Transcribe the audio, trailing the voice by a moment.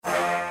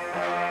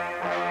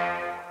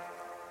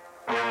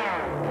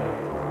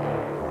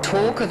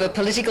talk of a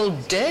political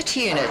dirt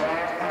unit.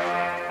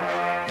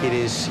 It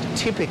is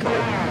typical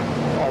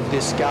of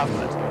this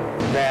government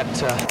that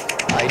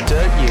a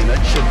dirt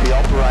unit should be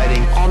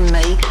operating On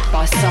me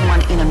by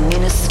someone in a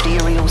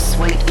ministerial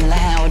suite in the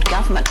Howard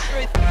government.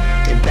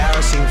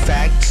 embarrassing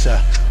facts or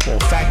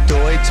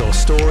factoids or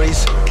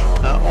stories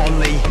on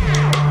the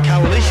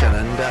coalition.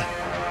 And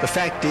the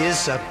fact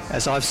is,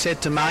 as I've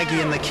said to Margie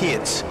and the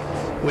kids,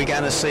 we're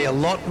going to see a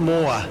lot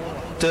more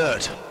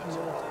dirt.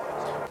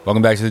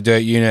 Welcome back to the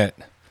Dirt Unit.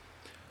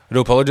 I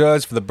do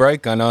apologise for the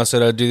break. I know I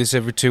said I'd do this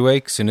every 2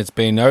 weeks, and it's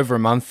been over a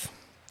month,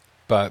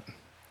 but,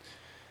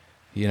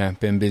 you know,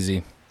 been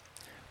busy.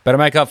 But I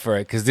make up for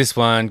it, because this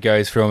one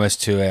goes for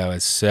almost 2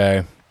 hours,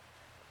 so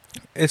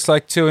it's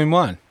like 2 in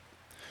 1.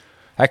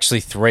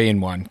 Actually 3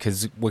 in 1,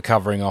 because we're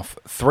covering off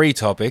 3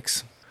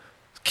 topics,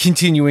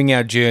 continuing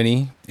our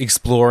journey,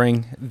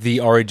 exploring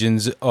the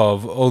origins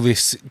of all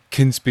this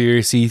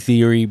conspiracy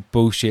theory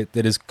bullshit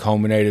that has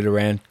culminated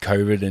around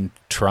COVID and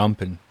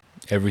Trump and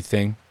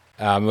everything.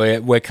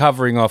 We're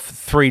covering off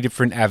 3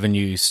 different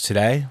avenues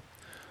today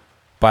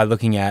by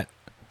looking at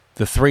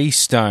the 3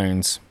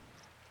 stones: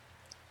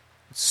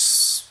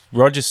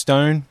 Roger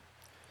Stone,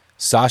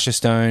 Sacha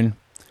Stone,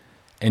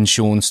 and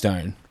Sean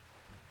Stone.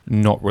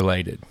 Not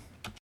related.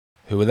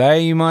 Who are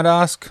they, you might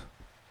ask?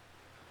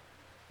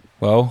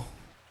 Well,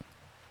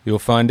 you'll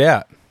find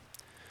out.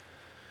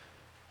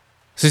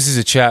 So this is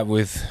a chat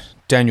with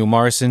Daniel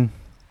Morrison.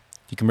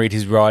 You can read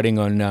his writing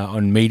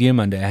on Medium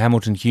under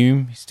Hamilton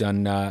Hume. He's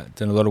done a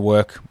lot of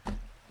work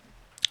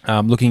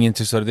looking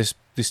into sort of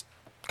this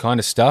kind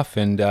of stuff,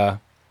 and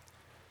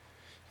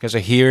because I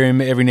hear him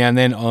every now and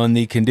then on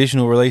the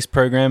Conditional Release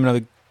Program,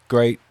 another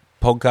great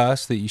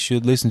podcast that you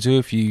should listen to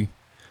if you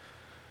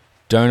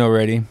don't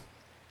already.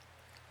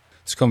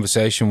 This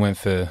conversation went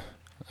for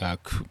a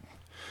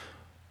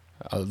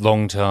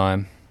long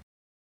time.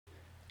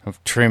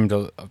 I've trimmed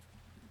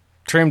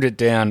it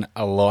down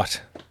a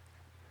lot.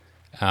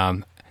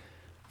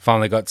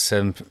 Finally got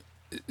some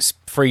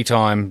free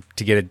time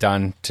to get it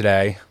done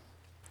today.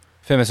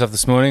 Found myself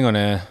this morning on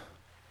a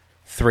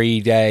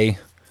 3-day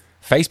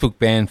Facebook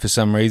ban for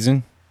some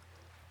reason.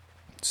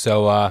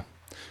 So I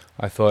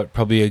thought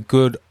probably a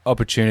good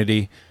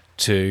opportunity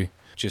to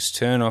just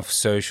turn off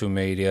social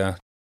media,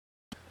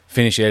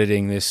 finish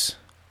editing this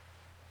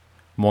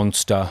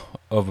monster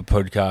of a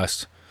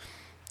podcast,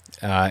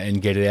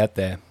 and get it out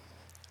there.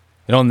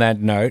 And on that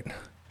note, you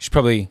should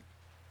probably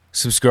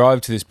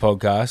subscribe to this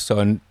podcast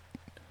on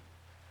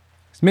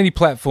as many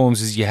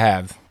platforms as you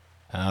have,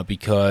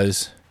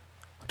 because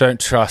I don't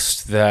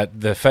trust that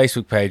the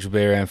Facebook page will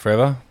be around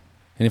forever.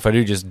 And if I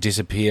do just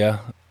disappear,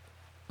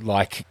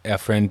 like our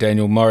friend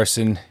Daniel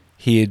Morrison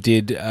here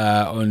did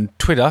on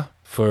Twitter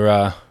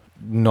for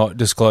not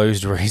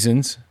disclosed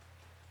reasons,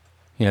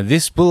 you know,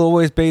 this will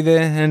always be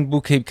there and will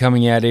keep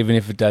coming out even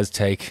if it does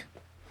take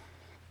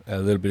a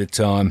little bit of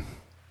time.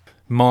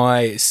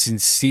 My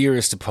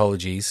sincerest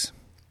apologies,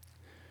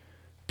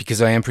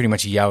 because I am pretty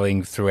much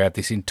yelling throughout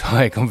this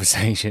entire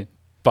conversation.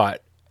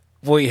 But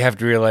what you have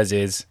to realise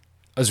is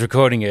I was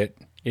recording it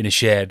in a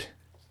shed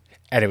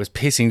and it was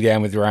pissing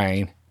down with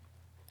rain.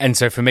 And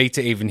so for me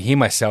to even hear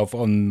myself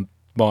on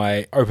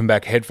my open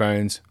back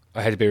headphones,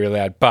 I had to be really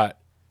loud. But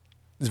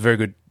there's a very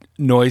good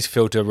noise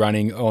filter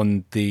running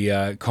on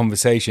the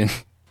conversation.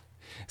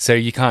 So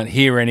you can't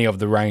hear any of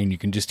the rain. You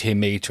can just hear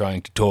me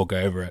trying to talk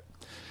over it.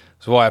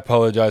 So I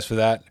apologise for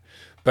that.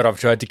 But I've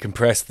tried to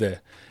compress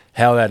the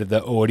hell out of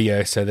the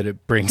audio so that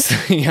it brings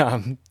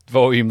the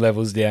volume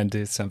levels down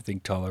to something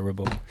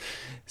tolerable.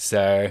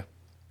 So,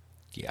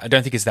 yeah, I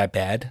don't think it's that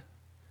bad.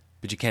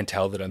 But you can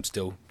tell that I'm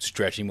still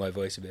stretching my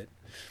voice a bit.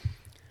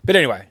 But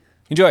anyway,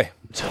 enjoy.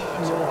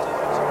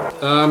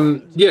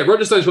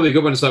 Roger Stone's probably a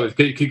good one to start with.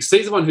 Because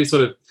he's the one who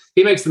sort of,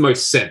 he makes the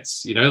most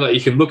sense, you know? Like, you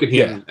can look at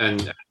him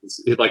and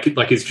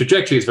like his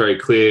trajectory is very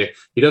clear.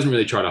 He doesn't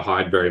really try to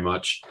hide very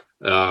much.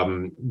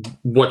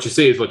 What you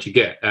see is what you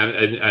get.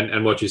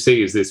 And what you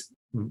see is this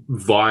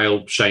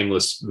vile,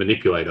 shameless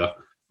manipulator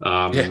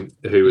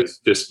who is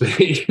just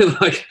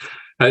like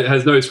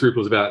has no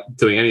scruples about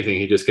doing anything.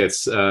 He just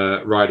gets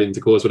right in to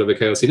cause whatever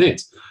chaos he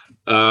needs.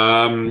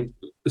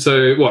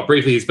 So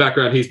briefly his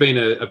background, he's been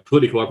a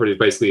political operative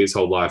basically his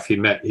whole life. He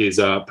met his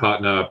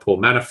partner Paul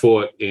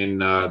Manafort in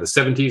the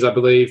 70s, I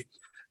believe.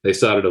 They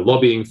started a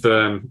lobbying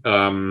firm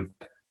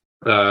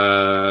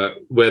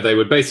where they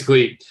would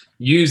basically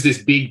use this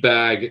big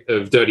bag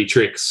of dirty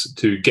tricks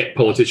to get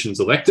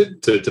politicians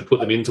elected, to put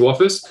them into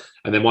office.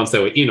 And then once they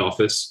were in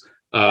office,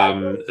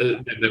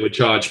 they would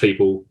charge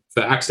people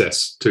for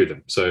access to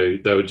them. So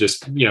they were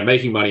just,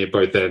 making money at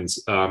both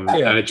ends. And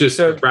it just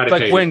eradicated.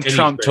 Like when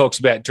Trump talks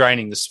about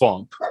draining the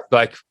swamp,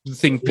 like the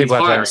thing people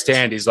have to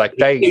understand is like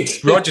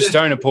Roger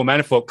Stone and Paul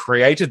Manafort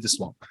created the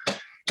swamp.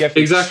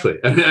 Exactly.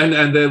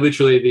 And they're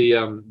literally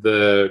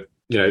Paul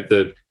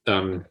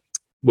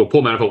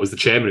Manafort was the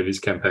chairman of his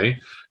campaign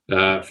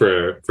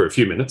for a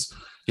few minutes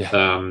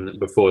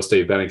before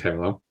Steve Bannon came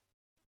along.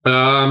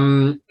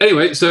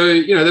 Anyway, so,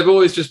 they've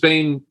always just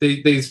been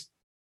these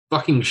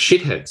fucking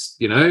shitheads,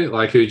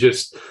 who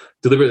just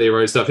deliberately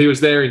erode stuff. He was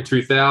there in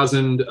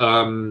 2000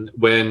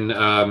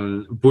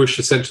 when Bush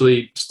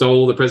essentially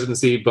stole the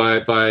presidency by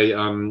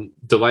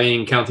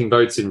delaying counting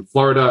votes in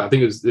Florida. I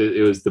think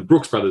it was the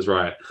Brooks Brothers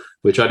riot,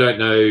 which I don't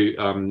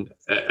know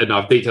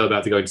enough detail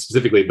about to go into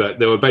specifically, but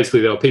there were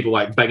people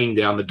like banging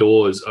down the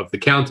doors of the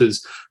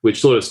counters, which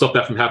sort of stopped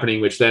that from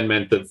happening, which then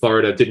meant that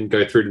Florida didn't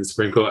go through to the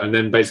Supreme Court, and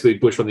then basically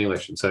Bush won the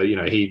election. So,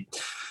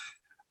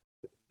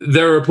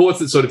 there are reports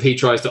that sort of he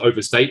tries to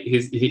overstate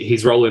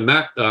his role in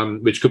that,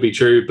 which could be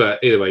true,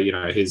 but either way,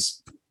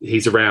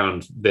 he's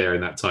around there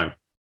in that time.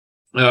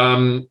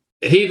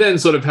 He then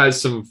sort of has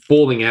some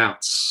falling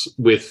outs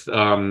with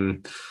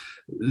some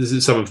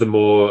of the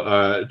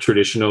more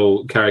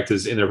traditional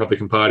characters in the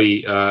Republican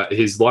Party.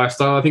 His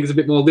lifestyle, I think, is a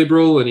bit more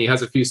liberal, and he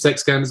has a few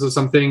sex scandals or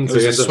something. So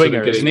he's a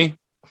swinger, isn't he?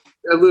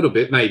 A little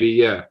bit, maybe,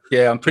 yeah.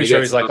 Yeah, I'm pretty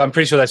sure he's like. I'm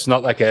pretty sure that's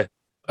not like a.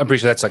 I'm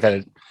pretty sure that's like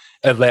a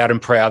loud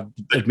and proud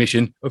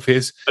admission of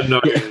his. No,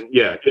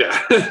 yeah.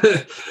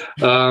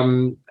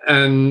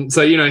 And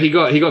so he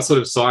got sort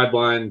of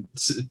sidelined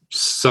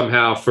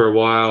somehow for a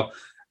while,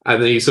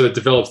 and then he sort of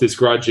developed this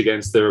grudge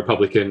against the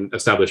Republican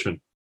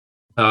establishment.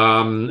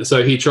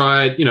 So he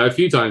tried, a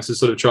few times to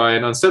sort of try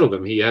and unsettle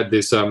them. He had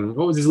this,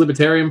 what was his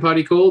Libertarian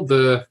Party called?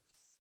 Can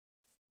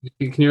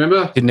you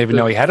remember? Didn't even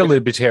know he had a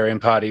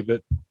Libertarian Party,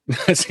 but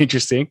that's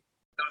interesting.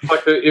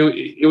 Like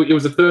it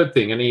was a third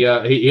thing, and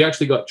he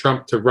actually got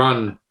Trump to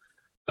run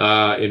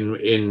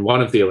in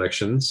one of the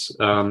elections,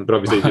 but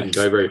obviously it didn't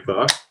go very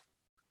far.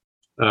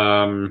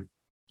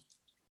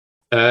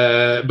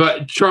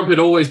 But Trump had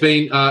always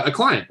been a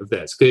client of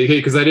theirs,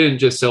 because they didn't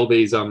just sell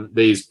these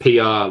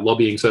PR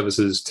lobbying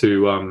services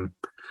to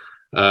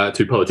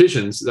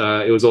politicians.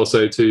 It was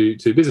also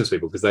to business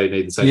people, because they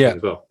need the same thing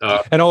as well.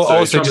 And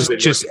also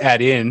just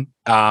add in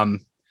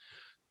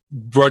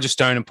Roger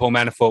Stone and Paul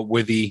Manafort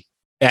were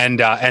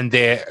and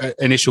their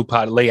initial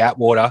part, Lee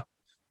Atwater,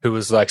 who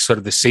was like sort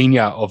of the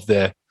senior of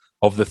the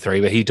three,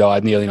 but he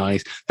died in the early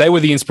 90s. They were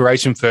the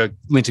inspiration for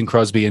Linton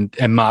Crosby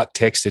and Mark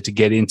Textor to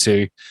get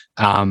into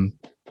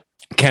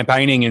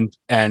campaigning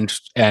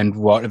and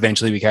what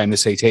eventually became the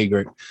CT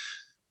group.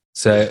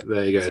 So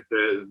there you go.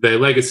 Their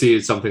legacy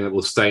is something that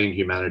will stain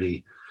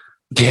humanity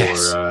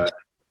for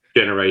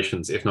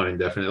generations, if not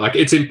indefinitely. Like,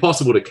 it's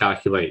impossible to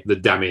calculate the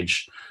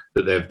damage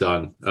that they've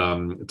done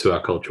to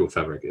our cultural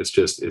fabric. It's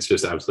just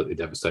absolutely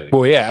devastating.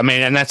 Well, yeah, I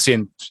mean, and that's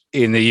in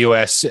the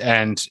US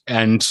and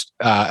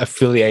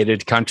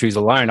affiliated countries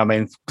alone. I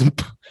mean,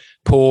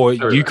 poor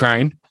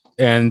Ukraine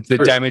and the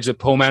damage that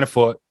Paul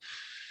Manafort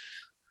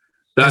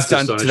has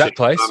done to that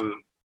place.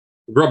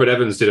 Robert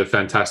Evans did a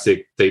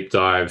fantastic deep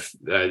dive,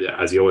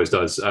 as he always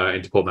does,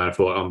 into Paul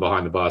Manafort on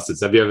Behind the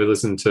Bastards. Have you ever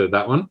listened to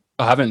that one?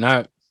 I haven't,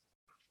 no.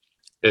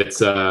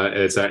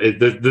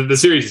 The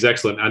series is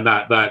excellent, and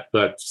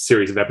that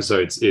series of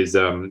episodes is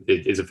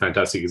a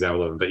fantastic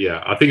example of it. But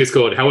yeah, I think it's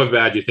called "However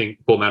Bad You Think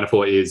Paul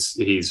Manafort Is,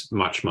 He's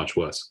Much, Much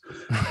Worse."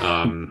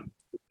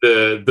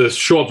 The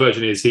short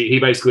version is he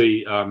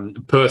basically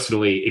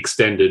personally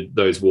extended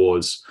those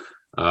wars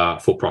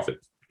for profit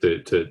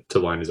to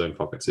line his own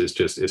pockets. It's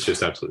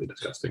just absolutely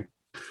disgusting.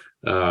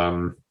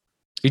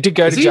 He did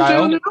go to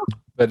jail,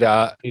 but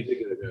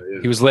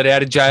he was let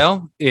out of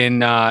jail in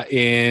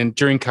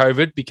during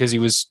COVID because he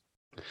was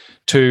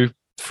too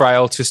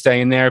frail to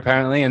stay in there,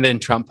 apparently, and then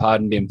Trump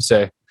pardoned him.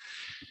 So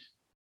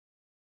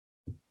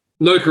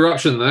no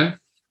corruption, though.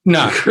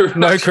 No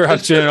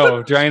corruption at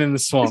all. Draining the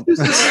swamp.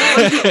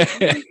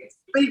 It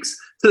speaks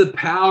to the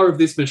power of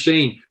this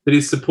machine that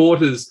his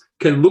supporters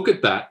can look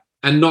at that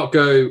and not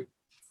go,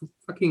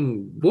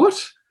 "Fucking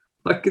what?"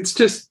 Like, it's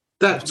just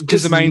that.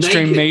 Because the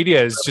mainstream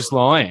media is just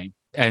lying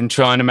and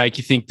trying to make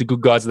you think the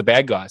good guys are the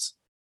bad guys.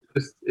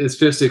 It's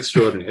just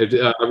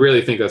extraordinary. I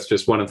really think that's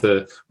just one of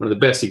the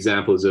best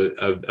examples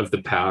of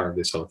the power of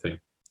this whole thing.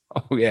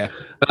 Oh yeah.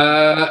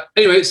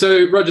 Anyway,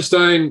 so Roger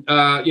Stone,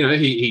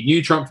 he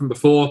knew Trump from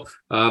before,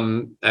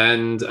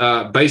 and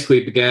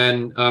basically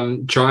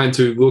began trying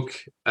to look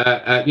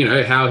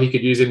at how he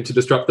could use him to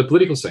disrupt the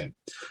political scene.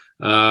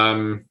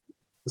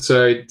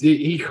 So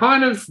he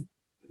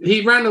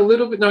ran a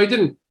little bit. No, he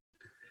didn't.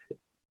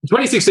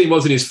 2016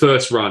 wasn't his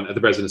first run at the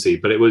presidency,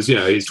 but it was,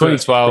 his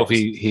 2012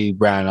 he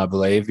ran, I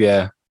believe,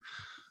 yeah.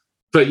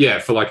 But yeah,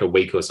 for like a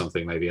week or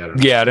something, maybe. I don't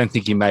know. Yeah, I don't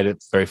think he made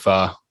it very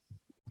far.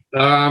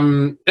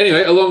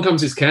 Anyway, along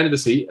comes his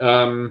candidacy,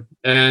 and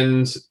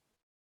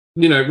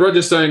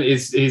Roger Stone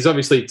is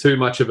obviously too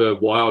much of a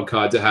wild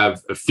card to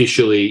have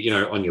officially,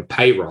 on your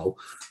payroll.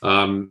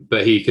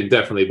 But he can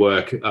definitely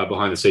work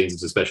behind the scenes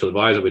as a special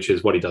advisor, which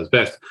is what he does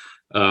best.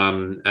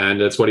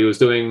 And that's what he was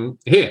doing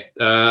here.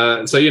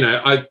 So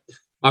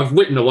I've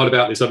written a lot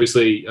about this,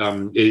 obviously,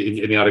 in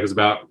the articles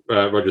about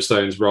Roger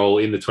Stone's role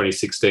in the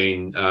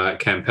 2016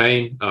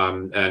 campaign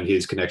and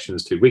his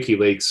connections to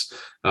WikiLeaks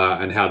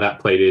and how that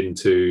played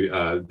into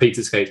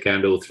Pizzagate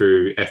scandal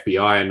through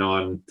FBI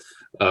anon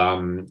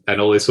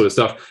and all this sort of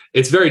stuff.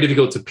 It's very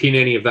difficult to pin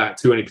any of that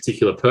to any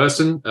particular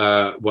person.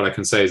 What I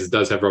can say is it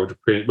does have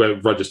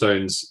Roger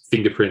Stone's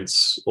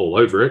fingerprints all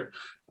over it.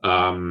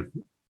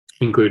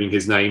 including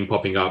his name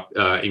popping up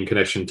in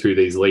connection to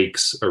these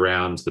leaks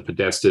around the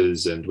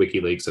Podestas and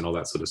WikiLeaks and all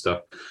that sort of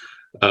stuff.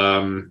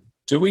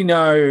 Do we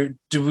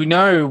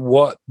know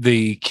what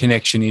the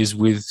connection is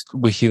with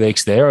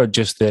WikiLeaks there, or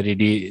just that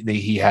that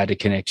he had a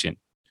connection?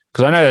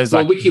 Because I know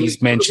there's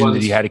he's mentioned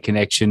that he had a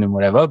connection and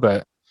whatever,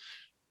 but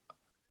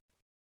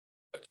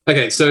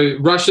okay. So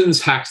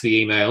Russians hacked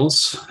the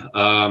emails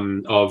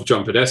of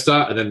John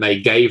Podesta, and then they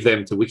gave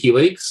them to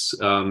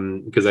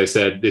WikiLeaks because they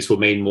said this will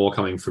mean more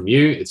coming from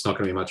you. It's not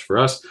going to be much for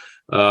us.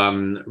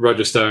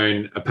 Roger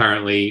Stone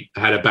apparently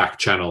had a back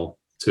channel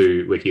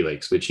to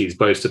WikiLeaks, which he's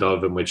boasted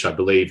of and which I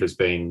believe has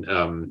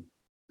been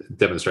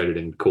demonstrated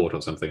in court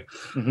or something.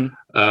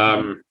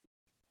 Mm-hmm.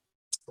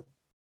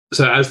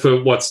 So as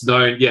for what's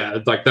known,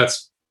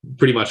 that's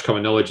pretty much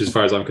common knowledge as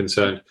far as I'm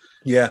concerned.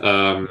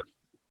 Yeah.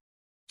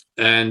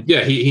 And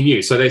yeah, he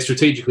knew. So they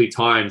strategically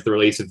timed the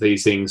release of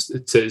these things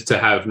to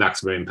have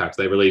maximum impact.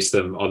 They released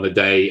them on the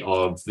day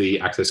of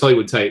the Access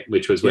Hollywood tape,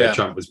 which was where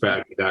Trump was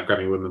bragging about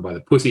grabbing women by the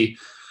pussy.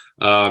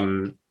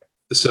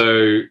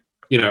 So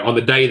on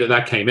the day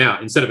that came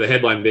out, instead of the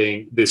headline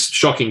being this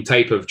shocking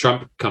tape of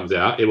Trump comes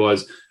out, it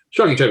was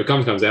shocking tape of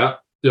Trump comes out.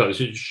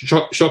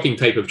 Shocking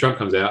tape of Trump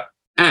comes out,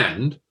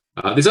 and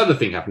this other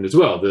thing happened as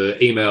well: the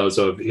emails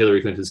of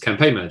Hillary Clinton's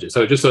campaign manager.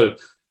 So it just sort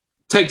of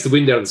takes the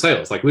wind out of the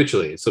sails, like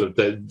literally, it sort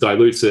of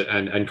dilutes it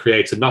and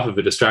creates enough of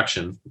a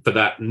distraction for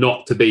that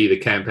not to be the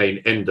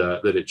campaign ender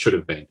that it should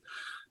have been.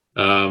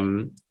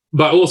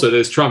 But also,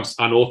 there's Trump's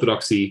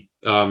unorthodoxy.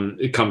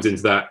 It comes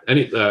into that.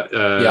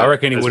 I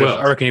reckon he would have.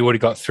 I reckon he would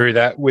have got through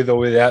that with or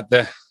without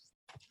the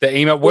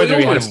email. Whether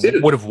he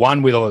would have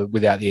won with or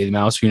without the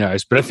emails, who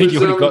knows? But I think he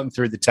would have gotten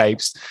through the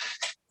tapes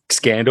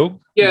scandal.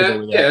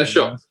 Yeah,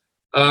 sure.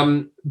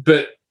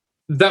 But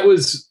that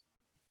was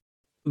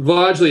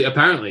largely,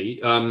 apparently,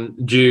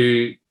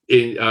 due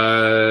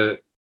in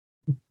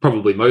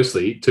probably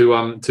mostly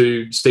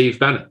to Steve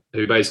Bannon,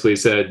 who basically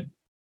said,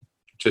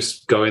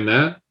 "Just go in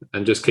there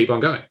and just keep on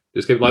going."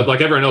 Just keep,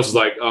 like everyone else is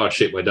like, "Oh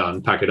shit, we're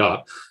done. Pack it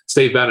up."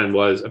 Steve Bannon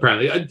was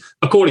apparently,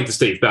 according to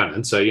Steve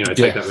Bannon, so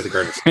take that with a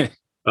grain of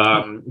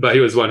salt. But he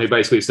was the one who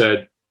basically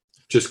said,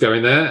 "Just go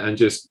in there and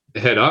just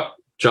head up,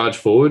 charge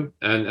forward,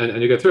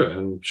 and you go through it."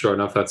 And sure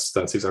enough, that's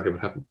exactly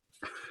what happened.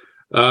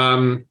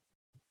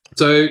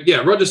 So yeah,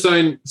 Roger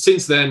Stone.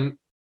 Since then,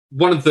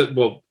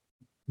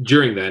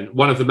 during then,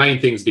 one of the main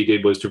things he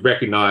did was to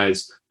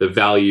recognise the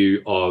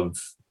value of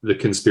the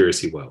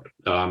conspiracy world.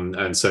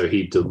 And so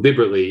he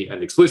deliberately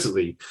and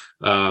explicitly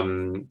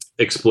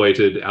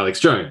exploited Alex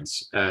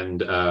Jones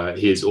and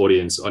his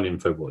audience on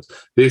InfoWars.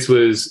 This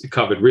was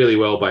covered really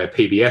well by a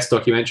PBS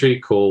documentary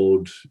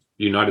called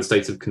United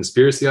States of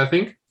Conspiracy, I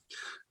think,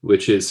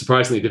 which is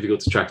surprisingly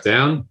difficult to track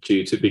down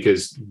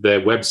because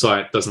their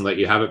website doesn't let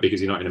you have it because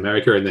you're not in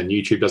America, and then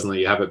YouTube doesn't let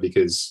you have it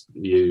because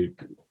you're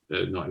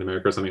not in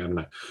America or something. I don't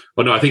know.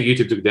 Well, no, I think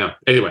YouTube took it down.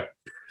 Anyway,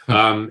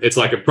 it's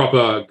like a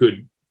proper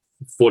good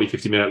 40,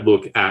 50-minute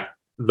look at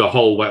the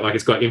whole way. Like,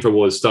 it's got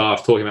InfoWars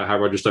staff talking about how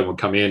Roger Stone would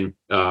come in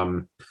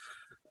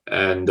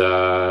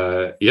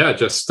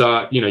just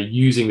start,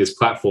 using this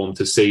platform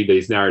to seed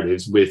these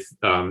narratives with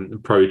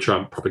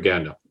pro-Trump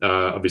propaganda.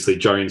 Obviously,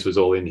 Jones was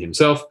all in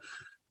himself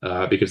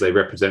because they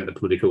represent the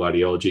political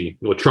ideology,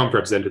 or Trump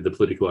represented the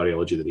political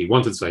ideology that he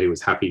wanted, so he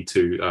was happy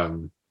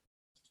to,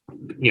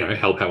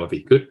 help however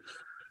he could.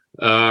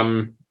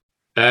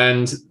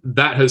 And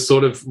that has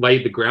sort of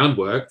laid the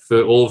groundwork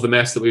for all of the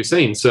mess that we've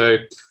seen. So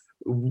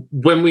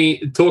when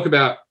we talk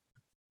about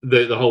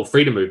the whole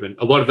freedom movement,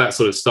 a lot of that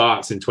sort of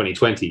starts in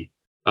 2020.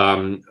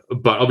 But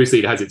obviously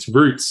it has its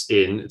roots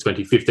in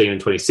 2015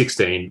 and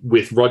 2016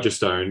 with Roger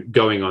Stone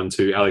going on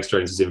to Alex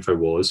Jones's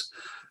InfoWars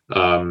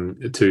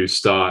to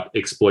start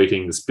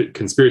exploiting the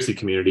conspiracy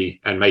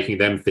community and making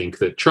them think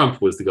that Trump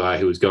was the guy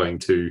who was going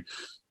to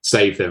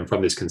save them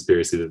from this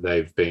conspiracy that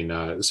they've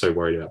been so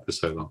worried about for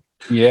so long.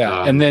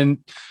 Yeah, and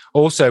then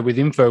also with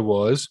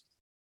InfoWars,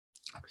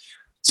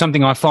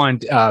 something I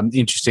find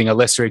interesting, a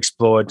lesser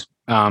explored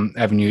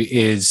avenue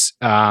is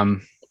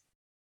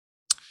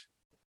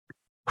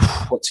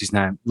what's his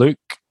name? Luke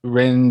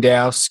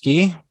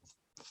Rendowski,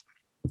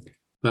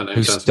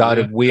 who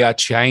started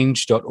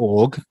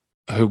wearechange.org,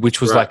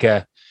 which was like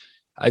a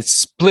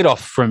split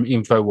off from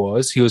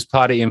InfoWars. He was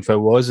part of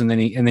InfoWars, and then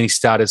he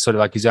started sort of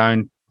like his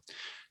own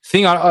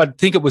thing. I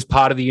think it was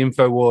part of the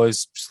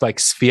InfoWars like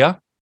sphere,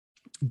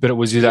 but it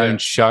was his own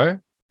show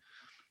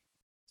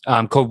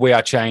called We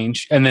Are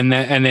Change, and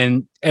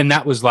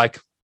that was like,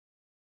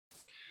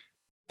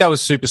 that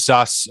was super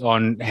sus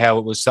on how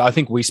it was. So I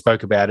think we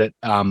spoke about it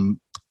on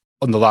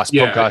the last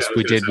podcast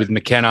we did with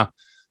McKenna,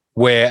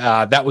 where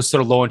that was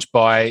sort of launched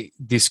by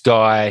this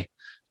guy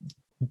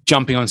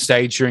jumping on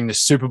stage during the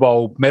Super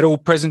Bowl medal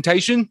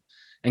presentation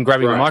and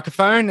grabbing the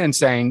microphone and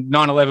saying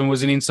 9/11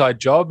 was an inside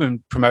job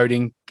and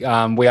promoting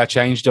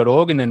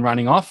wearechange.org and then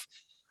running off.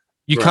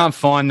 You can't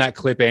find that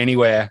clip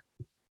anywhere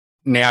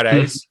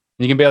nowadays.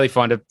 You can barely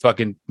find a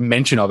fucking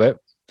mention of it.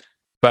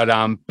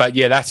 But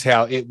yeah, that's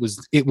how it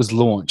was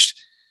launched.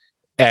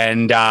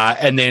 And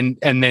then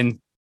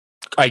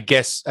I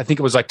think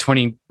it was like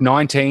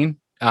 2019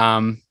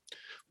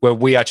 where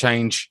We Are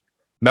Change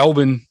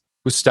Melbourne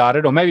was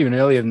started, or maybe even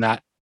earlier than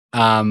that.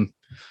 And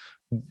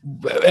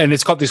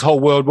it's got this whole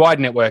worldwide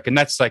network, and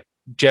that's like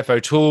Jeff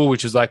O'Toole,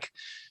 which is like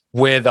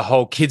where the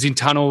whole kids in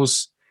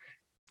tunnels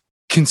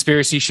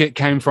conspiracy shit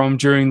came from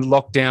during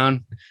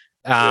lockdown.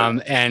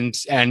 And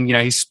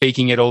he's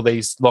speaking at all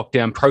these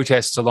lockdown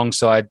protests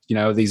alongside,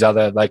 these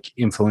other like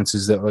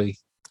influences that we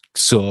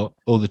saw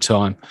all the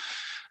time.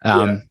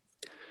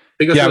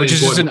 Which is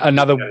just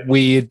another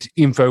weird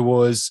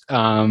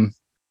InfoWars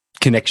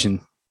connection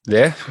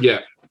there. Yeah.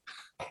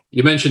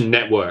 You mentioned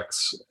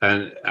networks,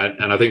 and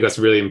I think that's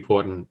a really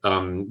important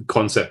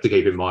concept to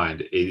keep in mind.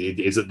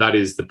 That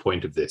is the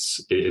point of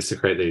this, is to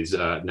create these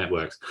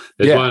networks.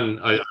 There's one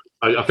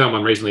I found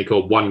one recently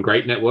called One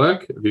Great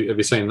Network. Have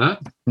you seen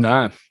that?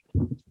 No.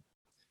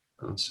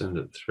 I'll send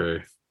it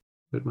through.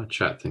 Where'd my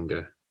chat thing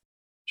go?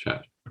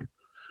 Chat.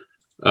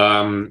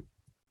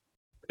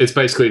 It's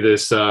basically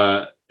this.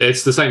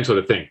 It's the same sort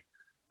of thing.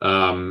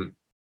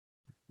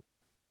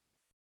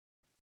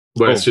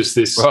 Where it's just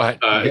this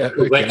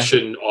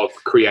collection of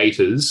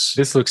creators.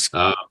 This looks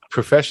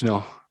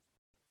professional.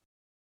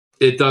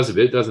 It does a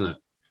bit, doesn't it?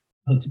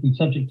 To be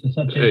subject to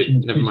such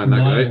action. Never mind that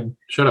guy.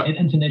 Shut up. In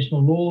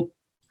international law.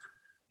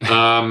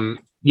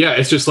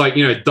 It's just like,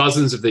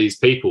 dozens of these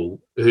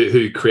people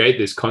who create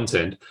this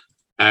content,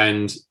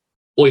 and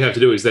all you have to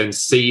do is then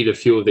seed a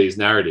few of these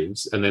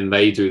narratives, and then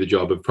they do the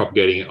job of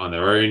propagating it on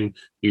their own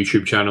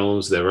YouTube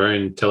channels, their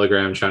own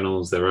Telegram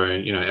channels, their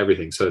own,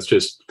 everything. So it's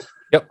just...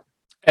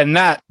 And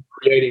that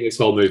creating this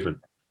whole movement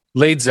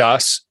leads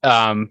us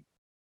to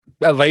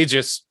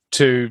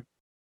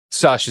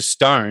Sacha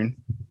Stone,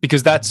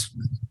 because that's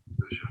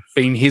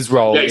been his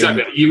role. Yeah,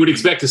 exactly. You would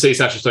expect to see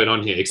Sacha Stone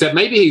on here, except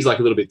maybe he's like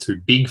a little bit too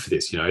big for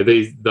this.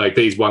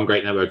 These One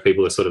Great Network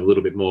people are sort of a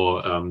little bit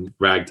more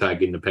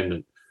ragtag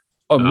independent.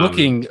 I'm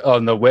looking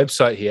on the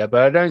website here,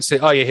 but I don't see.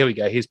 Oh yeah, here we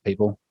go. Here's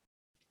people.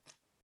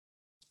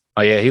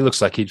 Oh yeah, he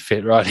looks like he'd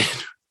fit right in.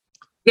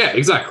 Yeah,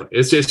 exactly.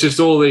 It's just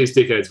all these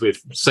dickheads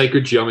with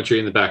sacred geometry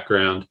in the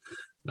background.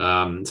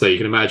 So you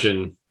can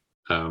imagine.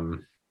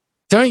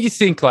 Don't you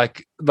think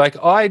like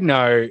I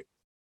know,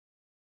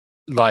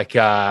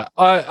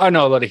 I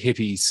know a lot of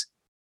hippies,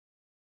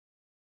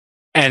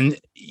 and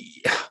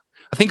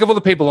I think of all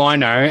the people I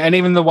know, and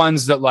even the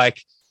ones that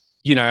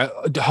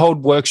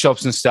hold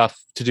workshops and stuff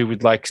to do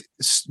with like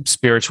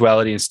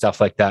spirituality and stuff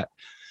like that.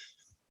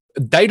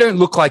 They don't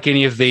look like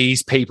any of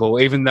these people,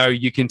 even though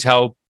you can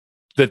tell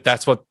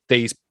that's what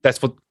these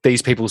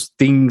people's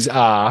things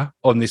are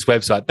on this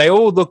website. They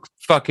all look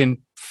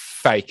fucking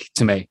fake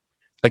to me.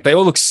 Like they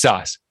all look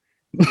sus.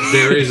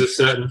 There is a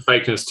certain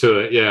fakeness to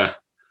it, yeah.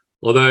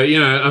 Although,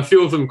 a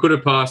few of them could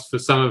have passed for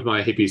some of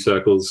my hippie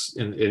circles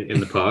in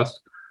the past.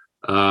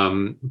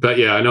 But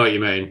yeah, I know what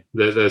you mean.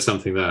 There's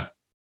something there.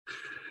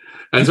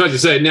 And so as you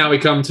say, now we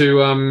come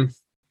to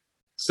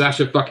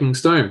Sacha fucking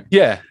Stone.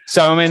 Yeah.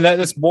 So I mean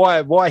that's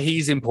why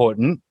he's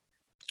important.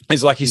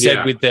 Is like you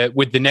said with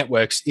the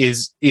networks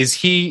is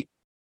he.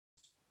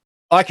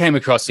 I came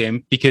across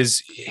him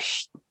because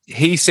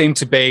he seemed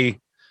to be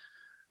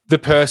the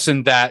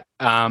person that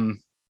that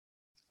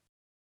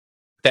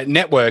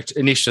networked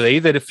initially,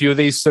 that a few of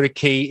these sort of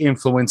key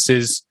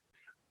influencers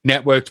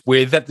networked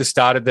with at the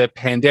start of the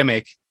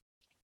pandemic,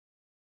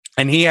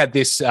 and he had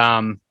this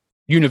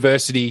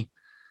university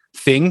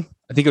thing.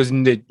 I think it was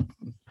in the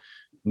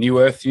New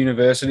Earth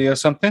University or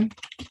something.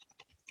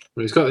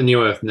 Well, he's got the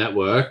New Earth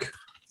Network,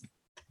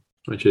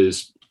 which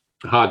is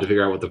hard to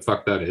figure out what the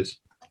fuck that is.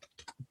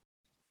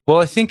 Well,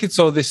 I think it's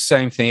all this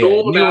same thing.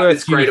 New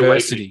Earth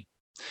University.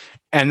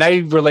 And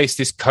they released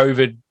this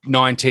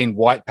COVID-19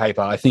 white paper,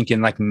 I think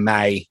in like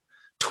May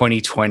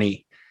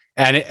 2020.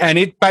 And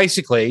it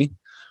basically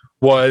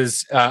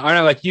was, I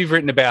know like you've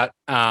written about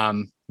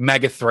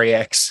MAGA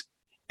 3X,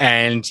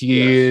 and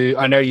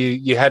I know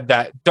you had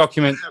that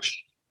document.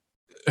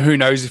 Who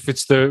knows if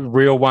it's the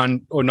real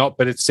one or not,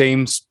 but it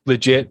seems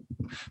legit.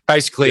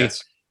 Basically,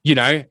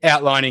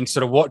 outlining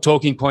sort of what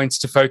talking points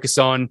to focus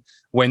on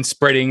when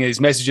spreading these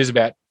messages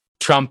about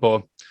Trump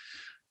or,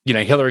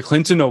 Hillary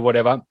Clinton or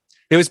whatever.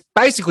 It was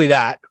basically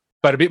that,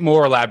 but a bit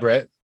more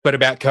elaborate, but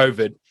about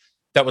COVID,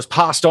 that was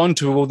passed on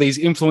to all these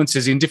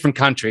influencers in different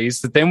countries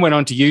that then went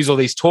on to use all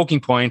these talking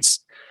points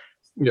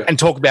and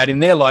talk about in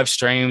their live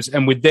streams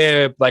and with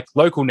their like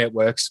local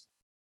networks,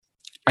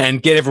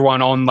 and get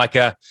everyone on like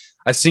a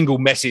single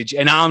message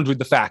and armed with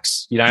the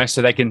facts,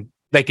 so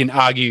they can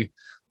argue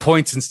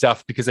points and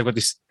stuff, because they've got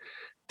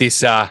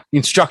this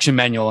instruction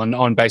manual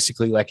on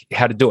basically like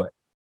how to do it.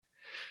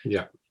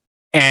 Yeah.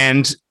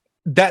 And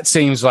that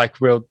seems like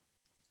real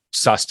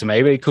sus to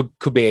me, but it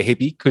could be a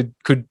hippie, could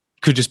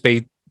just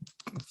be,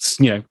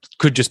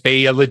 could just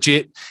be a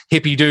legit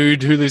hippie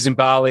dude who lives in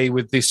Bali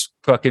with this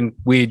fucking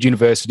weird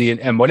university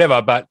and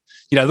whatever. But,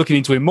 looking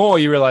into him more,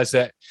 you realize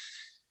that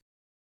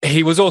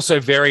he was also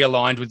very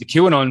aligned with the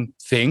QAnon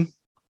thing.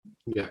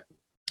 Yeah.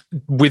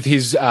 With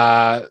his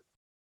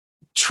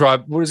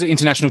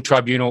International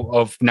Tribunal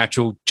of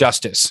Natural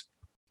Justice.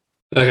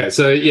 Okay,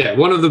 so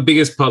one of the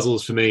biggest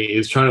puzzles for me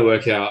is trying to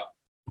work out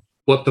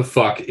what the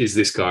fuck is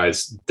this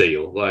guy's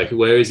deal? Like,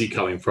 where is he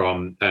coming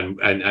from,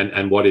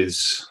 and what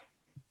is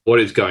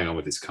going on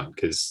with this cunt?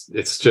 Because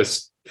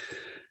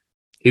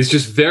he's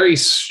just very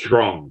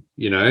strong,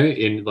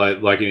 in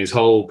like in his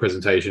whole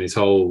presentation, his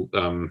whole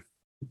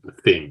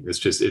thing.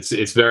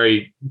 It's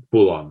very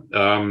full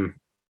on.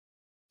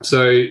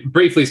 So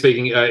briefly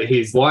speaking,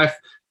 his life,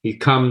 he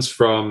comes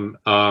from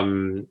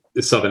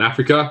Southern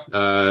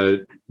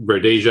Africa,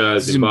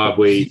 Rhodesia,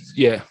 Zimbabwe.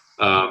 Yeah.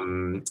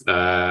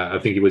 I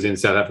think he was in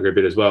South Africa a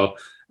bit as well.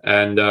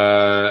 And,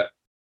 I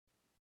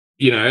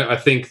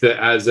think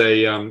that as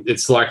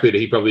it's likely that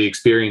he probably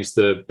experienced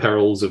the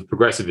perils of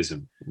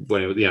progressivism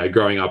when,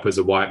 growing up as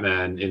a white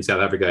man in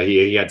South Africa.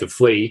 He had to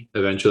flee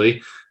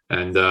eventually,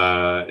 and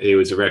he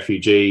was a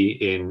refugee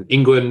in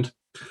England,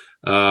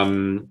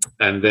 and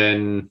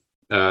then,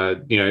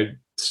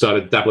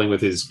 started dabbling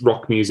with his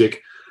rock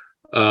music.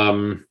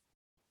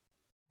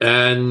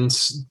 And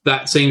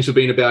that seems to have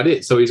been about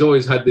it. So he's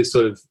always had this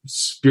sort of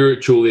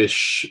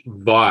spiritual-ish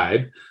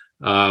vibe,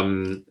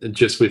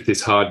 just with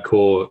this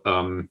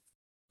hardcore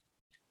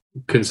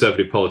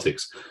conservative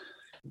politics.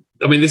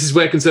 I mean, this is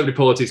where conservative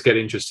politics get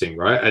interesting,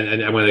 right?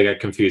 And when they get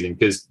confusing,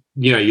 because,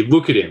 you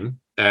look at him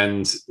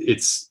and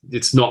it's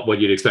not what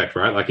you'd expect,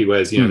 right? Like he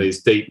wears,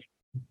 these deep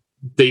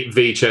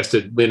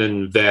V-chested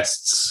linen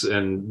vests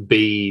and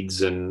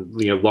beads and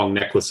long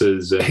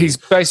necklaces. And he's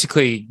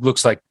basically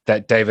looks like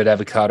that David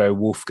Avocado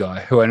Wolf guy,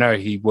 who I know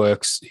he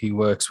works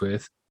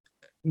with.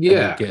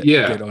 Yeah,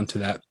 get onto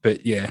that,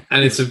 but yeah,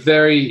 and it's a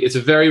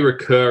very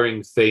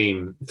recurring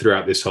theme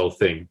throughout this whole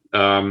thing.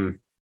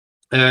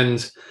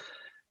 And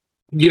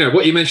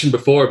what you mentioned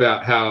before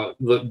about how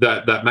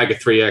that MAGA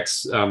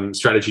 3X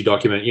strategy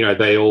document,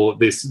 they all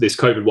this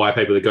COVID white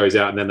paper that goes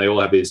out, and then they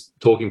all have these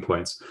talking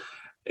points.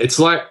 It's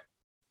like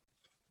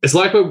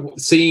we're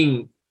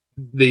seeing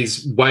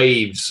these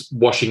waves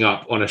washing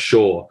up on a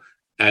shore,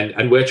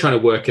 and we're trying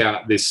to work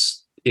out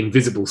this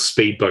invisible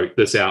speedboat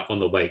that's out on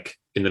the lake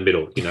in the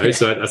middle,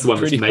 So that's the one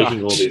that's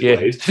making all these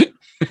waves.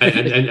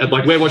 And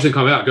like we're watching them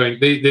come out going,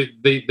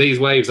 these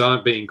waves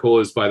aren't being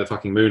caused by the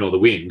fucking moon or the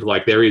wind.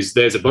 Like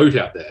there's a boat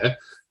out there,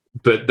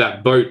 but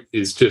that boat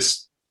is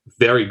just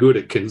very good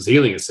at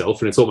concealing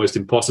itself, and it's almost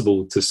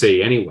impossible to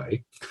see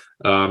anyway.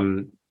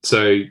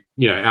 So,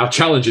 our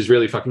challenge is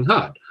really fucking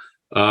hard.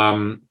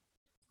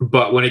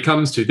 But when it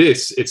comes to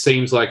this, it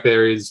seems like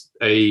there is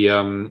a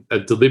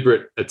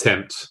deliberate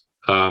attempt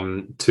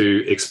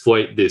to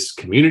exploit this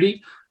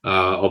community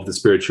of the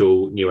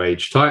spiritual New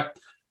Age type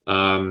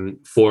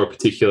for a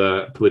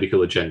particular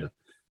political agenda.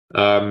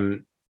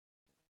 That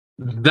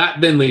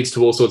then leads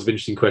to all sorts of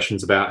interesting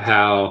questions about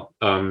how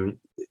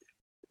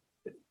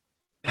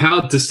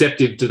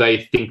deceptive do they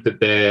think that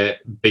they're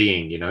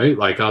being,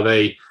 Like, are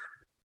they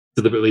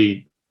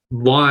deliberately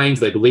lying?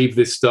 Do they believe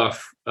this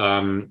stuff?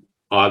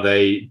 Are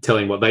they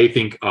telling what they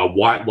think are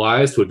white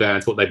lies to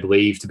advance what they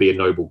believe to be a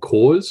noble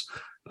cause?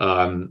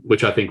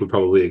 Which I think would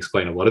probably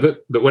explain a lot of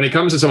it. But when it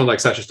comes to someone like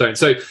Sacha Stone,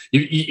 so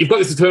you've got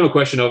this eternal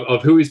question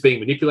of who is being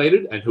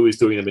manipulated and who is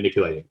doing the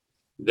manipulating.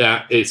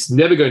 It's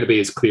never going to be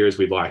as clear as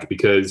we'd like,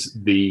 because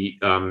the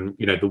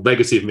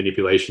legacy of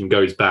manipulation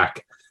goes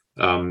back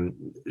for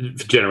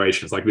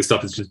generations. Like, this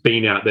stuff has just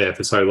been out there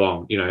for so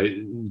long.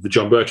 The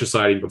John Birch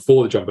Society,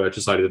 before the John Birch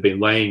Society, have been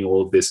laying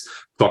all of this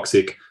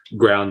toxic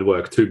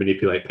groundwork to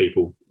manipulate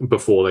people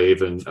before they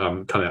even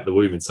come out the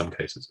womb in some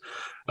cases.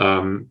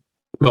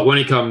 But when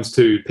it comes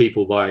to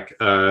people like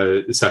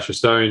Sacha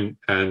Stone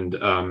and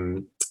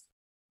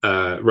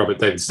Robert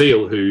David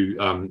Steele,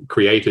 who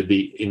created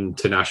the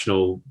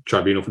International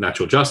Tribunal for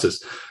Natural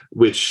Justice,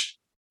 which,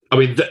 I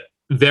mean,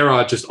 there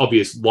are just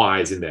obvious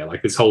lies in there,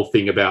 like this whole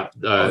thing about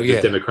the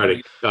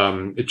democratic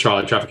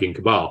child trafficking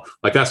cabal.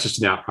 Like, that's just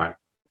an outright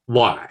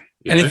lie.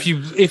 And if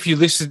you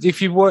listen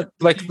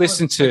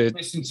to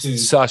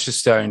Sacha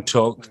Stone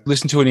talk,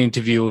 listen to an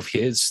interview of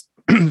his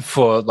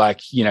for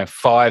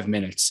 5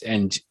 minutes,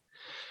 and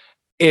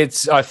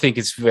I think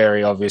it's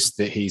very obvious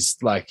that he's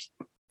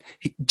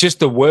just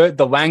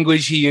the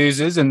language he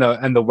uses and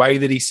the way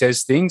that he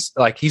says things,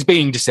 like he's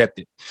being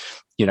deceptive.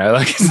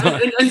 And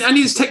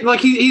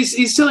he's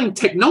he's selling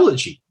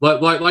technology,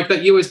 like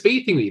that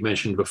USB thing that you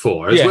mentioned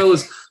before, as well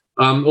as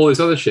all this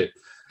other shit.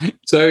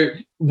 So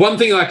one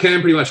thing I can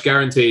pretty much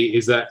guarantee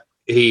is that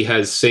he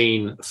has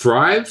seen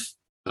Thrive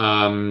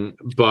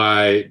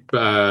by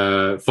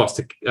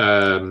Foster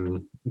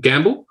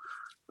Gamble,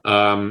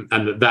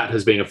 and that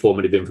has been a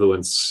formative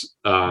influence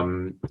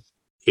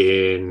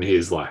in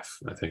his life,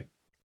 I think.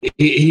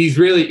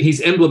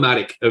 He's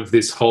emblematic of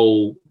this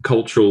whole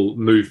cultural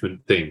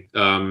movement thing,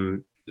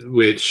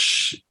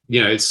 which,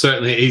 he's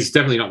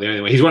definitely not the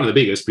only one. He's one of the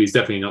biggest, but he's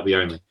definitely not the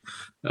only.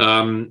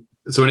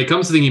 So when it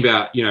comes to thinking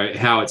about,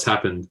 how it's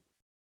happened,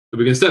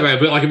 we can step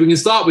back, but we can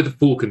start with the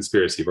full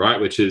conspiracy, right?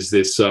 Which is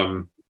this,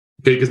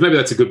 because maybe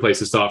that's a good place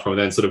to start from,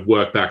 and then sort of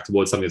work back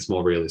towards something that's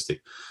more realistic.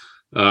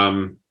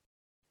 So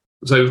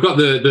we've got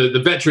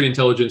the veteran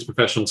intelligence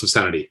professionals of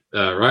sanity,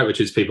 right?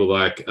 Which is people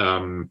like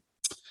Robert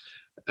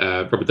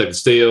David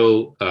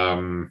Steele,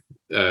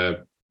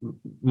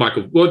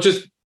 Michael. Well,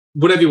 just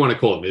whatever you want to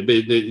call them,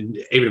 even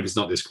if it's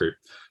not this group.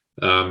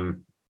 Bill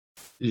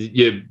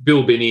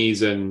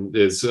Binnies and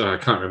there's I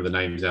can't remember the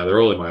names now. They're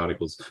all in my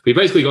articles. We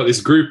basically got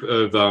this group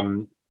of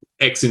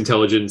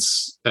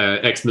ex-intelligence,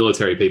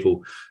 ex-military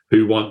people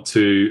who want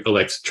to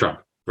elect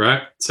Trump,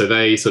 right? So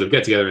they sort of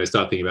get together and they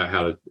start thinking about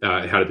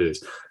how to do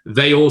this.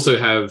 They also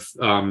have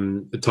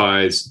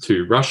ties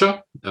to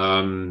Russia,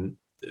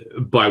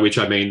 by which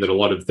I mean that a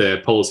lot of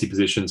their policy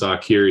positions are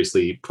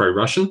curiously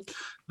pro-Russian.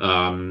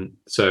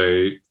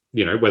 So,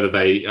 whether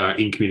they are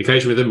in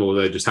communication with them or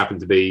they just happen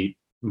to be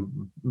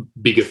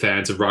bigger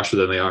fans of Russia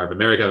than they are of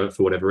America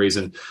for whatever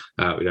reason,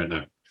 we don't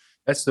know.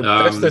 That's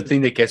the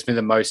thing that gets me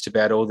the most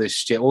about all this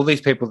shit. All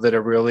these people that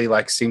are really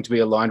seem to be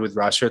aligned with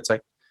Russia. It's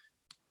like,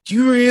 do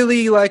you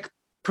really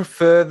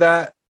prefer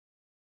that?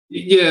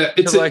 Yeah,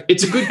 it's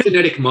a good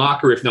genetic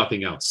marker, if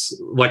nothing else.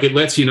 It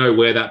lets you know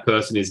where that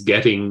person is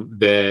getting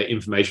their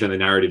information and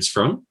their narratives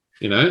from.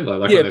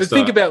 But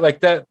think about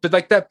that.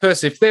 But that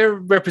person, if they're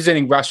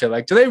representing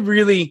Russia, do they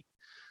really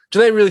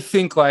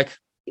think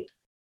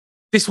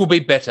this will be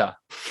better?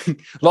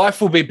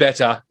 Life will be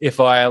better if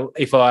I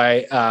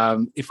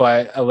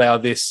allow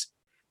this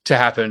to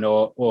happen.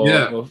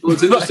 Well,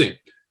 it's interesting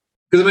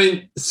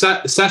because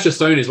Sacha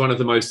Stone is one of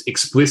the most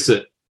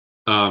explicit,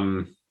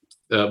 one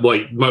of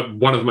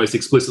the most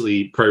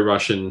explicitly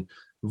pro-Russian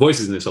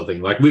voices in this whole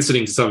thing.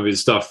 Listening to some of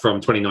his stuff from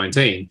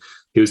 2019,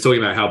 he was talking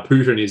about how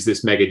Putin is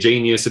this mega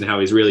genius and how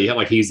he's really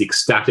he's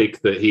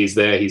ecstatic that he's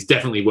there. He's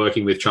definitely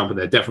working with Trump and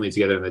they're definitely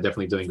together and they're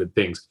definitely doing good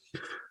things.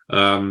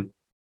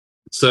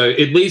 So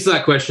it leads to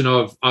that question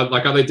of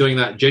are they doing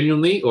that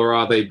genuinely or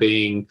are they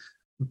being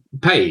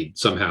paid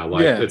somehow?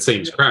 It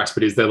seems crass,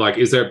 but is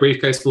there a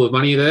briefcase full of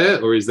money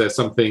there or is there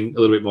something a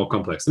little bit more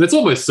complex? And it's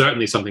almost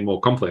certainly something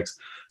more complex.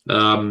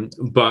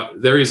 But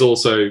there is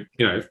also,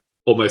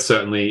 almost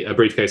certainly a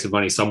briefcase of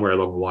money somewhere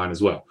along the line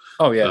as well.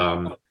 Oh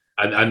yeah.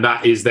 And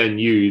that is then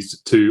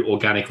used to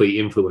organically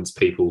influence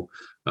people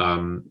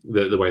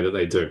the way that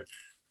they do.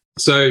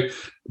 So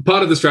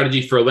part of the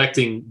strategy for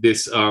electing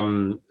this,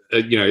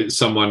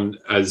 someone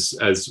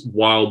as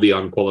wildly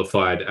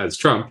unqualified as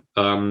Trump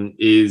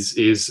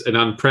is an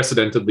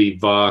unprecedentedly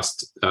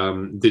vast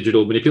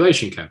digital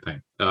manipulation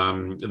campaign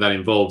that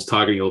involves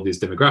targeting all these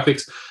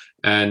demographics.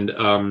 And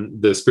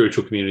the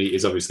spiritual community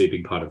is obviously a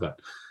big part of that.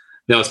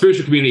 Now, the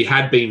spiritual community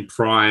had been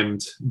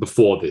primed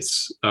before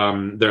this.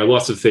 There are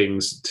lots of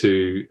things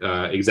to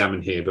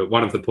examine here, but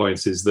one of the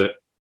points is that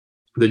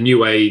the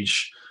New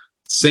Age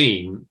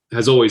scene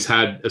has always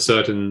had a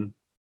certain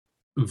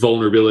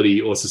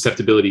vulnerability or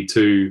susceptibility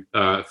to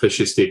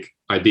fascistic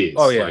ideas.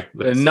 Oh, yeah.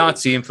 The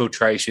Nazi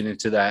infiltration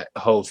into that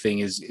whole thing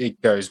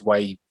it goes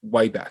way,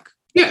 way back.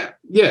 Yeah.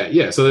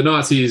 So the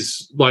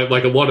Nazis,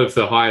 like a lot of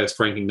the highest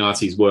ranking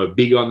Nazis were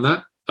big on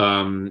that.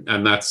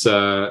 And that's,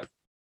 a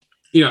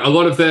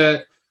lot of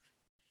their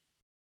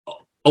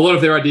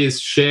ideas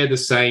share the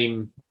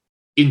same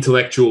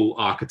intellectual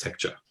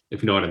architecture,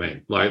 if you know what I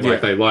mean.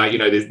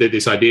 There's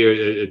this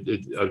idea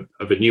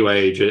of a new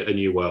age, a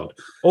new world.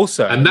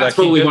 Also, and that's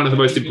probably one of the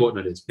most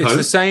important ideas. It's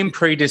the same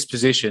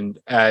predisposition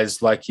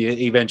as your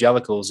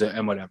evangelicals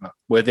and whatever,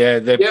 where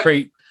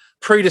they're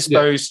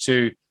predisposed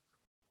to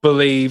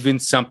believe in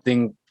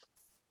something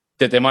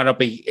that there might not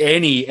be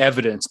any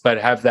evidence, but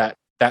have that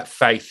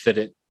faith that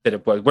it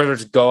works, whether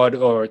it's God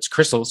or it's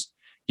crystals.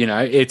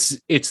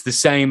 It's the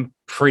same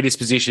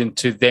predisposition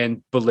to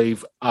then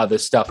believe other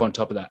stuff on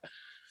top of that.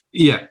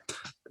 Yeah.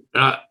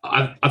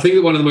 I think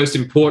that one of the most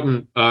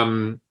important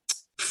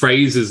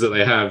phrases that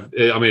they have,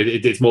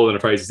 it's more than a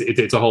phrase,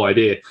 it's a whole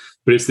idea,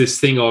 but it's this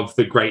thing of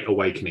the Great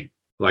Awakening.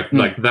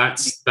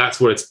 That's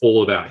what it's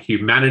all about.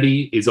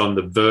 Humanity is on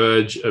the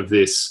verge of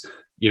this,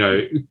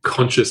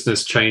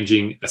 consciousness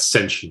changing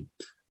ascension.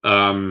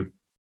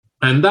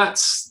 And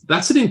that's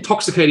an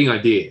intoxicating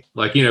idea.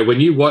 When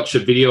you watch a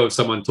video of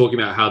someone talking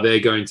about how they're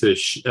going to,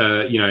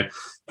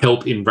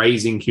 help in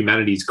raising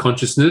humanity's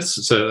consciousness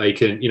so that they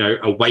can,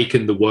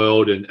 awaken the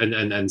world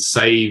and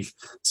save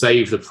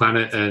the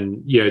planet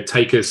and,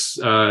 take us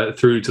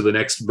through to the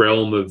next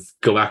realm of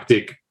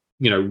galactic,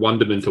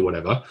 wonderment or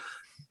whatever.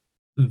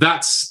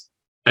 That's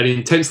an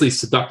intensely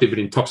seductive and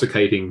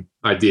intoxicating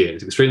idea.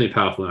 It's extremely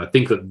powerful. And I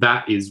think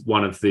that is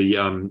one of the,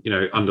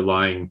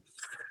 underlying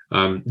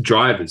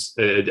drivers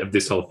of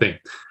this whole thing.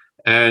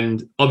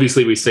 And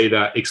obviously we see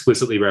that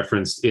explicitly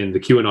referenced in the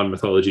QAnon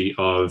mythology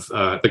of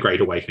the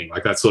Great Awakening.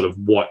 That's sort of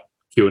what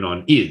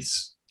QAnon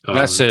is.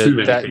 That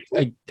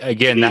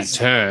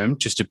term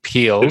just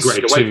appeals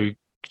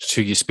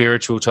to your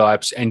spiritual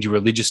types and your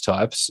religious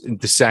types in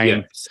the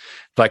same,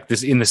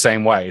 in the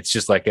same way. It's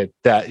just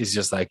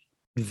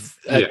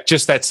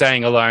just that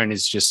saying alone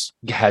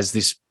has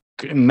this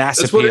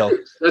mass appeal.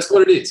 That's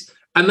what it is.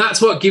 And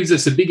that's what gives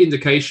us a big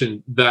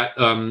indication that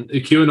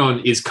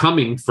QAnon is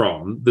coming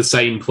from the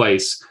same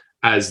place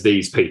as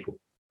these people,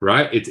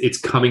 right? It's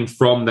coming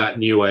from that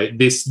new age,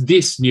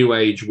 this new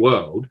age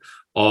world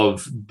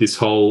of this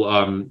whole,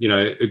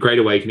 Great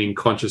Awakening,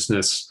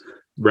 consciousness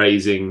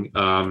raising,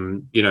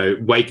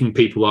 waking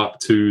people up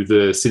to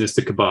the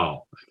sinister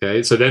cabal.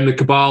 Okay, so then the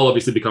cabal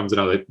obviously becomes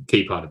another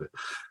key part of it.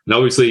 And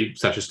obviously,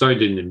 Sacha Stone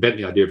didn't invent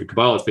the idea of a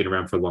cabal. It's been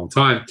around for a long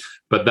time.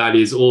 But that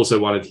is also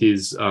one of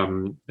his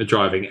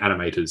driving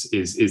animators,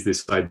 is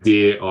this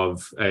idea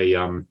of a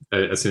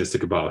sinister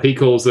cabal. He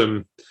calls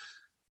them,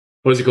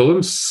 what does he call them?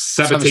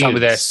 Sabbateans. Something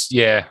with S,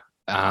 yeah.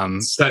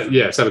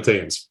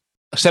 Sabbateans.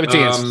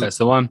 Sabbateans, that's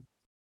the one.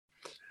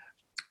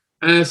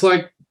 And it's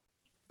like,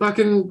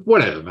 fucking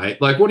whatever,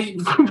 mate. Like, what are you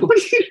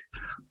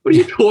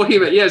talking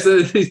about? Yeah,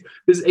 so this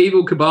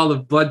evil cabal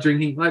of blood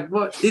drinking. Like,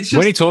 what? It's just...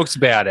 When he talks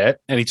about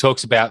it, and he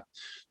talks about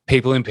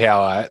people in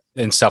power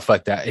and stuff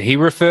like that, he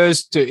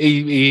refers to,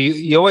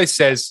 he always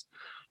says,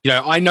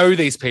 I know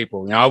these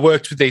people. I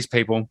worked with these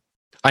people.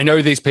 I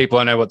know these people.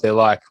 I know what they're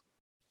like.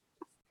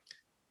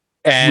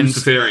 And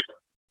Luciferian.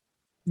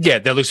 Yeah,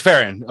 they're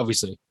Luciferian,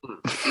 obviously.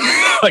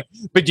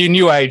 But you're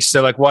New Age,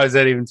 so like, why does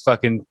that even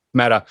fucking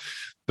matter?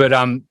 But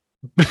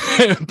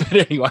but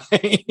anyway,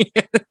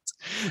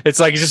 it's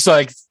just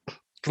like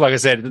I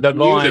said, the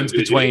lines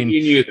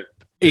between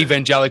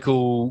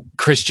evangelical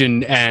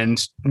Christian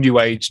and New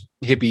Age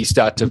hippie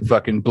start to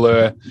fucking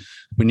blur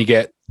when you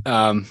get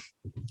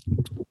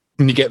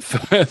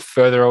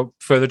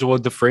further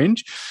toward the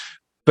fringe.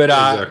 But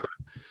exactly.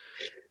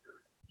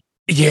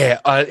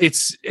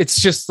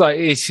 It's just like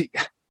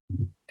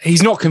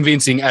he's not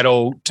convincing at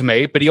all to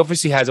me. But he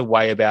obviously has a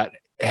way about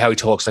how he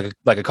talks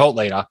like a cult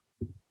leader.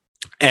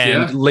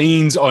 And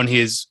leans on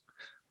his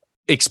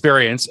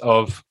experience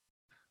of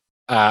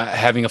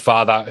having a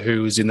father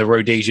who was in the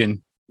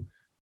Rhodesian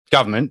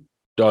government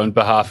on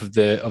behalf of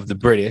the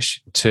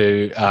British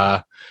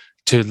to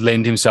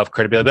lend himself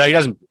credibility. But he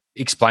doesn't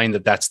explain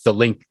that that's the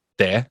link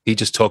there. He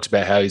just talks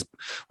about how he's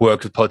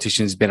worked with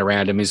politicians, been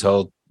around him his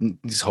whole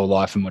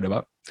life and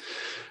whatever.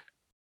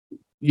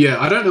 Yeah,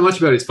 I don't know much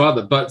about his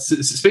father, but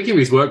speaking of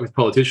his work with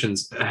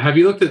politicians, have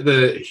you looked at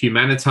the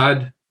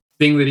Humanitad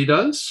thing that he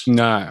does?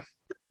 No.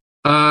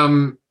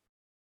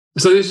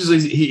 So this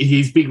is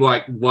his big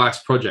life's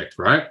project,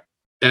 right?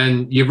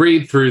 And you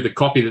read through the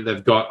copy that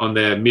they've got on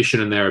their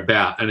mission and their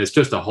about, and it's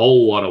just a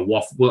whole lot of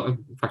waffle. Well,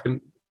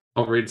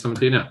 I'll read some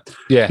to you now.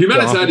 Yeah,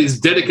 Humanitad is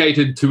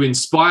dedicated to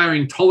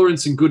inspiring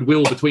tolerance and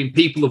goodwill between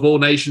people of all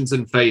nations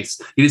and faiths.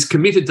 It is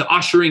committed to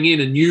ushering in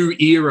a new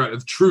era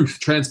of truth,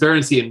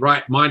 transparency, and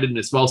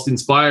right-mindedness, whilst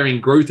inspiring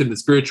growth in the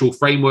spiritual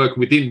framework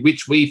within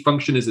which we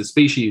function as a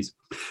species.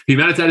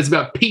 Humanitad is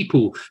about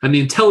people and the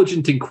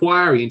intelligent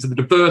inquiry into the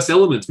diverse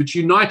elements which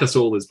unite us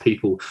all as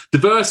people,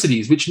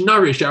 diversities which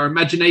nourish our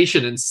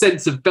imagination and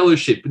sense of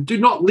fellowship and do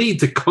not lead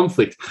to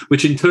conflict,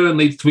 which in turn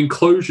leads to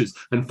enclosures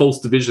and false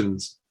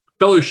divisions.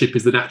 Fellowship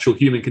is the natural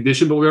human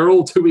condition, but we are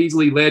all too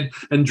easily led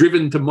and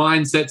driven to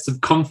mindsets of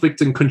conflict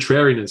and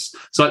contrariness.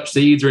 Such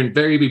seeds are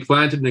invariably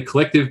planted in a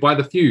collective by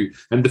the few,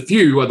 and the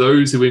few are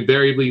those who are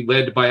invariably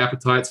led by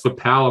appetites for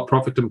power,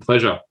 profit, and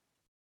pleasure.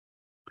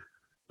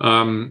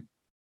 So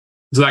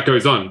that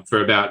goes on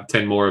for about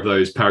 10 more of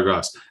those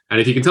paragraphs. And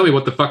if you can tell me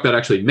what the fuck that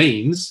actually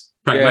means,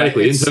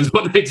 pragmatically, in terms of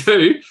what they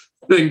do,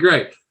 then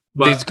great.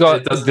 But it's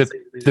got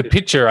the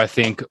picture, I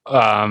think,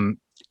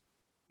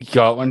 you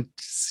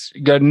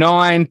got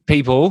 9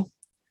 people,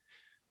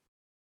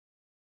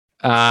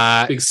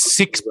 5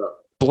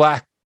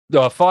 black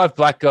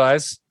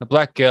guys, a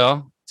black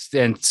girl,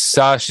 and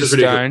Sacha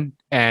Stone,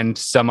 and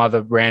some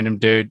other random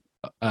 2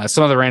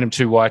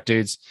 white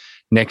dudes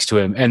next to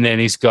him. And then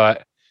he's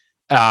got,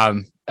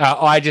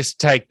 I just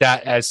take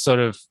that as sort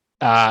of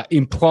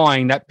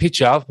implying that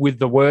picture with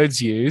the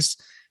words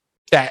used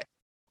that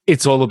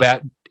it's all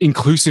about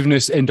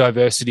inclusiveness and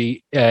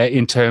diversity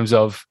in terms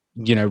of,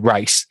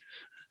 race.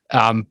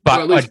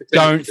 But I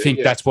don't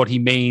think that's what he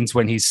means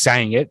when he's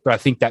saying it. But I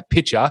think that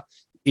picture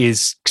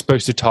is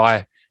supposed to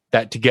tie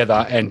that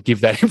together and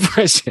give that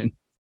impression.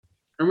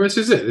 And this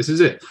is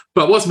it.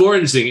 But what's more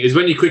interesting is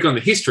when you click on the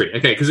history,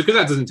 okay, because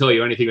that doesn't tell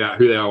you anything about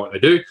who they are, what they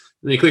do. And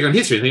then you click on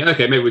history and think,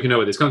 okay, maybe we can know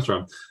where this comes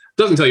from. It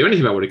doesn't tell you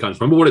anything about where it comes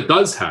from. But what it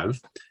does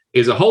have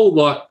is a whole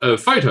lot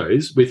of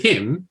photos with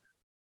him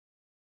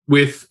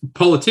with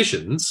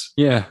politicians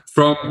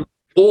from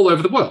all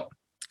over the world.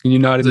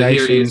 United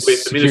Nations here he is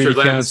with the Minister of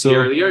Land in Council.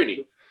 Sierra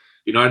Leone,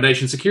 United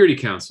Nations Security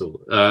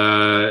Council,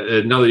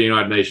 another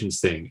United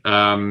Nations thing,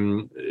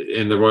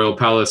 in the Royal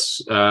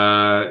Palace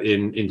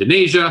in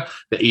Indonesia,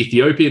 the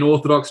Ethiopian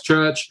Orthodox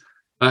Church.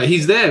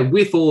 He's there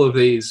with all of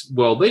these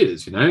world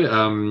leaders,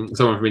 someone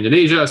from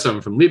Indonesia,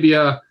 someone from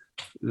Libya,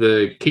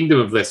 the Kingdom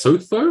of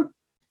Lesotho,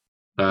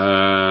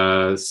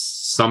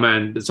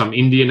 some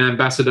Indian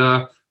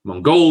ambassador,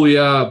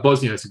 Mongolia,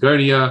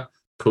 Bosnia-Herzegovina,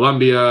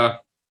 Colombia,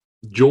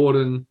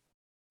 Jordan.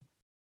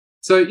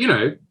 So,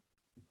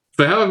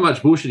 for however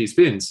much bullshit he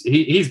spins,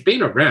 he's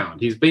been around.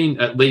 He's been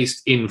at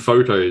least in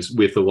photos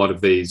with a lot of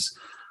these,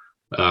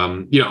 I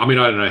don't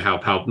know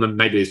how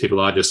maybe these people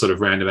are just sort of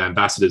random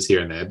ambassadors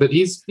here and there, but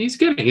he's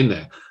getting in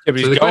there. Yeah, but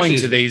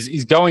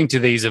he's going to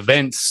these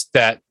events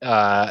that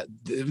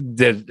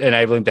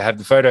enable him to have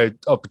the photo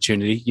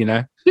opportunity,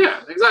 Yeah,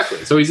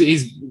 exactly. So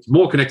he's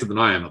more connected than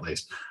I am, at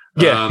least.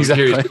 Yeah,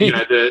 exactly.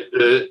 Here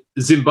the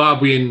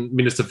Zimbabwean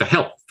Minister for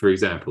Health, for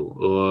example,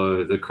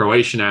 or the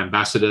Croatian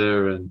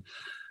ambassador, and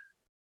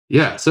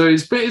Yeah, so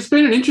it's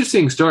been an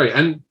interesting story.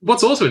 And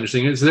what's also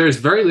interesting is there is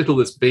very little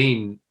that's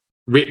been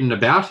written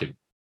about him.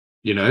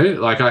 You know,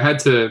 like I had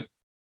to,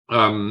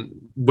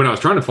 when I was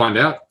trying to find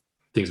out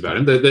things about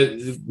him,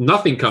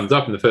 nothing comes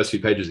up in the first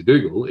few pages of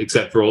Google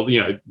except for all,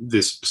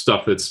 this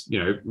stuff that's,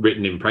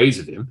 written in praise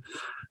of him.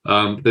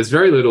 There's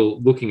very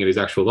little looking at his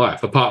actual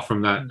life, apart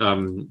from that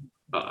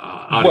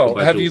article.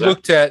 Well, have you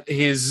looked at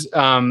his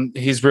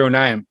real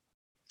name?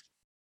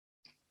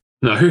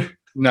 No.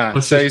 No.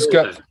 So he's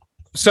got... Name?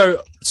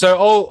 So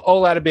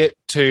I'll add a bit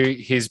to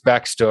his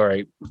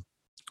backstory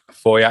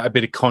for you, a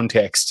bit of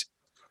context.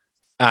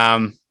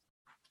 So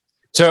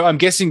I'm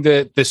guessing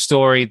the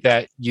story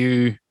that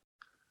you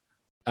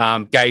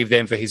gave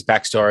them for his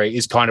backstory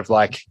is kind of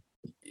like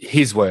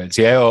his words,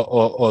 yeah,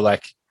 or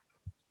like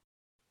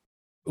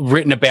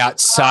written about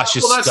Sacha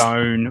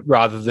Stone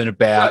rather than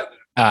about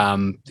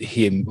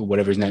him or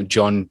whatever his name,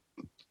 John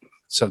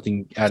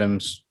something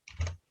Adams.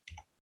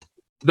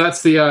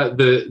 That's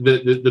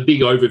the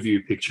big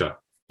overview picture.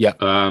 Yeah.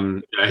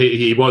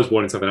 He was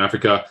born in Southern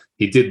Africa.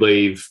 He did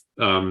leave,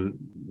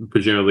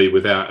 presumably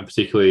without a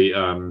particularly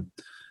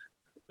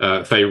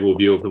favourable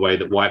view of the way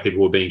that white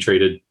people were being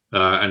treated,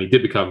 and he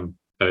did become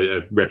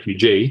a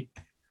refugee.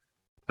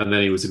 And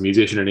then he was a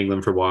musician in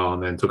England for a while,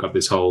 and then took up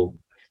this whole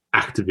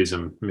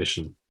activism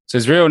mission. So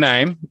his real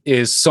name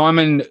is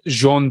Simon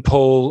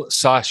Jean-Paul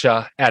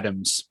Sacha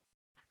Adams.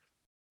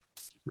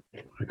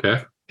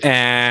 Okay.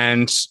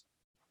 And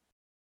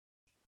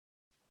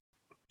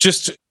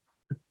just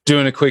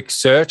doing a quick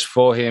search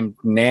for him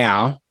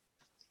now,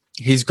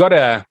 he's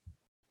an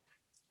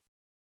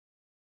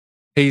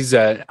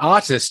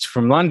artist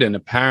from London,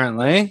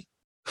 apparently.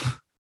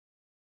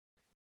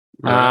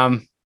 Right.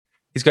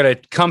 He's got a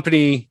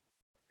company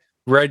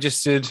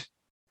registered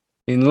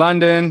in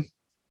London.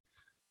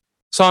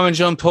 Simon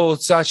Jean-Paul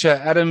Sacha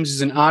Adams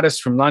is an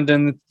artist from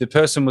London. The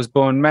person was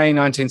born May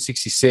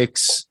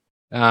 1966.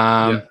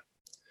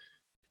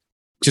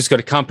 Just got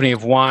a company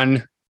of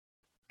one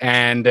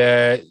and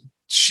a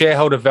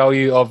shareholder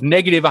value of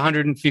negative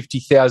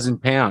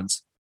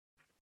 £150,000.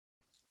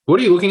 What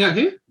are you looking at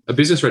here? A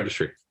business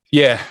registry?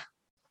 Yeah.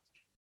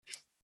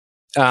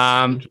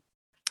 So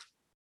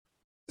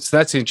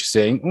that's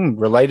interesting.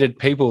 Related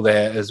people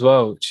there as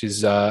well, which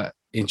is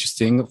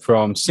interesting,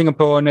 from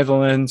Singapore,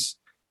 Netherlands,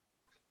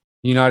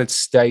 United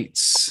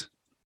States.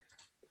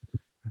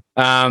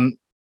 But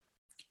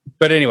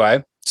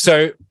anyway,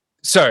 so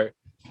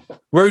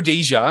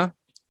Rhodesia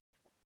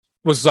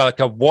was like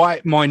a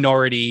white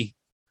minority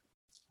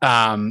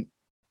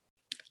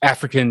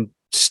African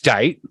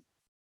state.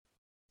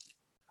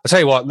 I'll tell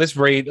you what, I'm going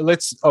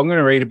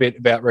to read a bit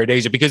about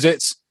Rhodesia because I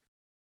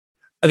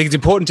think it's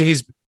important to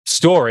his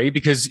story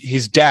because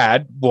his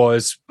dad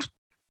was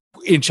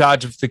in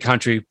charge of the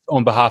country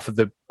on behalf of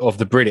the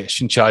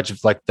British, in charge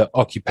of like the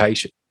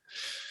occupation.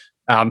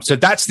 So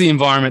that's the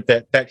environment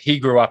that he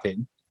grew up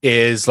in,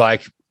 is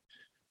like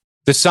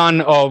the son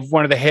of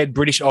one of the head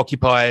British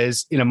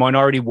occupiers in a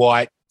minority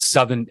white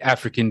Southern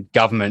African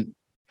government.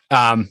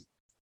 There's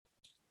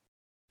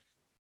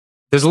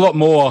a lot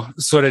more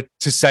sort of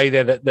to say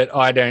there that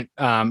I don't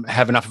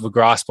have enough of a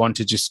grasp on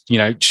to just,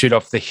 shoot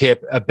off the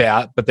hip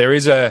about, but there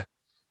is a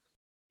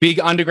big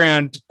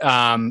underground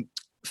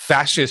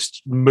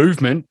fascist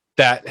movement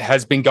that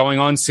has been going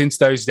on since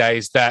those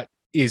days that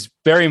is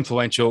very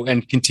influential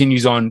and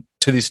continues on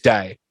to this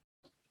day.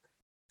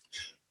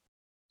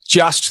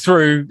 Just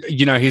through,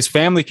 his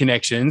family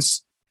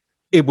connections,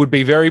 it would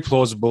be very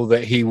plausible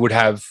that he would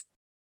have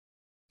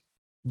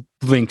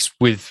links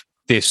with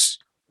this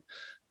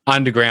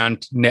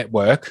underground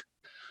network,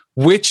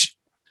 which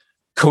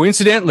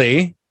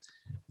coincidentally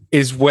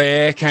is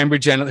where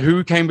Cambridge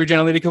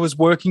Analytica was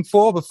working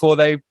for before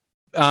they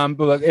were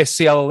like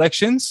SCL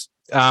elections,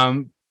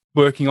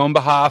 working on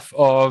behalf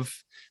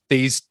of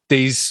these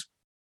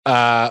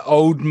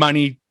old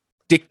money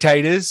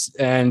dictators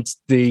and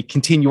the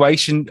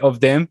continuation of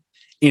them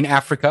in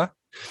Africa.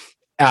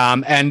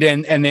 And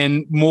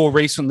then more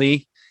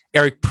recently,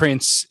 Eric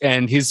Prince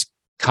and his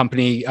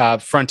company,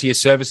 Frontier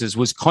Services,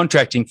 was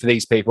contracting for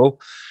these people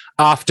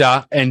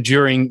after and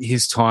during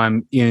his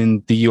time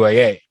in the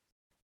UAE.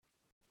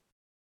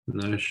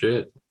 No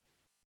shit.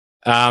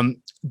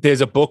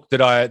 There's a book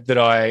that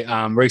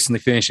I recently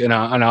finished, and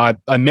I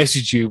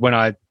messaged you when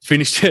I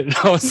finished it. And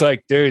I was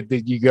like, dude,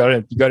 you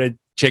gotta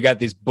check out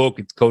this book.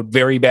 It's called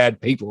Very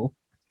Bad People,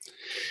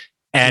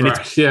 and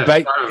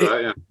right.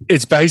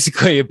 It's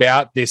basically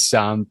about this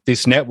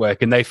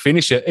network, and they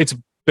finish it. It's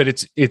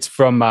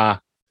from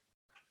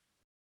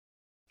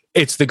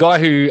it's the guy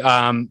who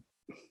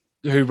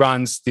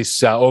runs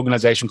this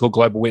organization called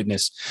Global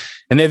Witness,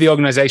 and they're the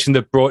organization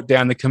that brought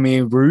down the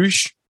Khmer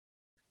Rouge.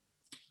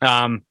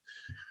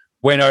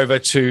 Went over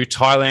to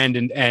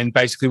Thailand and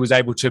basically was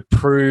able to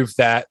prove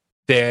that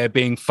they're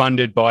being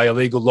funded by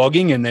illegal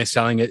logging and they're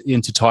selling it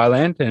into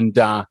Thailand, and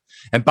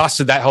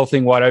busted that whole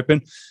thing wide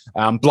open.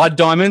 Blood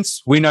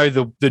diamonds, we know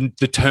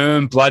the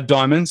term blood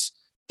diamonds.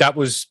 That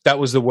was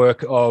the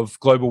work of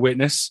Global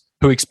Witness.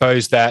 who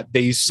exposed that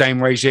these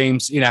same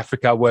regimes in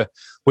Africa were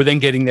then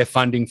getting their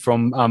funding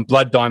from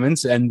blood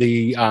diamonds and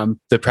the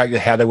practice,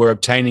 how they were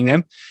obtaining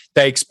them.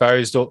 They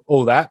exposed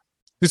all that.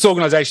 This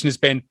organisation has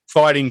been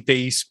fighting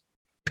these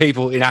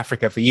people in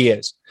Africa for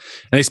years,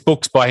 and this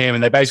book's by him,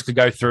 and they basically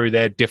go through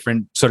their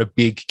different sort of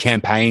big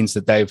campaigns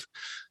that they've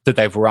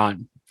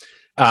run.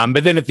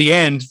 But then at the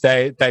end,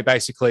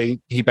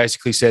 he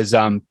basically says,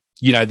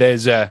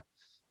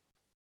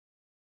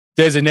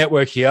 there's a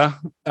network here.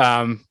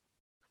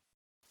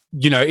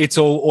 It's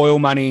all oil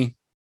money.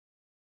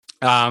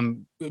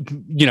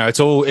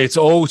 It's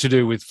all to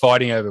do with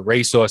fighting over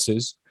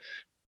resources.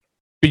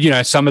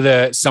 But some of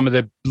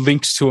the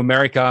links to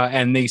America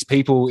and these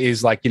people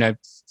is like,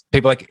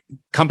 people like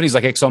companies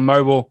like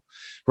ExxonMobil,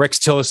 Rex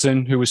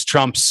Tillerson, who was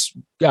Trump's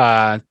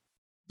was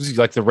he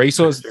like the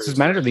resources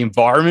manager, the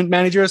environment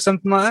manager or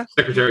something like that?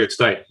 Secretary of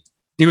State.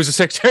 He was a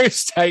Secretary of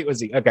State, was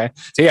he? Okay.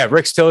 So yeah,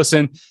 Rex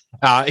Tillerson.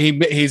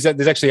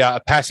 There's actually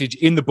a passage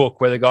in the book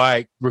where the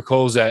guy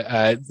recalls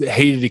a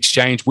heated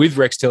exchange with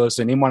Rex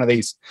Tillerson in one of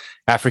these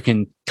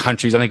African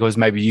countries. I think it was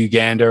maybe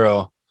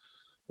Uganda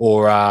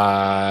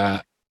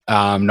or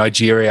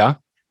Nigeria.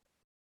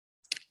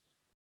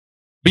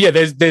 But yeah,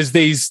 there's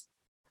these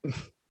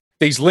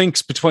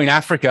links between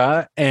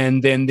Africa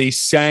and then these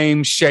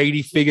same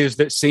shady figures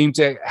that seem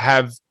to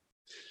have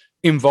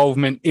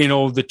involvement in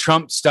all the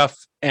Trump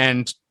stuff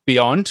and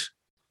beyond.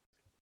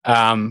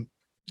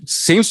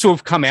 Seems to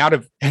have come out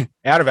of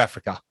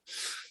Africa.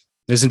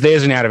 There's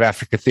an out of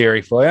Africa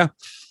theory for you.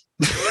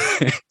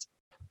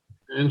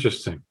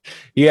 Interesting.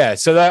 Yeah.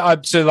 So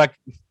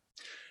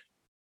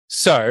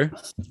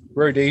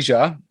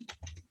Rhodesia.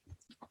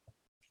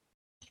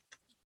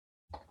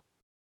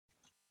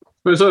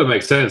 But it sort of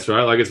makes sense,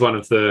 right? Like it's one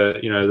of the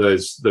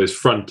those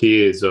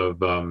frontiers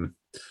of.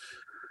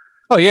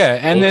 Oh yeah,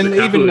 and then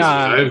even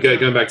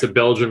going back to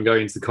Belgium,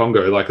 going into the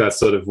Congo, like that's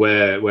sort of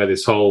where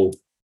this whole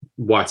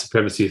white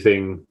supremacy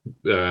thing,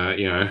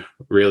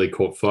 really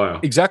caught fire.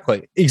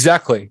 Exactly.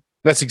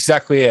 That's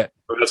exactly it.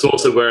 But that's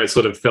also where it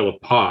sort of fell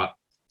apart.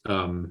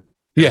 With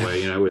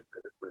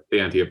the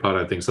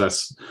anti-apartheid thing. So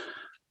that's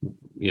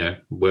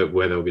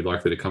where they'll be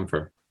likely to come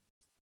from.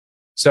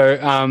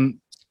 So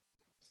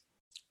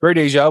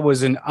Rhodesia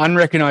was an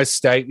unrecognized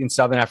state in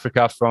Southern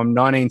Africa from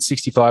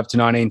 1965 to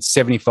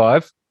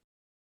 1975.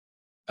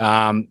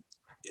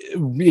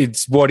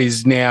 It's what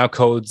is now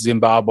called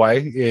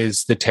Zimbabwe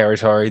is the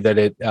territory that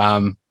it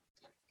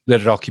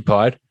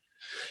occupied. It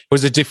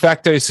was a de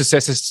facto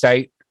successor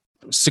state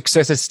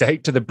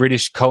to the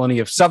British colony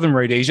of Southern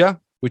Rhodesia,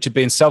 which had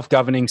been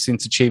self-governing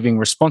since achieving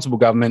responsible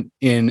government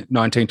in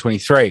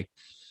 1923.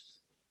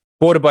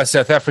 Bordered by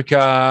South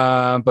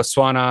Africa,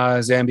 Botswana,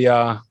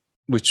 Zambia,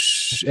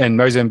 and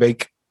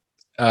Mozambique.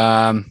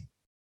 It's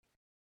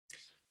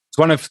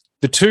one of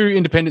the two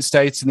independent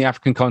states in the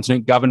African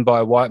continent governed by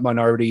a white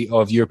minority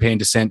of European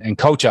descent and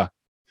culture,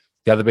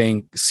 the other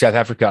being South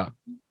Africa.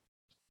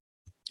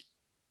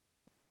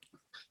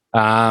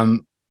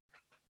 So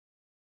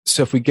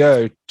if we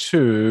go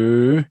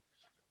to,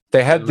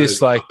 they had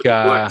this like...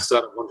 blacks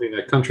started wanting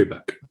their country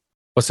back.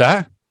 What's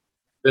that?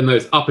 Then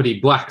those uppity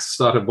blacks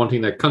started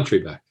wanting their country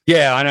back.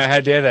 Yeah, I know. How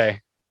dare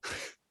they?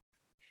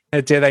 How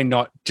dare they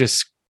not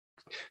just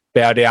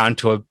bow down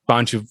to a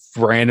bunch of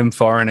random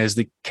foreigners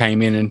that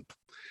came in and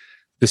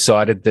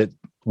decided that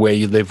where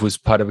you live was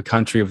part of a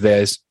country of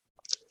theirs?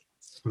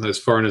 And those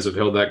foreigners have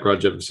held that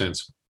grudge ever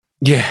since.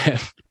 Yeah.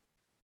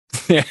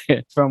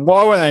 From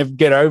why won't they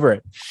get over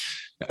it?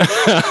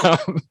 I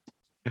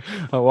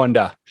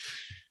wonder.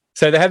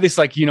 So they had this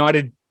like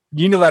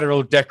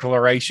unilateral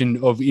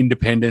declaration of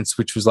independence,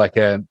 which was like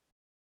a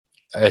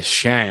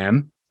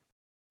sham.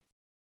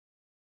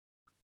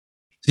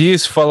 The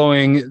years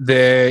following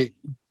the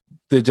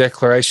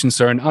declaration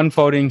saw an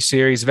unfolding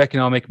series of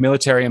economic,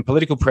 military, and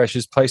political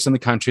pressures placed on the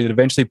country that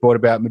eventually brought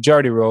about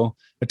majority rule.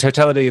 The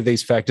totality of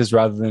these factors,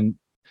 rather than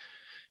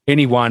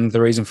any one,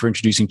 the reason for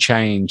introducing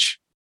change.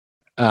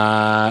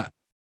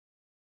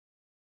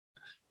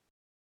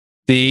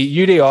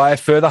 The UDI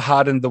further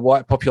hardened the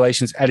white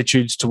population's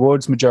attitudes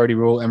towards majority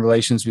rule and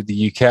relations with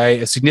the UK.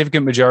 A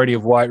significant majority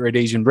of white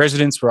Rhodesian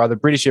residents were either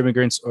British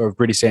immigrants or of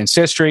British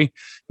ancestry.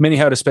 Many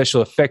held a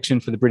special affection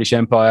for the British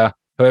Empire.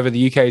 However,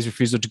 the UK's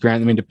refusal to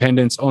grant them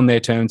independence on their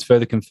terms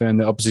further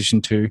confirmed their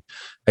opposition to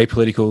a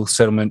political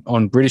settlement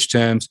on British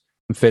terms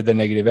and fed their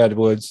negative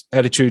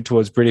attitude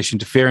towards British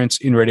interference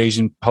in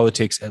Rhodesian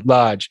politics at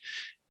large.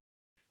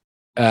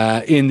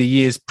 In the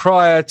years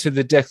prior to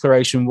the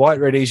declaration, white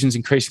Rhodesians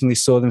increasingly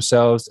saw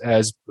themselves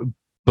as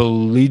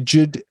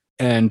beleaguered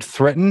and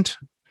threatened.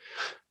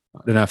 I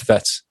don't know if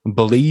that's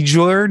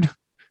beleaguered.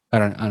 I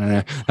don't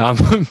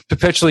know.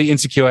 Perpetually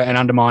insecure and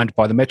undermined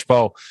by the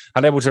metropole,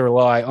 unable to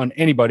rely on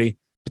anybody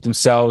but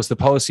themselves. The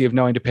policy of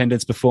no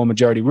independence before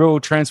majority rule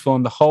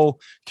transformed the whole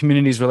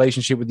community's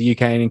relationship with the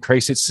UK and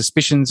increased its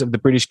suspicions of the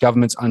British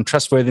government's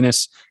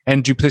untrustworthiness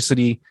and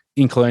duplicity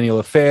in colonial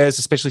affairs,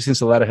 especially since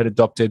the latter had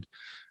adopted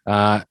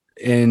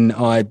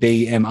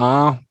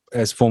NIBMR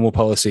as formal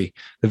policy.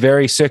 The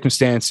very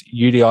circumstance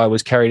UDI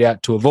was carried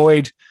out to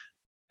avoid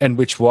and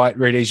which white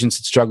Rhodesians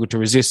had struggled to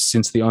resist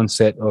since the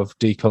onset of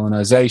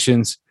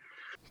decolonizations.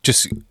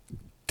 Just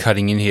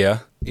cutting in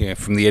here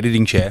from the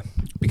editing chair,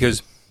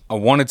 because I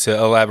wanted to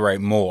elaborate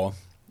more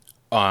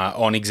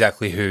on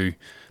exactly who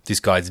this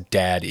guy's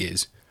dad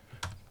is.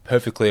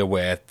 Perfectly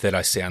aware that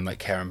I sound like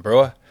Karen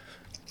Brewer,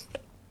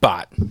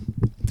 but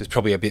there's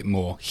probably a bit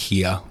more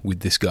here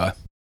with this guy.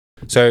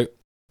 So,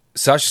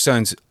 Sacha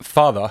Sohn's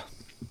father,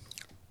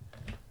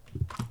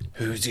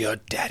 who's your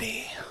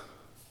daddy,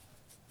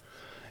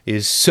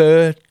 is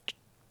Sir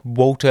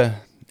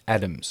Walter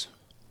Adams.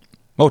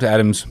 Walter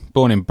Adams,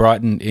 born in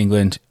Brighton,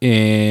 England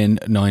in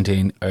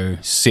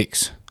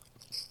 1906.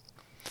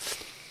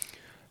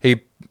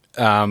 He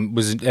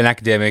was an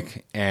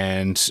academic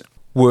and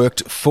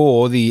worked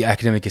for the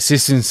Academic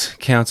Assistance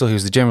Council. He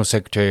was the General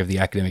Secretary of the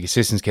Academic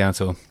Assistance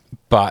Council,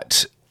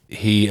 but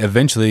he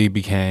eventually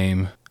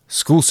became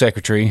school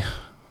secretary,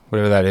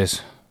 whatever that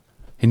is.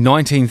 In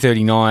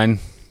 1939,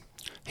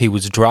 he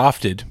was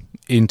drafted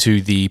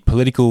into the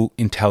Political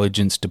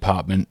Intelligence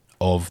Department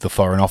of the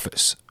Foreign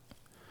Office.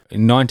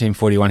 In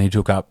 1941, he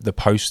took up the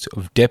post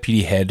of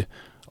Deputy Head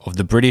of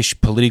the British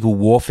Political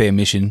Warfare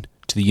Mission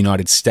to the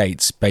United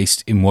States,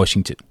 based in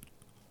Washington.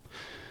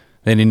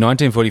 Then in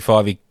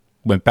 1945, he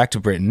went back to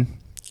Britain,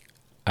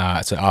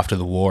 so after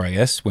the war, I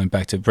guess, went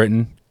back to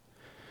Britain,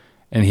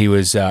 and he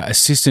was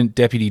Assistant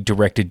Deputy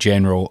Director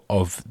General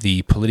of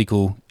the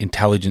Political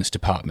Intelligence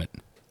Department.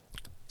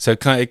 So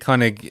it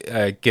kind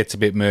of gets a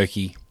bit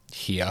murky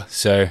here.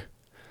 So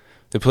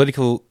the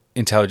Political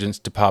Intelligence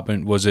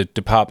Department was a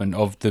department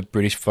of the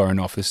British Foreign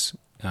Office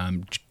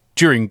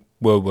during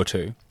World War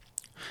II.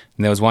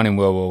 And there was one in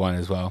World War I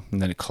as well,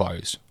 and then it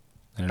closed.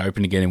 And it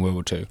opened again in World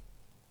War II.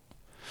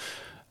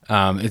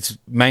 Its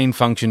main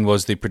function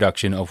was the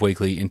production of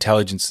weekly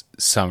intelligence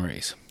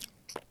summaries.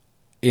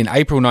 In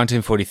April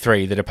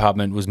 1943, the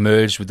department was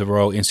merged with the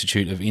Royal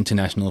Institute of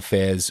International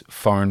Affairs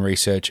Foreign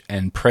Research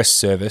and Press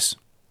Service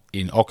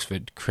in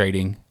Oxford,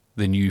 creating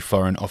the new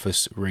Foreign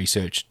Office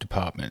Research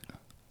Department.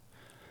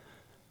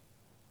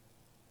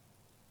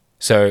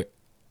 So,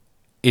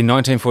 in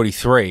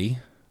 1943,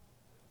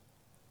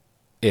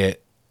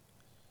 it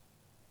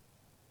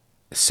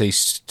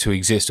ceased to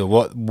exist, or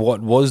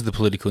what was the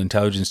Political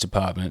Intelligence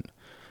Department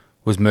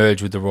was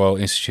merged with the Royal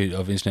Institute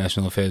of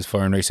International Affairs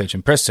Foreign Research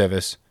and Press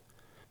Service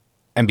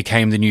and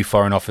became the new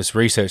Foreign Office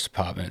Research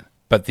Department.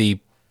 But the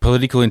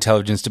Political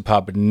Intelligence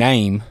Department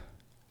name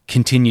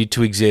continued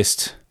to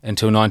exist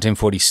until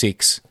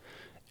 1946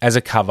 as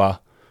a cover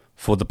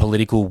for the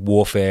Political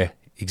Warfare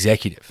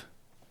Executive.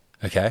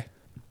 Okay?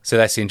 So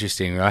that's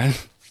interesting,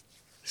 right?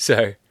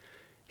 So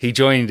he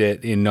joined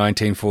it in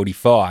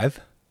 1945.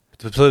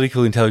 The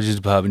Political Intelligence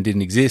Department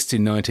didn't exist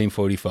in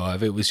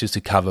 1945. It was just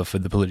a cover for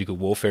the Political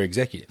Warfare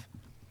Executive.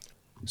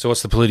 So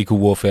what's the Political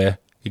Warfare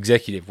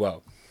Executive?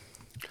 Well,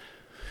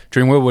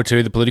 during World War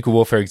II, the Political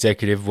Warfare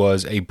Executive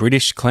was a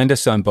British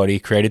clandestine body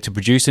created to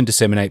produce and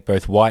disseminate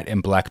both white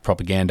and black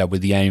propaganda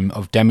with the aim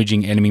of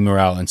damaging enemy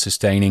morale and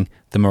sustaining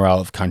the morale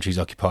of countries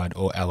occupied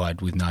or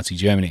allied with Nazi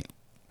Germany.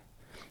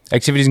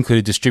 Activities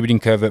included distributing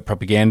covert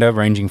propaganda,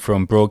 ranging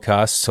from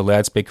broadcasts to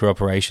loudspeaker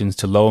operations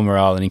to lower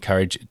morale and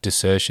encourage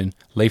desertion,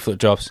 leaflet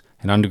drops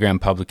and underground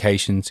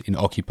publications in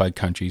occupied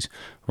countries,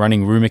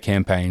 running rumour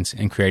campaigns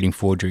and creating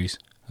forgeries,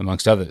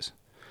 amongst others.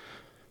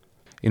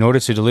 In order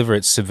to deliver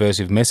its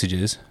subversive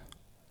messages,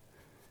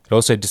 it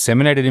also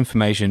disseminated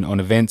information on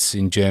events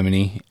in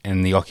Germany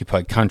and the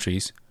occupied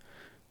countries,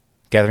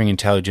 gathering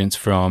intelligence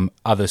from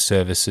other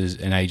services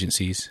and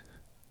agencies,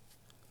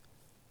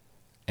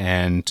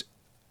 and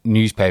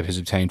newspapers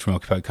obtained from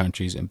occupied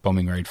countries and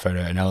bombing raid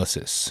photo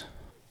analysis.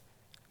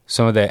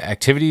 Some of their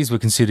activities were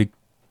considered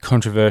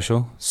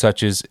controversial,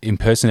 such as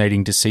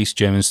impersonating deceased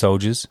German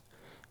soldiers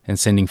and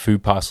sending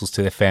food parcels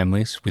to their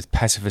families with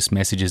pacifist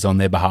messages on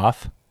their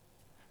behalf.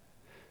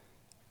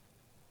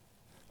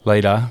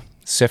 Later,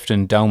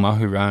 Sefton Delmer,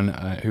 who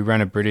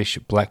ran a British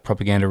black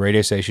propaganda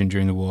radio station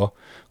during the war,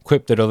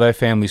 quipped that although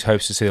families'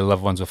 hopes to see their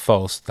loved ones were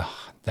false,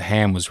 the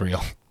ham was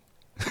real.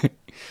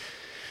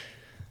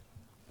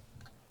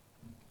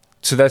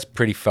 So that's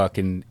pretty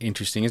fucking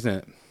interesting, isn't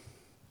it?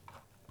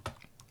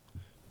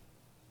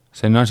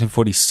 So in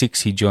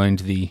 1946, he joined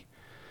the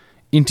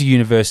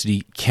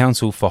Inter-University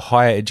Council for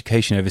Higher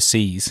Education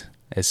Overseas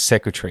as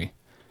secretary.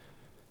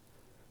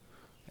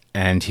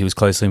 And he was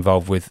closely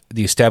involved with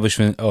the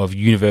establishment of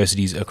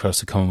universities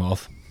across the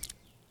Commonwealth.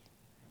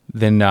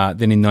 Then in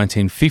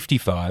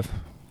 1955,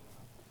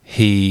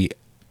 he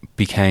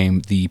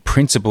became the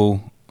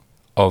principal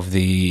of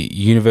the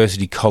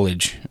University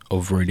College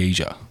of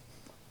Rhodesia.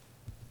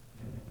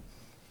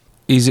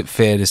 Is it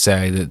fair to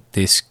say that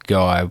this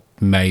guy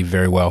may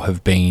very well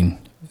have been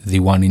the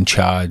one in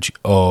charge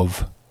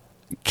of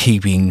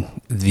keeping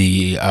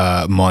the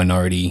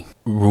minority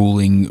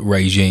ruling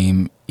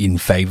regime in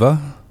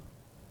favour?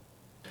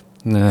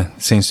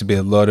 Seems to be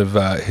a lot of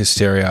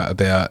hysteria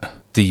about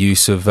the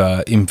use of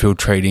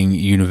infiltrating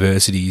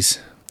universities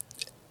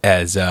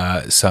as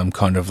some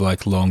kind of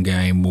like long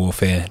game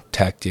warfare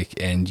tactic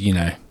and, you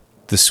know,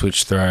 the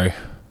switch throw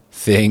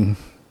thing.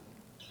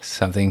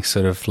 something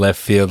sort of left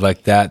field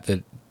like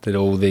that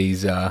all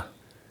these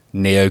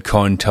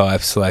neocon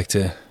types like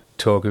to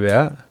talk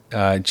about.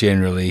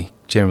 Generally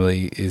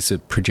is a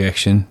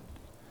projection.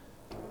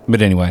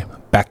 But anyway,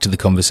 back to the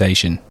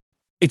conversation.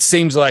 It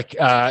seems like,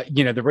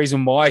 the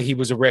reason why he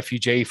was a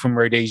refugee from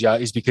Rhodesia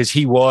is because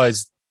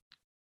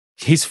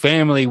his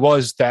family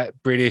was that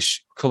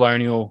British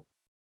colonial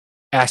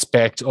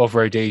aspect of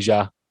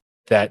Rhodesia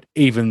that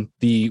even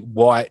the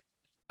white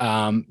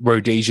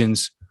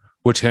Rhodesians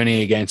were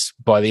turning against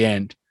by the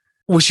end,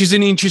 which is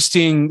an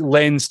interesting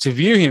lens to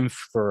view him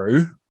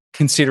through,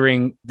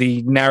 considering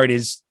the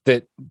narratives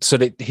that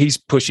sort of he's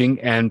pushing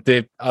and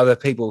the other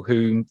people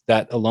whom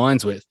that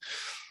aligns with.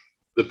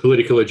 The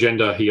political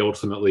agenda he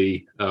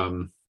ultimately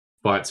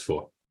fights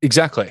for.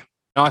 Exactly.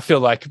 I feel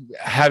like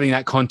having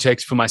that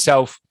context for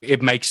myself,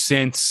 it makes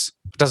sense.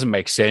 It doesn't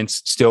make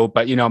sense still,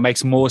 but, it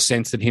makes more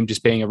sense than him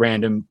just being a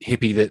random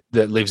hippie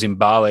that lives in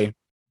Bali.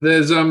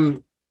 There's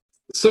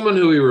someone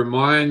who he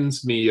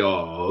reminds me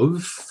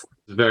of,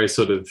 a very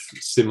sort of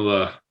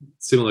similar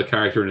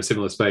character in a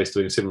similar space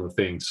doing similar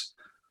things.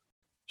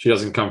 She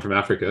doesn't come from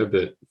Africa,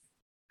 but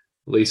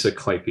Lisa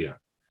Clapier.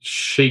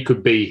 She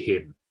could be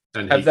him.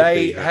 And have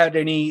they had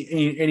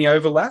any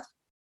overlap?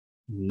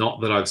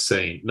 Not that I've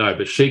seen, no.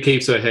 But she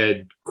keeps her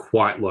head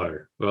quite low.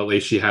 Well, at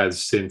least she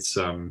has since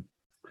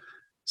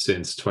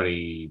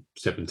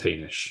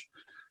 2017ish.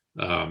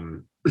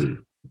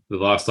 The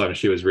last time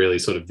she was really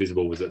sort of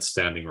visible was at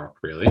Standing Rock,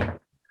 really.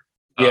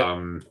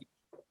 Yeah.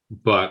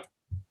 But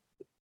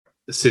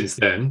since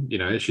then,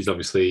 she's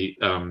obviously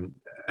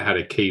had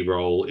a key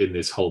role in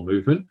this whole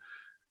movement.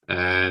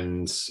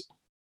 And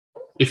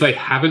if they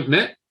haven't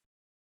met,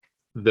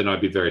 then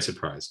I'd be very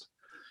surprised.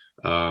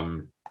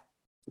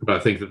 But I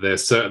think that they're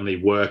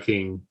certainly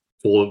working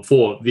for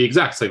the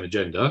exact same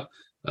agenda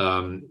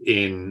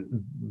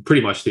in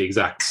pretty much the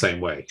exact same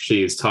way.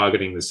 She is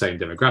targeting the same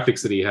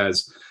demographics that he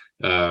has,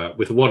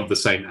 with a lot of the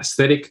same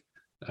aesthetic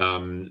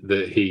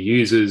that he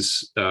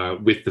uses,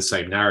 with the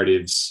same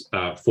narratives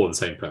for the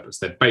same purpose.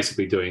 They're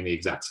basically doing the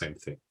exact same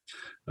thing.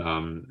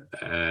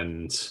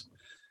 And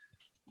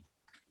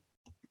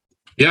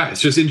yeah,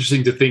 it's just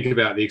interesting to think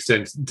about the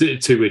extent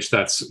to which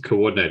that's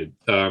coordinated.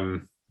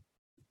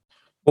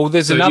 Well,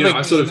 there's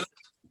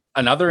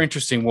another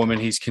interesting woman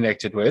he's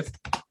connected with.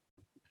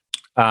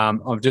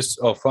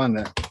 I'll find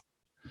that.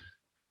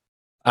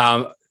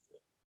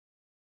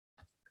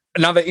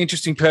 Another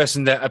interesting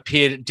person that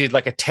did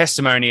like a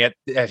testimony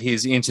at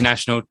his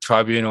International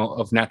Tribunal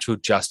of Natural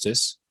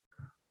Justice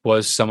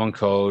was someone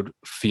called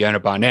Fiona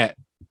Barnett.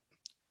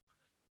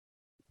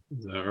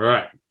 All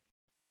right.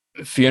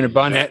 Fiona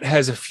Barnett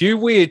has a few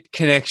weird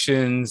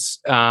connections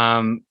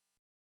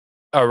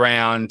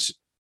around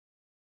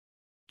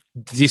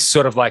this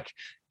sort of like,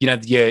 your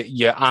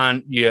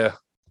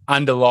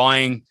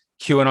underlying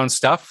QAnon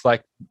stuff.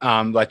 Like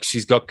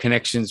she's got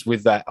connections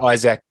with that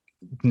Isaac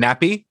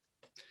Nappy.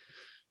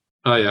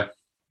 Oh yeah.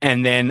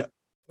 And then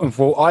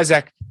for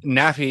Isaac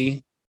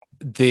Nappy,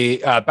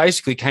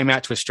 basically came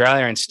out to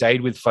Australia and stayed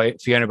with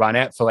Fiona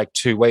Barnett for like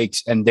 2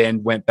 weeks, and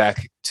then went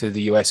back to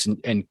the US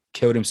and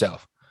killed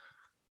himself.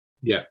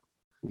 Yeah.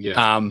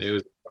 Yeah. He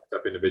was a fucked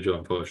up individual,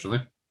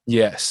 unfortunately.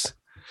 Yes.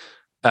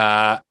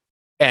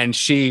 And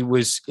she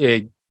was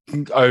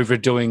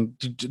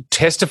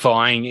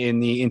testifying in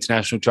the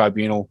International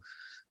Tribunal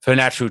for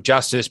Natural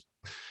Justice.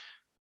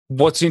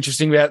 What's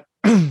interesting about,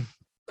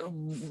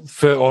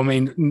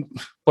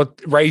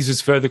 what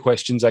raises further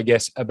questions, I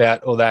guess,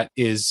 about all that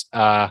is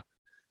the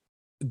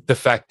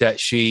fact that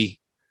she,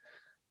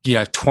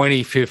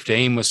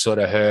 2015 was sort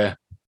of her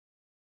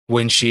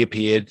when she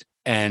appeared,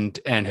 and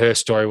her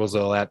story was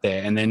all out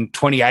there. And then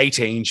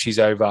 2018, she's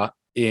over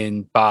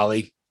in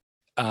Bali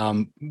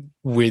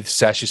with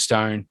Sacha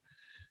Stone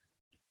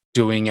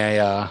doing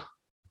sorry,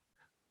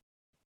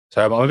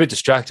 I'm a bit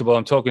distracted while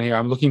I'm talking here.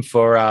 I'm looking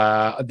for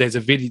there's a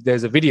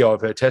video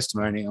of her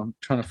testimony. I'm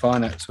trying to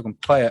find it so I can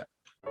play it.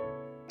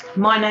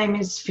 My name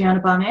is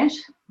Fiona Barnett.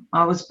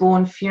 I was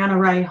born Fiona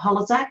Ray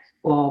Holozak,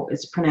 or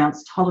it's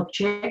pronounced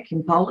Holowczyk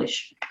in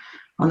Polish,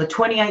 on the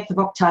 28th of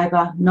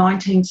October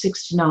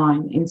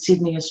 1969 in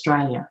Sydney,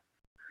 Australia.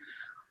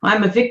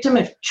 I'm a victim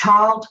of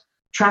child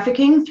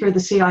trafficking through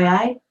the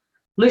CIA,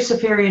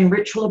 Luciferian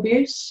ritual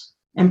abuse,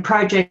 and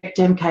Project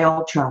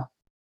MKUltra.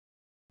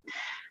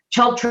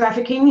 Child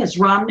trafficking is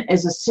run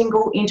as a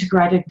single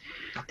integrated.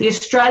 The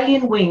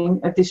Australian wing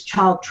of this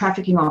child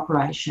trafficking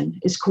operation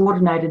is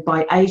coordinated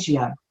by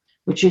ASIO,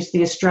 which is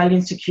the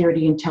Australian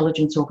Security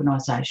Intelligence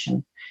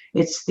Organisation.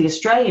 It's the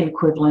Australian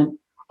equivalent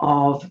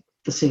of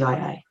the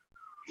CIA.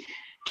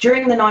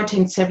 During the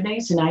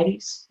 1970s and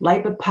 80s,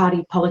 Labor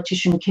Party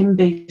politician Kim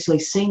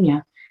Beazley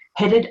Sr.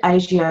 headed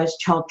ASIO's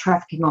child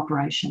trafficking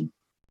operation.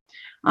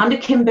 Under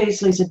Kim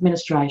Beazley's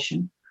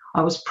administration,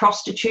 I was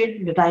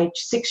prostituted at age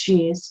 6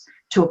 years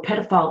to a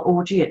pedophile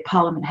orgy at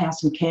Parliament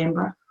House in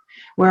Canberra,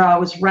 where I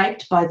was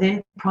raped by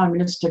then Prime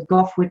Minister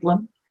Gough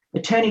Whitlam,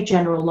 Attorney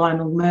General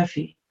Lionel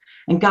Murphy,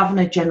 and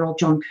Governor General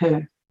John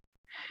Kerr.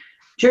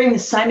 During the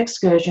same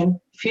excursion,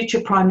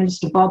 future Prime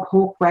Minister Bob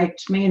Hawke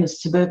raped me in a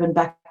suburban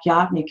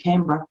backyard near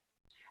Canberra,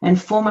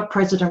 and former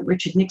President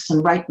Richard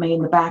Nixon raped me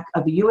in the back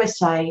of a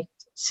USA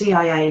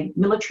CIA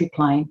military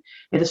plane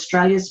at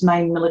Australia's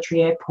main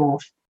military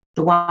airport,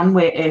 the one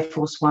where Air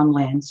Force One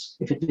lands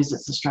if it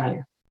visits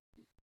Australia.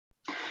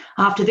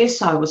 After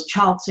this, I was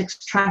child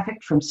sex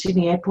trafficked from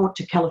Sydney Airport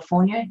to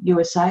California,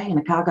 USA, in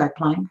a cargo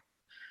plane.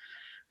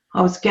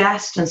 I was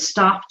gassed and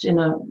stuffed in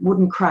a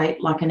wooden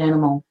crate like an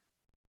animal.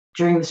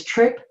 During this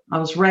trip, I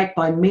was raped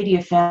by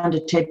media founder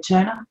Ted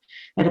Turner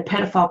at a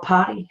pedophile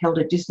party held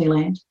at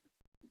Disneyland,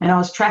 and I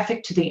was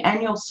trafficked to the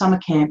annual summer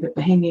camp at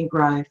Bohemian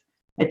Grove,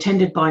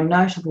 attended by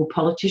notable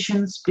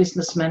politicians,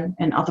 businessmen,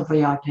 and other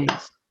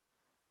VIPs.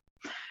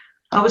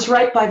 I was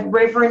raped by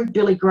Reverend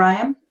Billy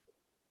Graham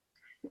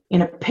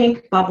in a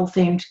pink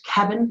bubble-themed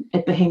cabin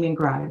at Bohemian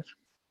Grove.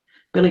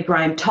 Billy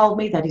Graham told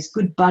me that his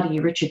good buddy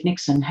Richard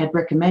Nixon had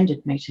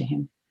recommended me to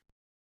him.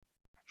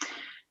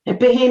 At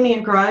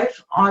Bohemian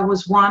Grove, I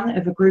was one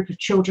of a group of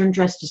children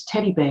dressed as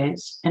teddy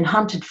bears and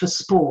hunted for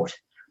sport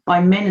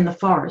by men in the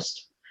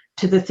forest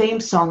to the theme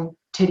song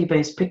Teddy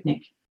Bear's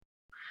Picnic.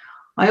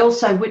 I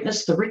also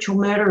witnessed the ritual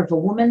murder of a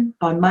woman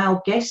by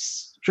male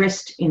guests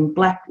dressed in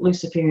black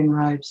Luciferian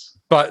robes.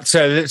 But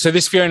so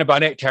this Fiona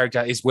Barnett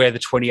character is where the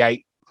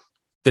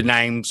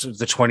names of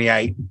the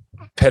 28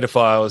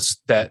 pedophiles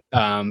that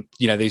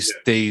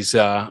these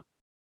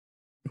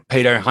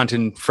pedo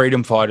hunting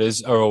freedom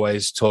fighters are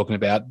always talking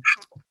about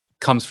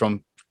comes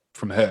from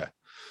her.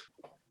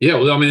 Yeah,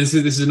 well, I mean, this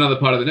is another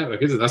part of the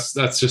network, isn't it?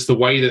 That's just the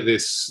way that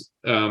this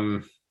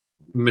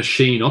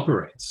machine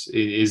operates.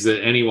 Is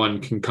that anyone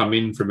can come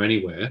in from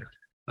anywhere,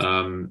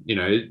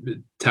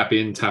 tap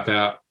in, tap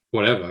out,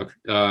 whatever,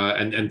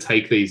 and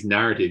take these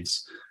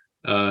narratives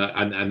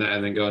and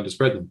then go on to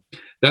spread them.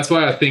 That's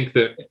why I think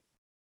that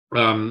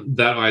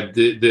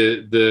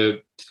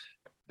the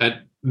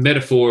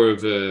metaphor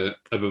of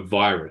a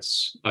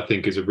virus, I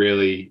think, is a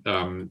really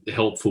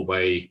helpful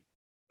way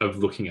of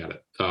looking at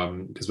it.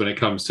 Because when it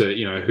comes to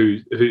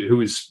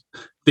who is,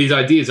 these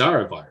ideas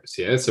are a virus,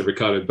 yeah. So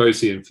Ricardo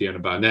Bossi and Fiona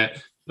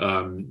Barnett,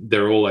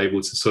 they're all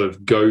able to sort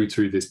of go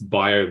through this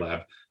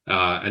biolab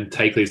and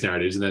take these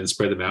narratives and then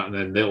spread them out,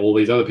 and then all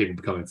these other people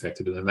become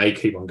infected, and then they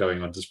keep on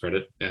going on to spread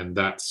it, and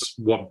that's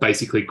what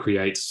basically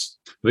creates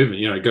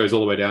movement. It goes all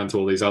the way down to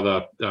all these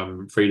other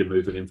freedom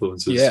movement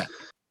influences. Yeah.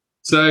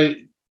 So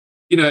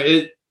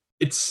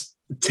it's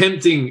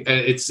tempting.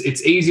 It's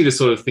easy to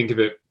sort of think of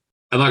it,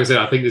 and like I said,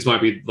 I think this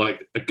might be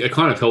like a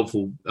kind of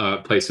helpful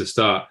place to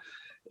start,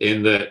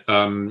 in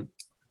that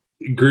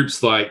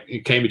groups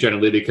like Cambridge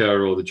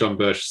Analytica or the John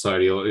Birch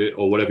Society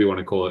or whatever you want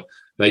to call it,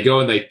 they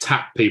go and they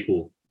tap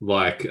people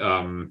like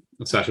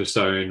Sacha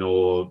Stone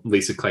or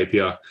Lisa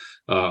Kleypier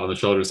on the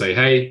shoulder and say,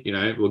 hey,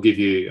 we'll give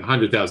you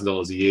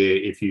 $100,000 a year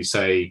if you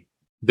say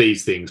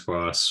these things for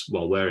us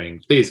while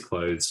wearing these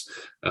clothes,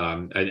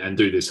 and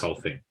do this whole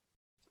thing.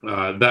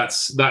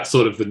 That's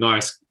sort of the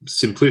nice,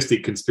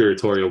 simplistic,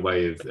 conspiratorial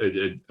way of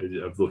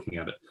looking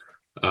at it.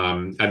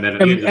 And then at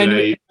the end of the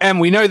day, and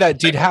we know that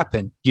did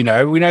happen. We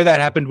know that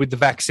happened with the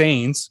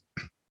vaccines.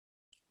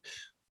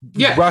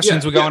 Yeah,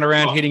 Russians were going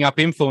around hitting up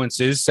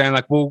influencers saying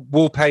like,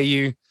 we'll pay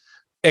you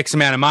X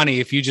amount of money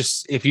if you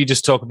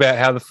just talk about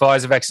how the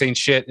Pfizer vaccine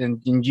shit and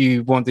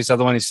you want this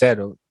other one instead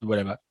or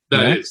whatever.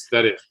 That is.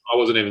 I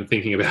wasn't even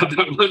thinking about that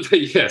one, but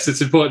yes,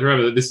 it's important to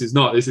remember that this is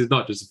not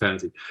just a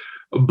fantasy.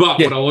 But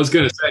what I was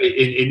going to say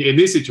in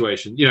this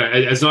situation,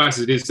 as nice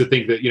as it is to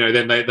think that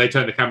then they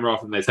turn the camera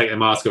off and they take their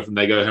mask off and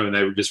they go home and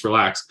they just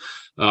relax.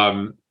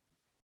 I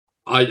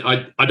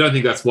don't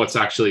think that's what's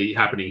actually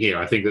happening here.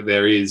 I think that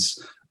there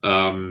is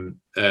a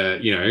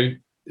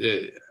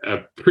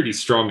pretty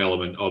strong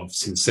element of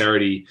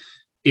sincerity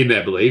in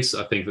their beliefs.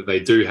 I think that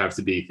they do have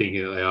to be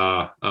thinking that they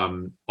are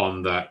on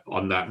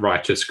that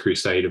righteous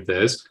crusade of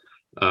theirs.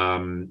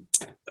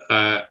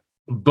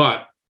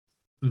 But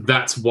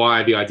that's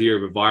why the idea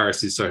of a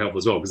virus is so helpful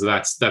as well,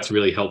 because that's a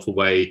really helpful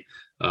way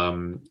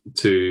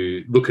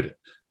to look at it.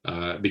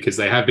 Because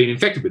they have been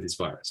infected with this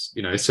virus,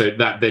 so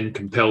that then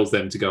compels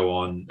them to go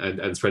on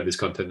and spread this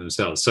content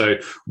themselves. So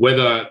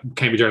whether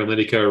Cambridge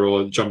Analytica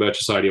or John Birch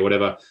Society or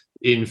whatever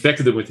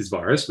infected them with this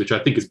virus, which I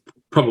think is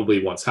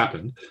probably what's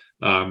happened,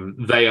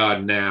 they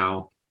have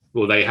now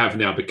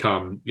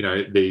become,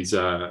 these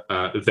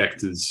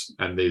vectors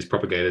and these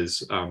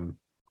propagators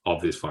of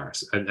this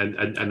virus,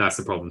 and that's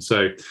the problem.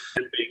 So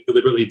being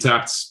deliberately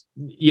tapped,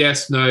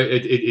 yes, no,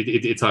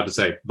 it's hard to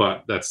say,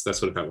 but that's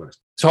sort of how it works.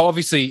 So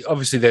obviously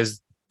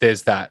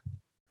there's that.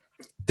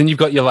 Then you've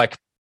got your like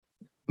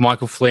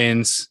Michael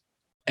Flynn's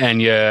and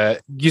your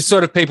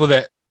sort of people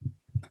that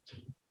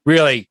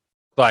really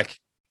like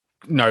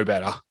know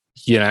better,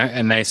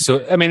 and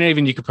they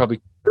even you could probably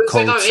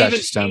call Sacha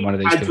Stone one of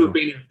these people. Had to have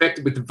been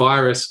infected with the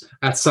virus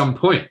at some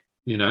point,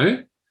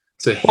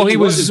 So he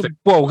was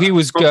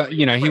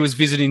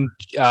visiting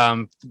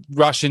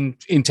Russian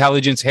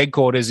intelligence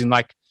headquarters in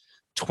like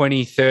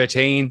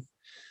 2013.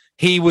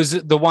 He was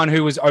the one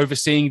who was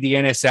overseeing the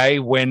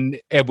NSA when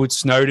Edward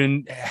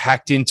Snowden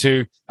hacked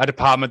into a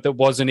department that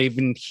wasn't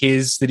even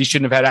his, that he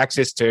shouldn't have had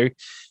access to,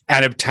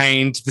 and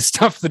obtained the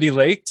stuff that he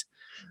leaked.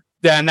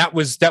 And that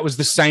was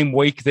the same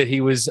week that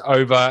he was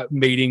over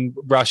meeting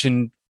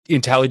Russian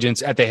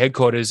intelligence at their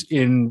headquarters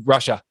in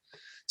Russia.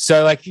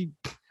 So, like,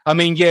 I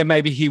mean, yeah,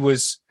 maybe he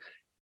was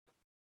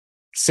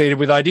seated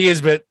with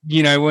ideas, but,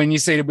 you know, when you're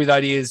seated with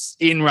ideas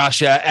in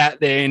Russia at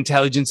their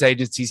intelligence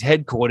agency's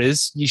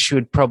headquarters, you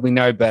should probably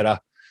know better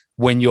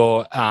when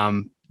you're,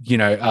 you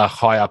know, a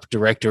high up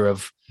director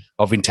of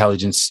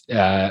intelligence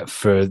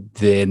for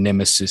their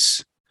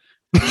nemesis.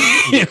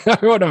 You know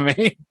what I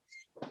mean?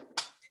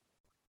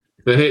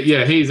 But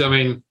yeah, I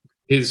mean,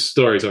 his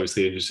story is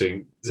obviously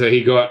interesting. So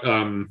he got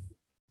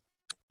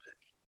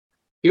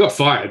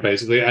fired,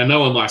 basically, and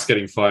no one likes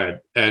getting fired.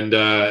 And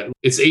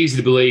it's easy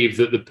to believe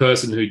that the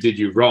person who did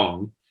you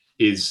wrong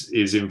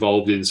is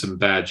involved in some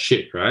bad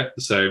shit, right?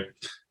 So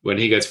when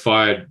he gets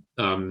fired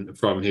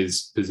from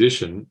his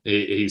position,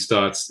 he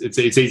starts. It's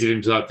easy for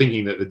him to start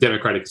thinking that the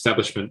Democratic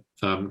establishment,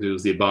 it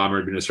was the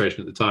Obama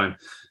administration at the time,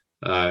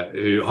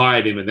 who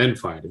hired him and then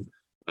fired him.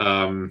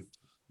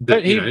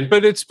 But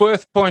it's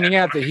worth pointing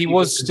out that he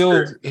was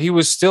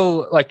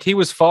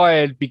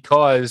fired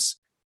because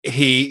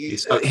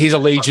his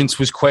allegiance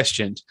was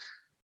questioned.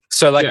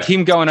 So, like,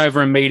 him going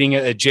over and meeting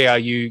at the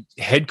GRU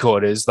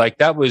headquarters, like,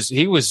 that was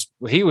he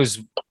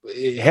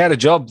had a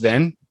job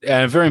then,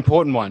 and a very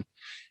important one.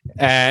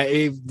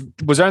 It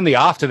was only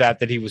after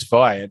that he was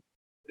fired.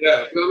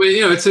 Yeah, I mean,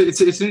 you know, it's an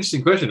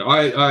interesting question.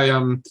 I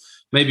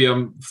maybe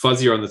I'm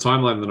fuzzier on the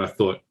timeline than I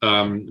thought,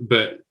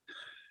 but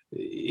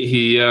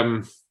he.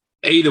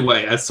 Either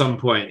way, at some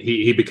point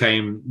he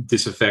became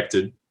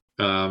disaffected.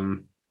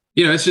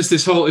 You know, it's just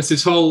this whole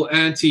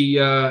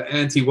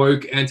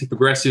anti-woke,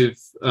 anti-progressive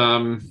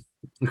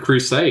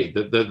crusade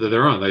that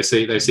they're on. They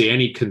see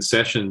any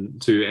concession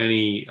to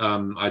any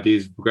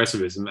ideas of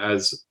progressivism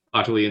as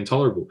utterly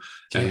intolerable.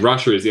 And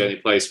Russia is the only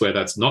place where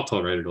that's not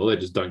tolerated at all. They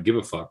just don't give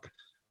a fuck.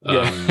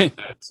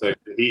 So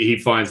he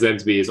finds them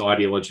to be his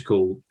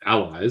ideological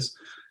allies,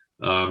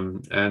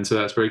 and so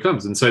that's where he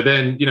comes. And so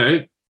then, you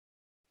know.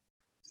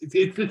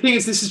 The thing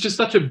is, this is just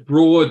such a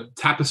broad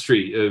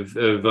tapestry of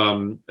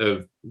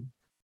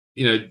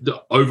you know,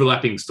 the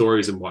overlapping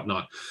stories and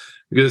whatnot.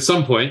 Because at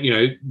some point, you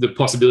know, the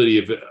possibility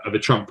of a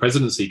Trump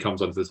presidency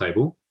comes onto the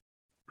table,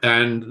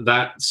 and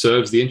that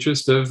serves the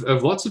interest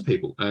of lots of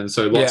people. And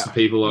so lots of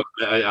people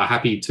are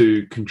happy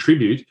to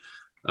contribute,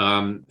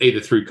 either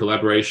through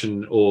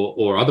collaboration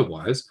or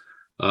otherwise,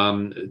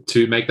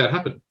 to make that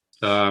happen.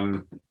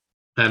 And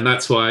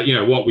that's why, you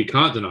know, what we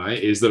can't deny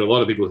is that a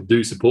lot of people who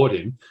do support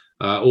him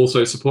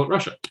also support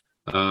Russia.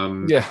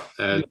 And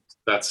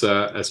that's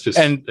just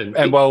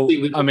well,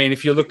 I mean,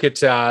 if you look at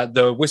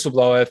the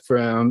whistleblower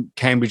from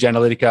Cambridge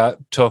Analytica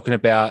talking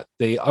about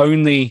the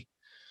only,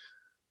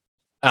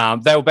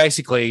 they were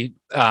basically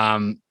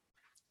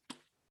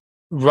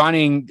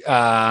running,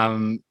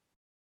 I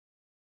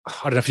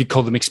don't know if you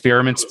call them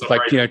experiments, but,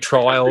 like, you know,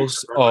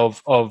 trials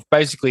of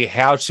basically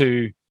how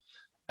to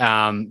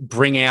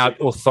bring out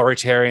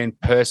authoritarian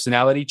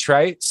personality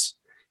traits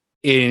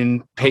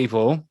in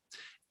people.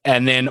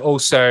 And then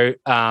also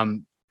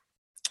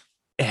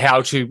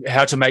how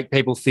to make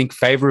people think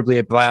favorably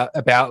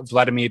about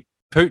Vladimir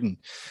Putin.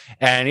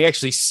 And he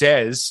actually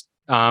says,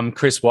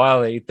 Chris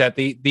Wiley, that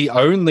the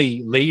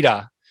only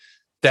leader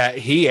that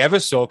he ever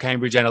saw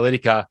Cambridge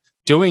Analytica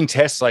doing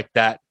tests like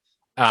that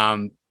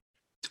on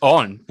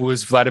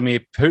was Vladimir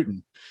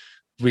Putin,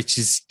 which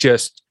is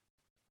just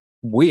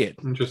weird.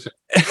 Interesting.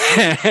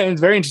 It's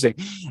very interesting.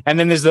 And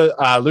then there's the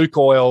Luke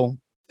Oil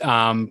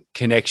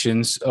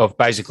connections of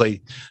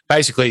basically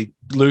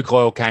Luke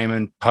Oil came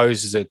and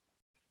posed as a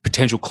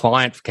potential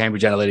client for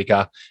Cambridge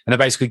Analytica, and they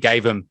basically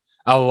gave him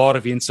a lot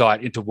of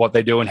insight into what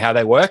they do and how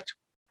they worked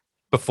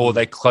before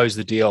they closed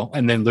the deal.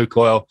 And then Luke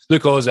Oil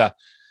is a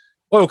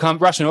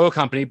Russian oil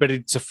company, but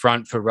it's a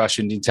front for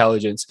Russian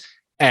intelligence,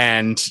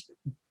 and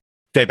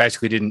they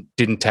basically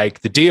didn't take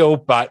the deal,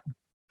 but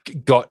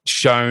got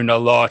shown a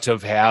lot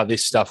of how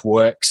this stuff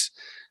works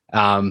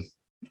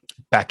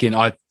back in,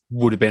 I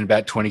would have been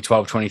about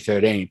 2012,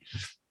 2013,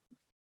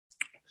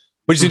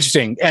 which is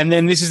interesting. And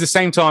then this is the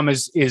same time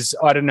as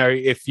I don't know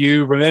if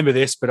you remember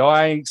this, but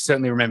I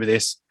certainly remember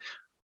this.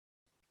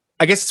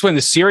 I guess it's when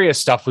the Syria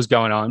stuff was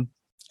going on,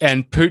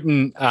 and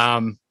Putin, I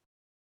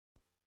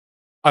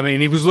mean,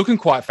 he was looking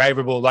quite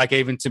favorable, like,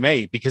 even to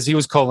me, because he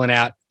was calling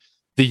out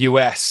the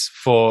US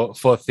for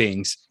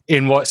things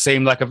in what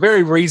seemed like a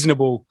very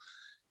reasonable,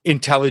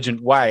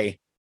 intelligent way.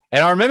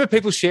 And I remember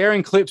people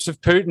sharing clips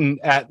of Putin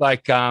at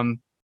like I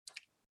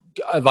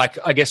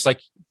guess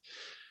like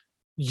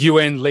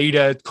UN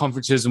leader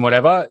conferences and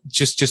whatever,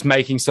 just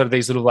making sort of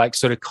these little like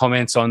sort of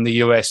comments on the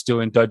US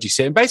doing dodgy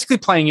shit and basically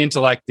playing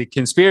into like the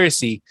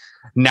conspiracy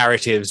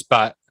narratives.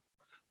 But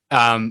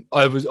I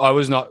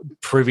was not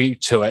privy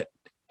to it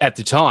at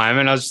the time,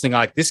 and I was just thinking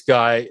like, this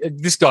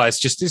guy's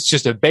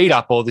just a beat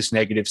up all this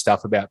negative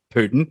stuff about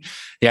Putin.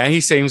 Yeah,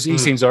 he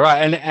seems all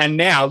right. And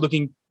now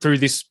looking through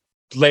this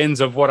lens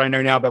of what I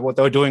know now about what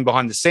they were doing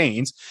behind the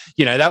scenes,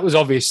 you know, that was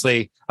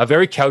obviously a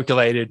very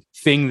calculated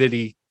thing that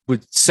he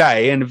would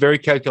say, and a very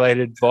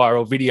calculated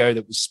viral video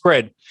that was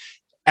spread.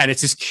 And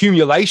it's this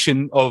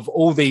accumulation of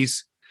all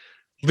these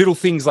little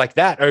things like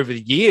that over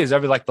the years,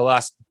 over like the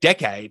last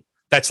decade,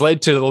 that's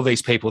led to all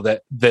these people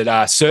that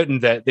are certain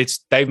that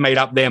they've made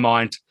up their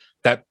mind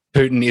that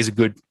Putin is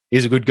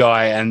a good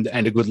guy and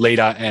a good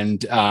leader,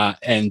 and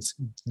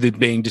they're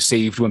being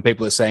deceived when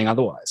people are saying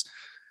otherwise.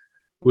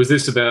 Was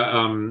this about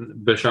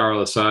Bashar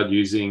al-Assad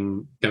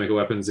using chemical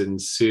weapons in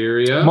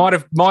Syria? Might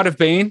have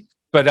been,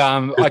 but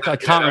I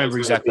can't remember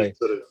exactly.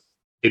 Sort of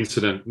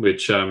incident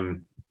which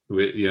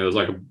was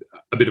like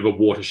a bit of a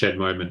watershed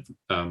moment.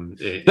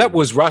 That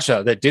was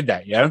Russia that did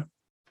that, yeah.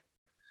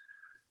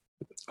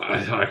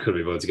 I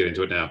couldn't be bothered to get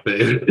into it now, but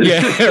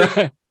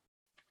yeah,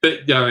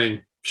 but I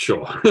mean,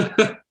 sure.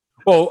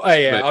 Well,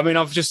 yeah. I mean,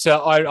 I've just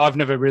I've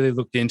never really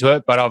looked into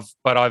it, but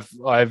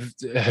I've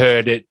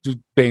heard it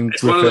being.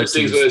 It's one of those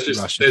things where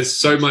there's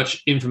so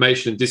much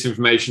information and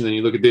disinformation, and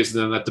you look at this,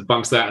 and then that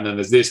debunks that, and then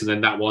there's this, and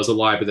then that was a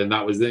lie, but then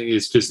that was.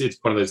 It's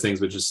one of those things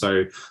which is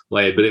so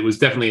layered. But it was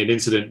definitely an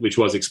incident which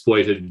was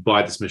exploited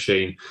by this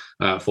machine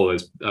for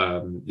those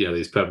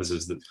these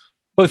purposes.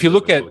 Well, if you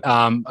look at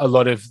a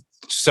lot of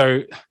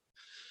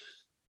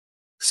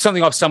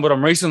something I've stumbled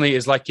on recently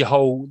is like your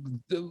whole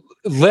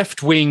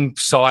left-wing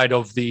side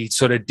of the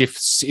sort of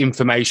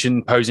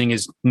disinformation posing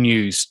as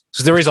news.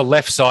 So there is a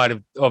left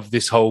side of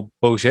this whole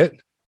bullshit.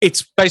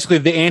 It's basically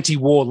the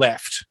anti-war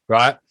left,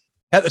 right?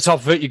 At the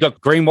top of it, you've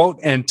got Greenwald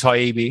and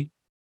Taibbi.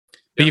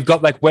 But you've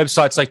got like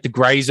websites like The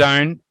Grey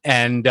Zone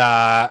and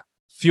a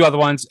few other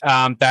ones.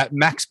 That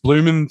Max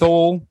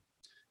Blumenthal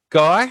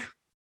guy,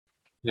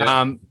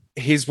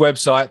 his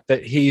website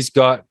that he's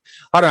got,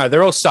 I don't know,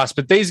 they're all sus,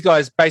 but these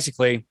guys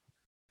basically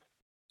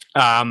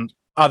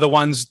are the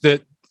ones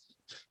that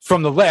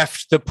from the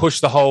left that push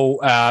the whole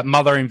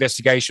Mueller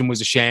investigation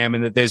was a sham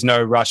and that there's no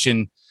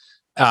Russian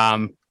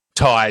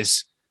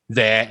ties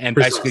there, and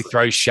basically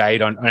throw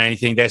shade on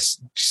anything. They're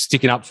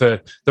sticking up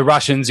for the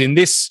Russians in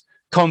this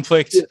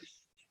conflict. Yeah.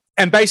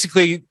 And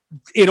basically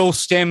it all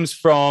stems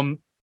from,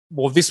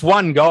 well, this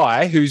one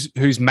guy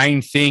whose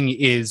main thing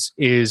has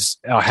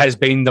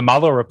been the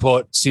Mueller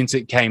report since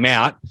it came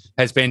out,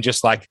 has been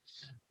just like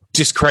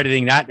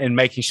discrediting that and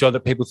making sure that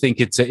people think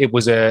it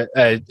was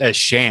a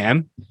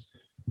sham.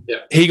 Yeah.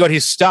 He got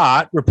his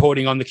start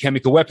reporting on the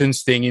chemical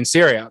weapons thing in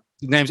Syria.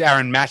 His name's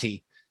Aaron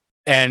Matty.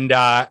 And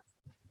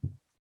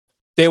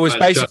there was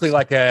basically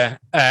like an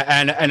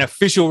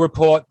official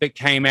report that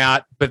came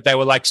out, but they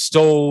were like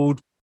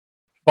stalled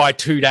by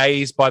 2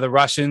 days by the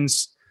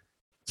Russians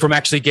from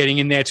actually getting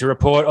in there to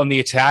report on the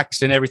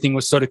attacks, and everything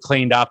was sort of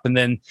cleaned up. And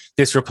then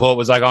this report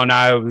was like, oh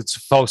no, it's a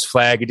false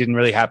flag, it didn't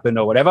really happen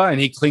or whatever. And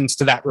he clings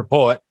to that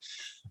report.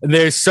 And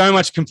there's so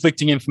much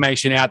conflicting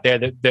information out there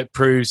that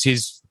proves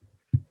his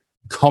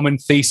common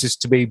thesis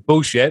to be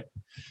bullshit.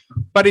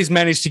 But he's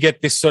managed to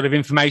get this sort of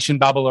information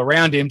bubble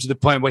around him to the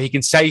point where he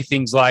can say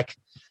things like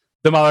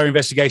the Mueller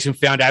investigation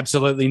found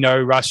absolutely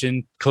no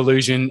Russian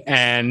collusion,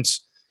 and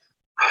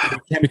the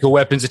chemical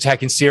weapons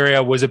attack in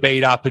Syria was a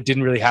beat up. It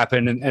didn't really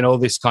happen, and all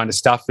this kind of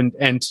stuff.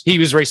 And he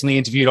was recently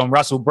interviewed on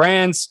Russell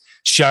Brand's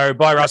show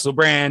by Russell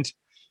Brand,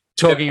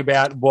 talking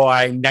about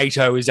why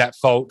NATO is at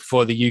fault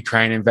for the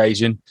Ukraine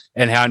invasion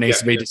and how it needs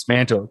to be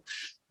dismantled.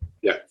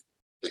 Yeah.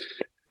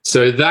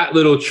 So that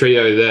little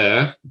trio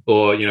there,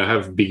 or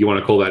however big you want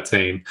to call that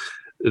team,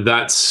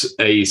 that's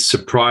a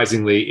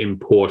surprisingly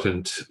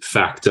important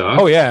factor.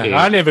 Oh yeah,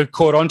 I never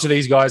caught on to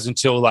these guys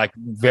until like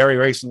very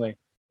recently.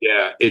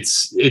 Yeah,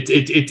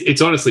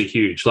 it's honestly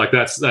huge. Like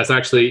that's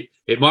actually,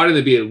 it might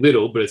only be a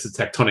little, but it's a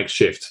tectonic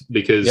shift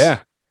because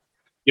if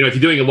you're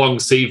doing a long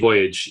sea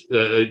voyage,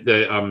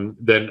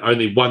 then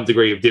only 1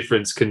 degree of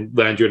difference can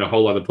land you in a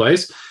whole other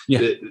place.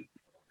 Yeah.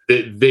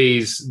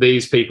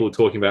 These people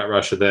talking about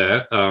Russia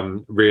there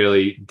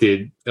really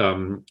did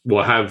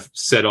have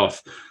set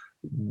off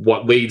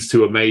what leads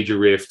to a major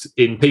rift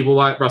in people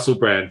like Russell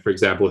Brand, for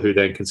example, who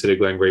then consider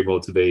Glenn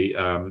Greenwald to be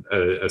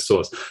a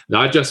source.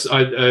 Now,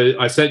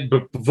 I said,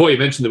 but before you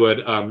mentioned the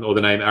word or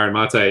the name Aaron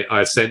Mate,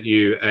 I sent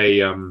you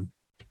a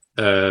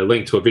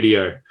link to a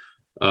video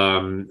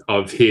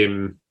of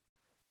him.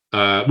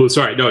 It's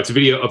a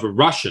video of a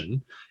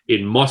Russian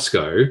in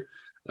Moscow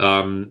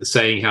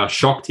saying how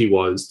shocked he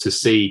was to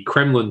see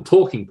Kremlin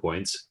talking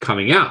points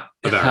coming out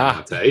of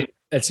Aaron Mate.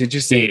 That's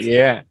interesting.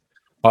 Yeah.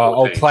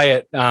 I'll play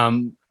it.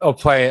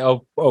 I'll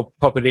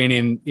pop it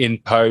in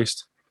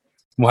post.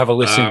 We'll have a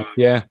listen.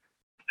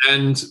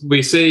 And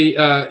we see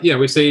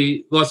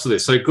lots of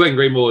this. So Glenn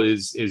Greenwald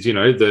is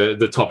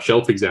the top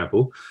shelf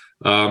example.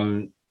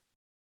 And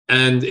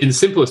in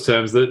simplest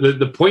terms,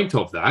 the point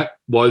of that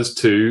was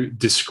to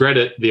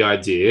discredit the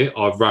idea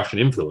of Russian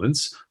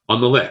influence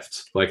on the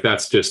left. Like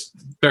that's just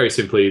very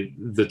simply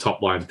the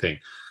top line thing.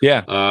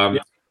 Yeah.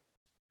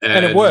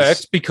 And it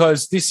worked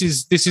because this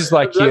is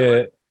like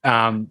your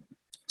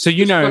so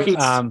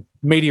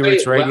Media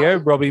Roots Radio,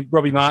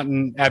 Robbie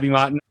Martin, Abby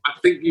Martin. I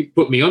think you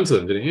put me onto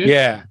them, didn't you?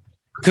 Yeah.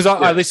 Because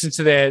I listened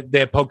to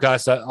their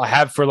podcast. I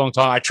have for a long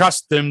time. I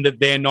trust them that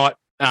they're not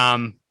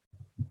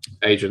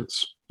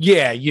agents.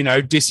 Yeah,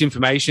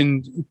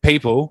 disinformation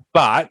people,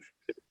 but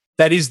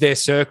that is their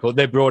circle.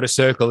 Their broader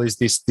circle is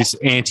this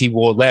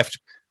anti-war left.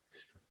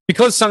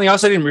 Because something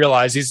else I didn't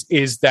realize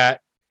is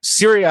that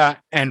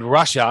Syria and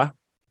Russia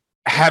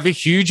have a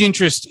huge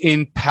interest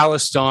in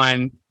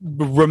Palestine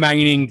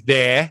remaining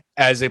there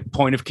as a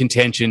point of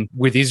contention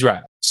with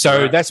Israel.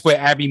 So that's where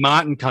Abby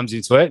Martin comes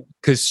into it,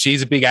 because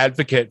she's a big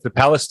advocate for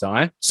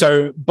Palestine.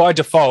 So by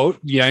default,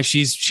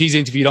 she's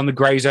interviewed on the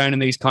Grey Zone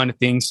and these kind of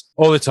things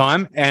all the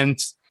time. And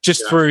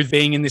just through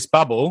being in this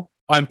bubble,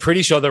 I'm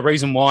pretty sure the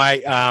reason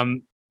why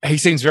he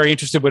seems very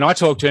interested when I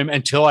talk to him,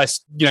 until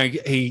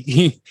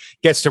he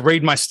gets to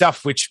read my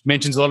stuff, which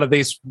mentions a lot of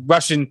these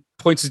Russian,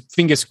 points his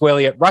finger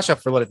squarely at Russia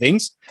for a lot of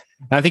things.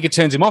 And I think it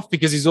turns him off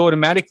because he's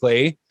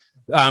automatically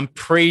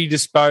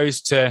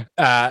predisposed to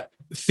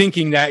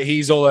thinking that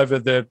he's all over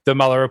the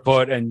Mueller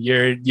report, and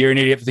you're an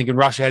idiot for thinking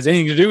Russia has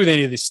anything to do with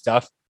any of this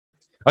stuff.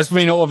 I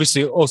mean,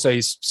 obviously, also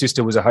his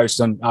sister was a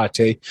host on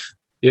RT.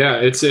 Yeah,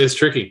 it's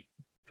tricky.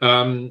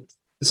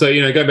 So,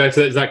 going back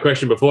to that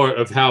question before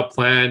of how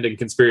planned and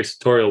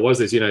conspiratorial was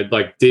this,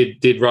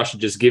 did Russia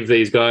just give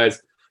these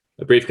guys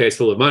a briefcase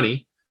full of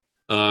money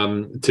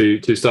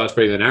to start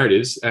spreading the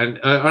narratives? And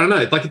I don't know,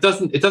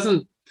 it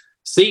doesn't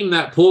seem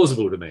that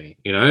plausible to me,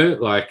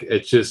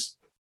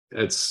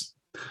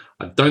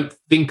 I don't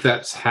think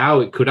that's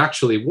how it could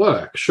actually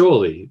work,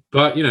 surely.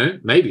 But,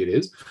 maybe it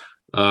is.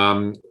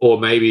 Or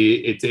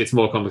maybe it's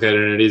more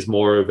complicated and it is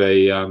more of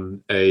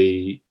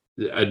a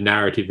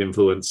narrative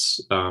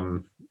influence,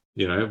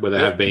 where they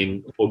have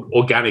been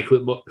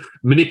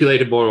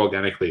manipulated more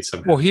organically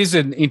somehow. Well, here's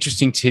an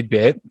interesting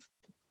tidbit.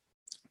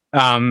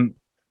 Glenn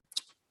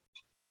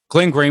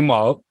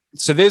Greenwald.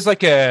 So there's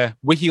like a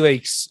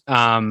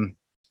WikiLeaks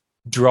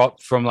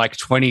drop from like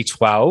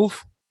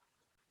 2012,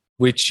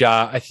 which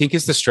I think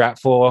is the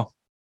Stratfor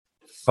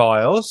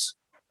files.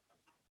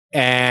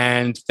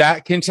 And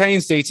that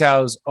contains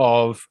details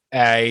of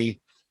a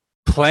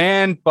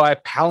plan by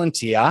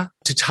Palantir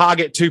to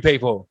target two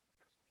people,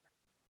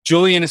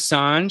 Julian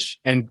Assange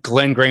and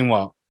Glenn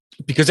Greenwald.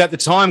 Because at the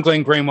time,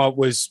 Glenn Greenwald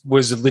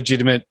was a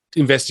legitimate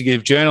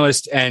investigative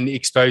journalist and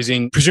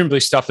exposing presumably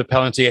stuff that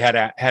Palantir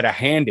had a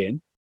hand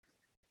in.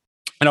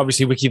 And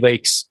obviously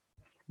WikiLeaks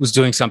was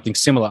doing something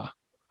similar.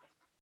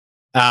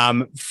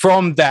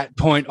 From that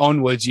point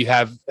onwards, you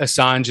have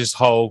Assange's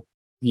whole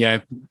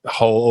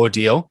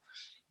ordeal.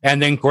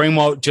 And then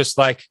Greenwald just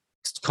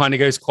kind of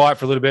goes quiet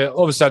for a little bit.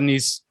 All of a sudden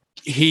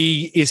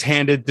he is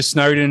handed the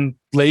Snowden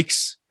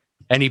leaks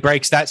and he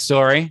breaks that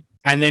story.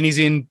 And then he's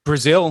in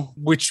Brazil,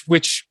 which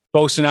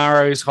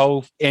Bolsonaro's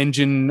whole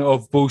engine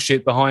of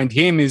bullshit behind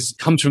him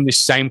comes from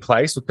this same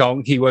place.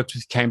 He worked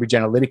with Cambridge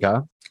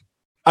Analytica.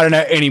 I don't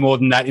know any more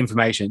than that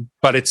information,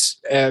 but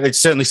it's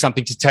certainly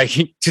something to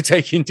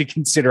take into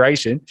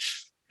consideration.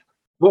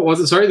 What was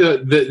it? Sorry,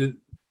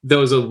 there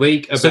was a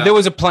leak about... So there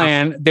was a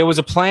plan. There was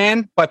a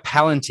plan by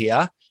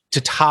Palantir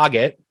to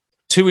target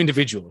two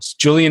individuals,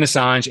 Julian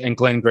Assange and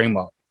Glenn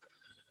Greenwald.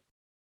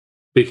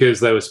 Because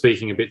they were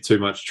speaking a bit too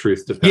much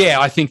truth to Palantir. Yeah,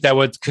 I think they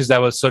were, because they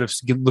were sort of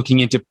looking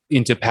into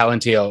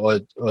Palantir or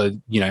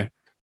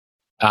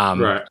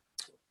right,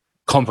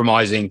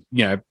 compromising,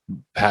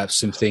 perhaps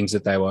some things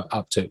that they were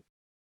up to.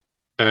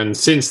 And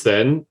since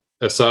then,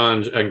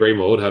 Assange and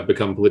Greenwald have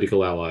become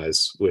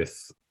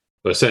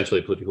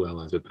essentially political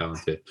allies with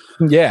Palantir.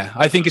 Yeah,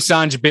 I think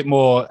Assange a bit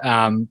more...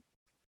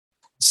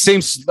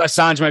 seems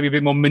Assange maybe a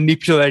bit more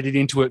manipulated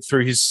into it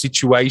through his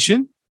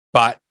situation,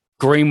 but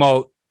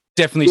Greenwald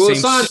definitely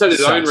seems... Assange had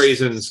his own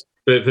reasons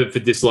for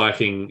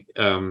disliking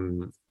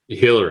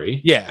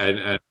Hillary. Yeah.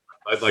 And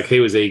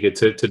he was eager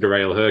to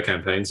derail her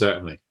campaign,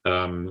 certainly.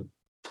 But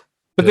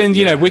then,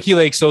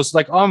 WikiLeaks also,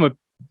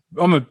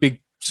 I'm a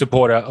big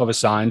supporter of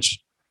Assange,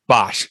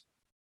 but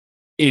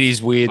it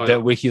is weird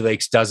that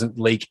WikiLeaks doesn't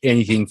leak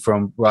anything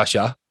from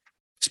Russia,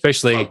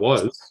 especially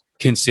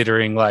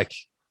considering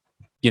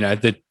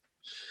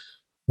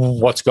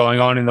what's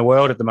going on in the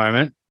world at the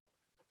moment.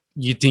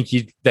 You'd think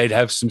they'd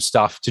have some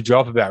stuff to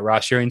drop about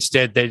Russia.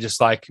 Instead, they're just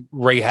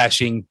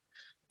rehashing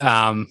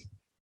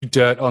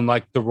dirt on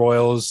the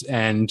Royals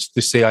and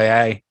the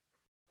CIA.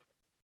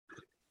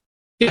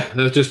 Yeah,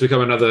 they've just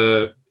become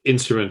another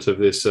instrument of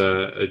this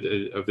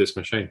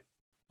machine.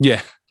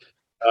 Yeah.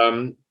 But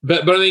I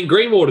mean,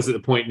 Greenwald is at the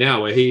point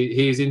now where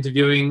he's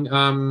interviewing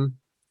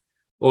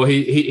or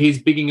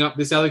he's bigging up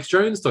this Alex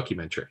Jones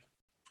documentary.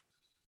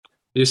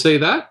 Did you see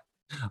that?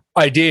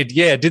 I did,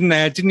 yeah.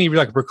 Didn't he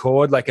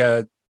record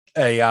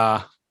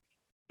an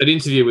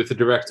interview with the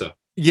director?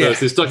 Yeah. So it's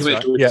this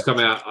documentary which has come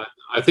out.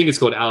 I think it's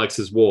called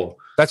Alex's War.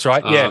 That's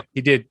right. Yeah,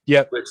 he did.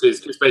 Yep. Which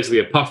is basically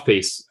a puff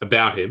piece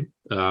about him,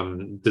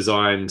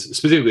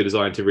 specifically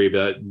designed to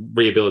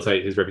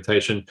rehabilitate his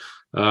reputation.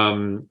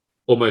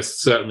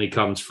 Almost certainly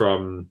comes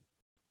from,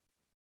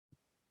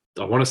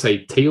 I want to say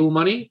Teal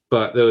money,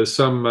 but there was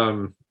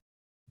some.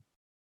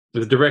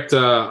 The director,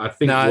 I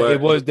think.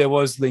 No, there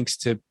was links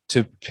to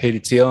Peter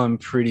Thiel, I'm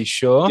pretty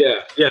sure.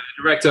 Yeah. The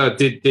director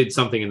did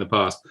something in the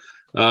past.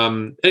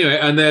 Anyway,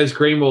 and there's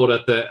Greenwald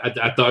at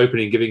the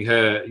opening giving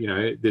her,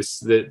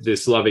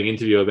 this loving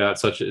interview about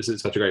such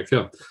a great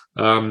film.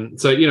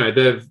 So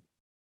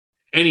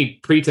any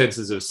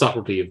pretenses of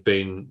subtlety have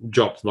been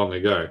dropped long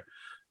ago.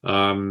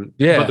 But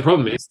the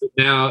problem is that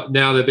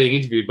now they're being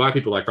interviewed by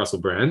people like Russell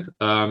Brand,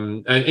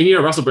 and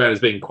Russell Brand has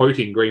been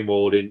quoting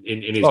Greenwald in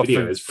his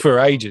videos for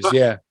ages,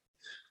 yeah.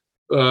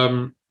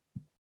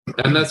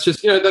 And that's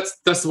just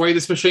that's the way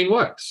this machine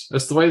works.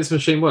 That's the way this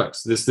machine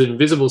works. There's the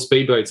invisible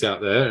speedboats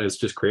out there, and it's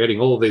just creating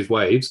all of these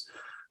waves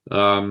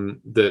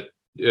that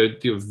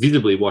are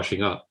visibly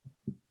washing up.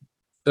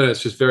 And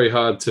it's just very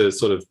hard to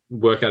sort of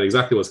work out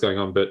exactly what's going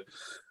on, but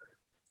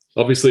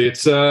obviously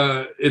it's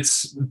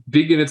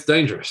big and it's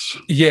dangerous.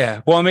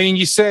 Yeah. Well, I mean,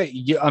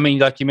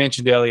 like you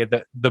mentioned earlier,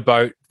 that the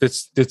boat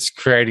that's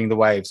creating the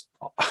waves.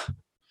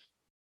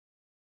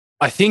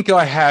 I think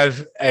I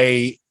have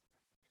a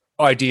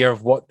idea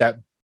of what that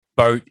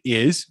boat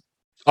is,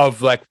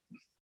 of like,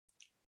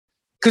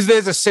 because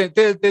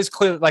there's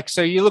clearly, like,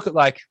 so you look at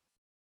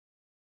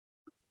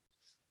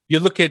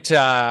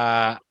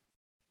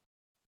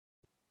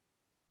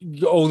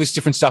all this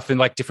different stuff in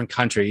like different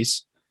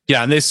countries,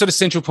 and there's sort of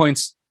central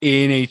points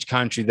in each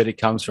country that it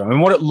comes from,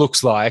 and what it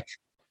looks like.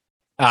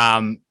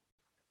 It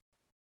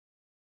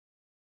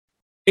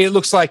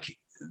looks like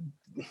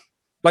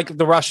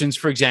the Russians,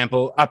 for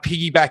example, are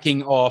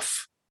piggybacking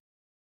off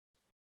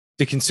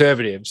the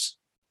conservatives,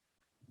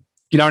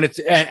 and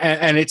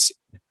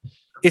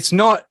it's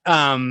not.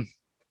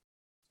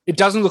 It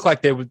doesn't look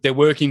like they're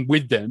working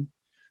with them,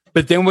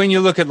 but then when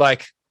you look at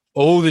like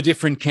all the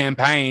different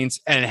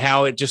campaigns and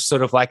how it just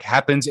sort of like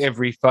happens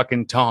every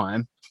fucking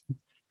time,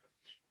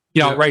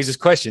 it raises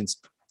questions.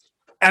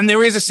 And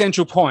there is a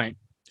central point,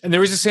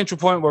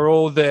 where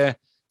all the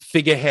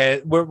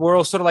figurehead, we're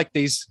all sort of like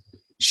these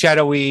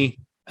shadowy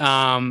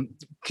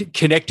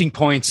connecting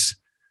points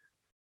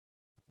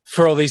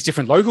for all these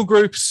different local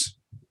groups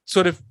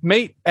sort of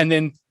meet, and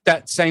then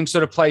that same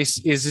sort of place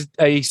is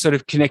a sort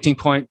of connecting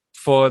point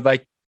for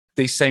like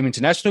these same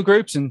international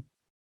groups. And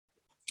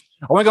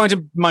I won't go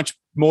into much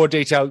more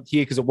detail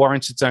here because it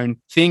warrants its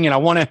own thing, and I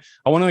want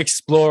to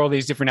explore all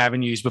these different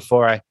avenues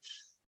before I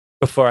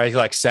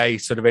like say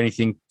sort of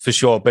anything for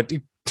sure. But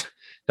it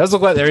does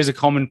look like there is a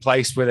common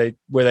place where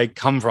they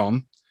come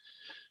from.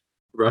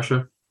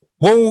 Russia.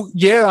 Well,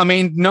 yeah, I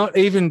mean, not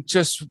even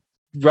just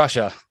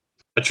Russia.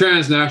 A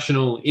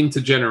transnational,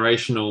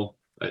 intergenerational,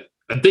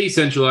 a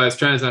decentralized,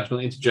 transnational,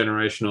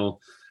 intergenerational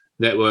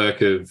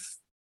network of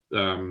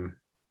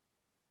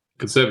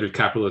conservative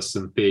capitalists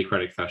and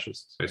theocratic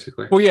fascists,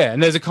 basically. Well, yeah,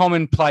 and there's a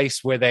common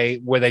place where they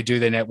do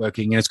their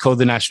networking, and it's called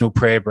the National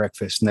Prayer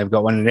Breakfast, and they've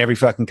got one in every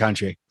fucking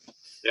country.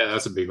 Yeah,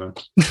 that's a big one.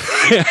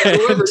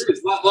 Whoever it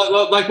is,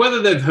 like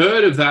whether they've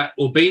heard of that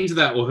or been to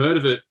that or heard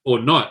of it or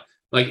not,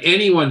 like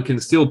anyone can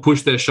still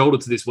push their shoulder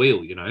to this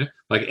wheel,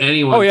 like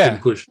anyone can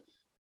push.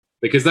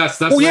 Because that's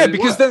that's where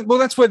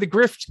the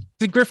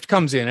grift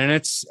comes in, and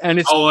it's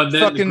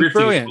fucking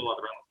brilliant.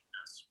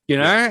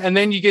 And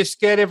then you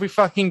just get every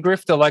fucking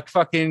grifter like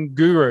fucking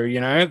Guru,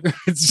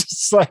 It's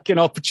just like an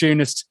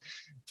opportunist.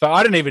 So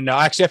I don't even know.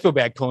 Actually, I feel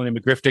bad calling him a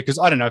grifter because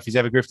I don't know if he's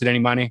ever grifted any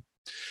money.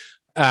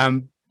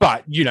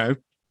 But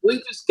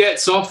Lee just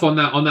gets off on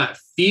that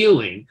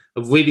feeling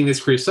of leading this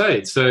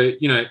crusade. So,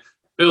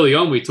 early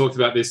on we talked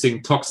about this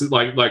thing toxic,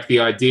 like the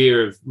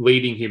idea of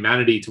leading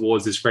humanity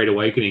towards this great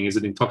awakening is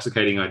an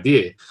intoxicating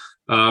idea.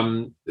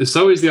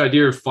 So is the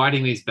idea of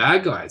fighting these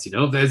bad guys.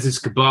 There's this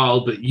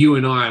cabal, but you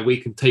and we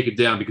can take it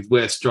down because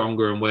we're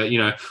stronger and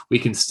we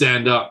can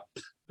stand up.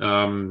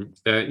 That's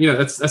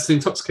the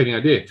intoxicating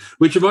idea.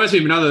 Which reminds me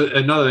of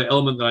another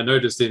element that I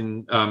noticed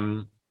in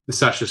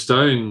Sacha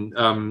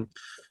Stone.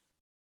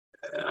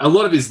 A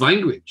lot of his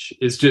language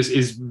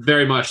is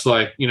very much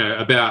like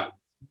about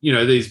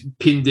these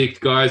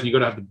pin-dicked guys, and you got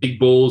to have the big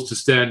balls to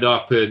stand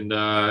up and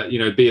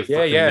be a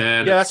fucking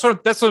man. Yeah, that's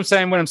what I'm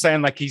saying when I'm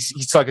saying like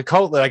he's like a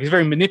cult, like he's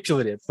very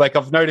manipulative. Like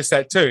I've noticed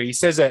that too. He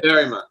says that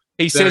very much.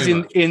 He says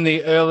in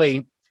the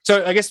early.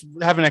 So I guess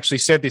I haven't actually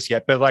said this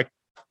yet, but like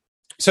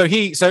so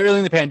early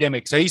in the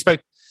pandemic,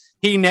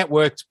 he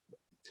networked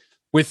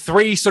with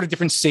three sort of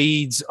different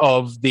seeds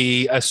of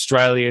the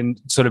Australian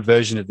sort of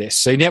version of this.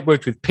 So he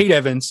networked with Pete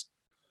Evans,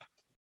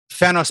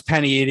 Thanos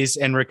Paniadis,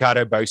 and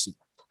Ricardo Bossi.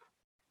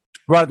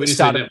 Right at the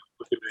start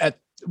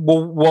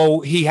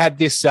he had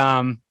this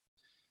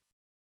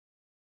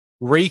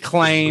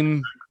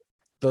reclaim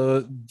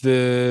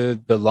the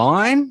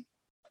line,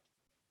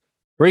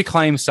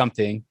 reclaim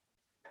something,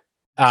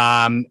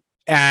 and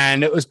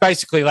it was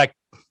basically like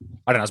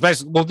I don't know. It's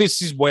basically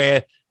this is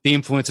where the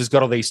influencers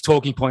got all these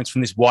talking points from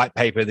this white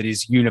paper that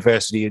his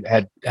university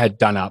had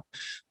done up.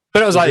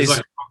 But it was like this, like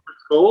a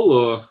conference call,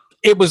 or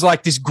it was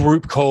like this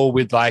group call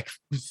with like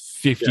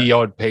 50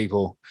 odd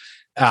people.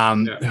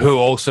 Who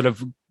all sort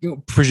of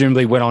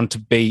presumably went on to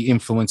be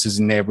influencers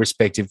in their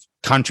respective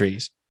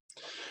countries.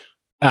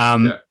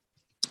 And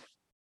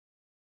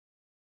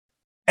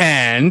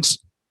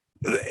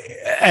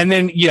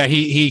then,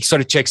 he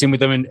sort of checks in with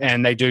them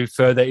and they do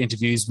further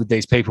interviews with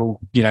these people,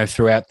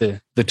 throughout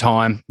the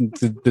time,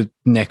 the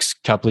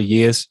next couple of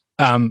years.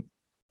 But,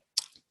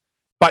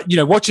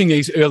 watching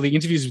these early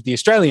interviews with the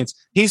Australians,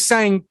 he's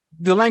saying,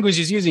 the language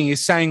he's using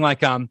is saying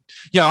like, I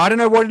don't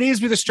know what it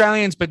is with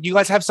Australians, but you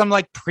guys have some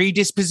like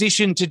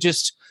predisposition to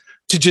just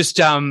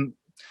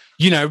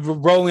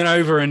rolling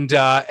over and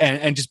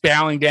just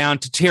bowing down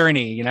to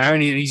tyranny,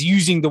 and he's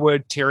using the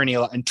word tyranny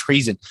and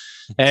treason.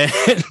 And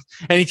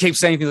he keeps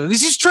saying things like,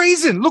 this is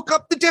treason. Look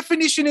up the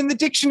definition in the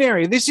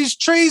dictionary. This is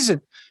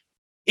treason.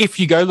 If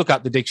you go look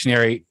up the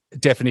dictionary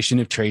definition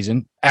of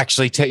treason,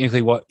 actually,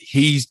 technically what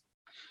he's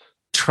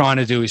trying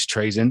to do is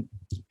treason,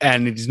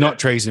 and it is not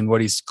treason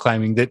what he's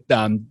claiming that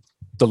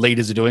the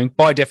leaders are doing.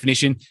 By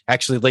definition,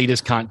 actually,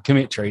 leaders can't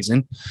commit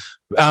treason.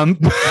 But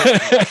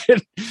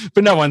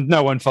no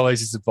one follows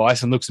his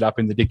advice and looks it up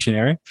in the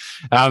dictionary.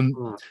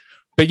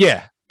 But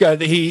yeah,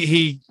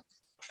 he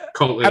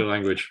cult leader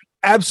language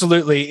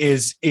absolutely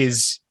is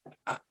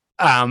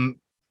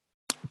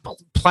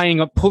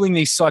pulling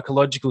these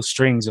psychological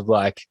strings of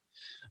like,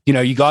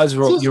 you guys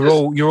are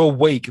all, you're all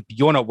weak. But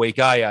you're not weak,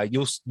 are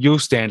you? You'll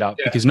stand up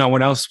because no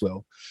one else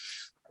will.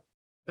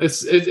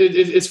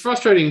 It's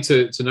frustrating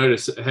to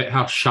notice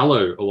how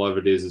shallow a lot of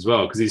it is as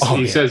well, because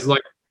he says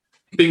like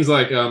things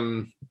like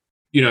vaccines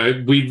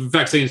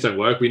don't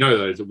work. We know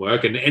those don't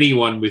work, and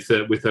anyone with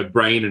a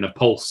brain and a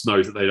pulse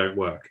knows that they don't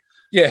work.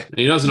 Yeah, and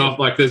he doesn't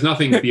like. There's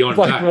nothing beyond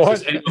like that.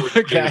 What? Anyone with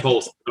a brain and a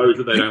pulse knows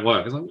that they don't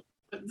work. It's like,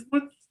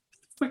 what the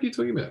fuck are you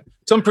talking about?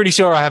 So I'm pretty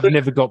sure I have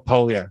never got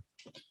polio.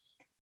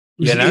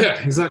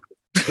 Yeah, exactly.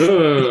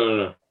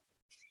 So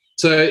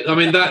I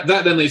mean that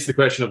then leads to the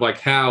question of like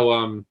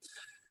how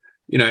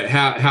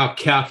how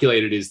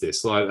calculated is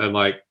this?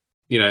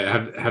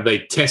 Have they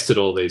tested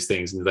all these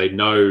things, and they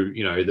know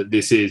that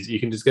this is, you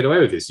can just get away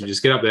with this. You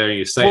just get up there and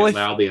you say it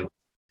loudly, and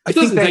it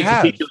doesn't take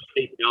particular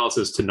deep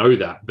analysis to know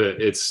that,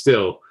 but it's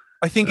still.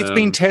 I think it's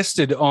been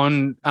tested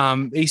on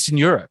Eastern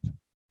Europe.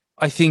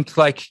 I think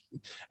like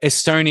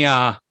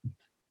Estonia,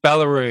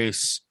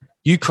 Belarus,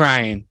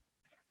 Ukraine.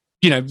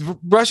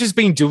 Russia's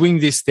been doing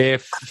this there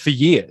for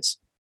years.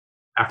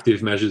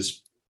 Active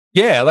measures.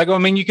 Yeah,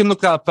 you can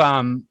look up.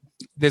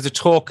 There's a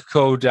talk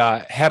called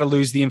 "How to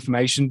Lose the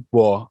Information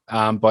War"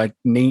 by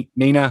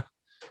Nina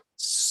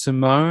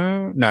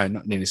Simone. No,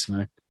 not Nina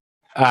Simone.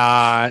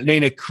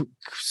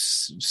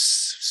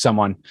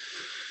 Someone.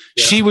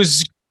 Yeah. She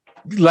was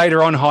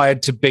later on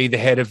hired to be the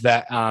head of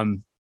that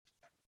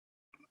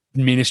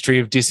Ministry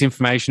of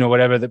Disinformation or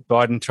whatever that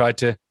Biden tried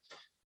to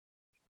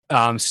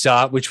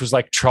start, which was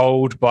like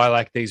trolled by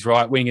like these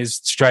right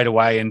wingers straight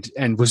away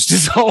and was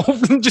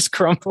dissolved and just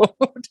crumbled.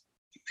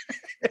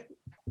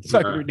 So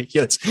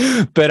ridiculous.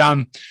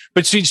 But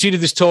she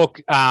did this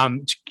talk.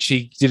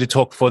 She did a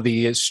talk for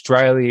the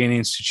Australia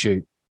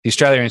Institute, I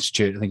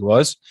think it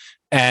was,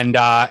 and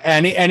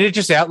it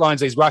just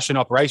outlines these Russian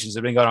operations that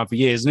have been going on for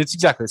years, and it's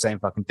exactly the same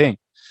fucking thing.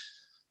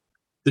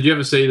 Did you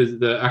ever see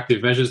the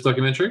Active Measures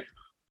documentary?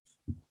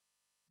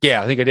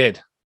 Yeah, I think I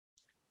did.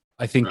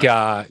 I think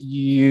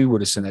you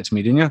would have sent that to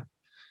me, didn't you?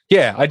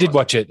 Yeah, I did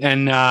watch it,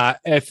 and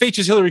it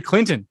features Hillary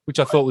Clinton, which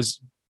I thought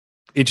was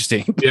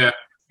interesting. Yeah.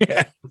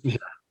 Yeah.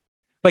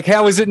 Like,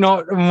 how is it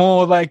not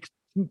more like,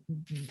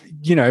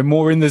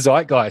 more in the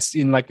zeitgeist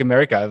in like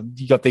America?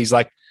 You got these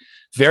like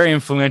very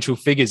influential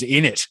figures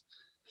in it.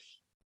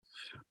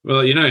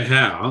 Well,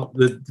 how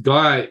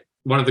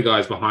one of the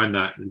guys behind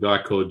that, a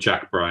guy called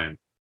Jack Bryan,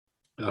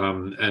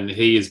 and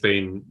he has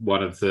been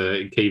one of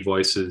the key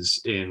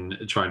voices in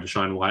trying to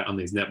shine light on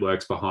these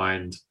networks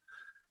behind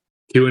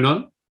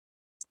QAnon,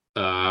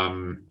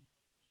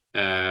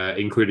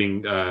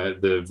 including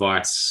the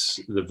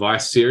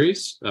Vice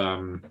series.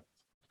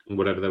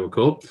 Whatever they were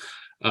called.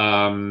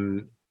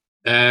 And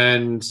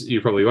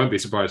you probably won't be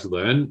surprised to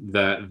learn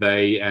that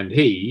they and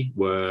he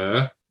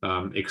were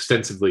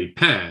extensively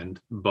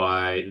panned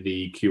by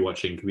the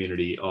Q-watching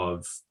community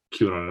of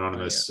QAnon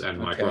Anonymous and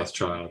Mike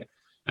Rothschild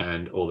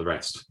and all the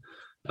rest.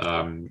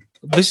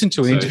 Listened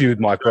to an interview with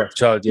Mike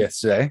Rothschild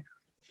yesterday.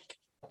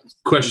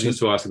 Questions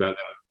to ask about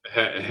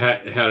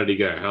that. How did he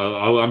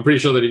go? I'm pretty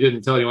sure that he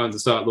didn't tell anyone to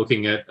start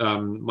looking at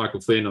Michael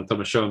Flynn or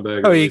Thomas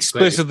Schoenberg. Oh, he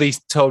explicitly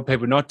told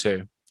people not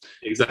to.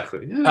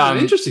 Exactly. Yeah,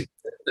 interesting.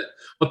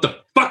 What the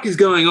fuck is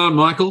going on,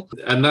 Michael?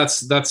 And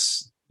that's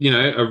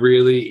a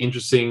really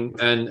interesting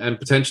and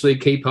potentially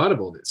key part of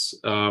all this.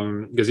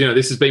 Because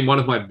this has been one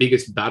of my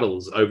biggest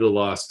battles over the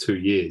last 2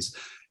 years,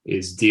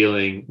 is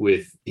dealing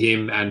with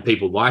him and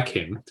people like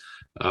him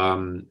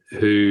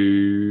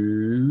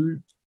who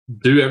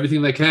do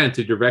everything they can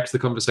to direct the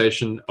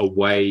conversation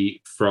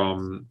away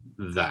from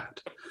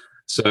that.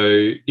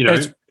 So,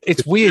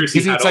 it's weird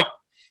because it's like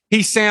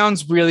he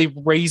sounds really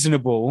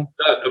reasonable.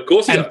 Of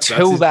course he does.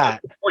 Until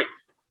that.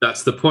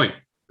 That's the point.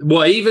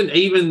 Well,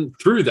 even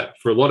through that,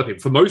 for a lot of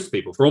people, for most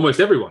people, for almost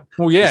everyone,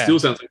 it still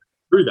sounds like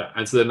through that.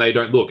 And so then they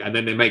don't look. And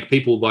then they make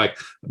people like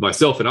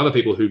myself and other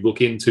people who look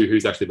into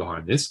who's actually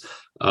behind this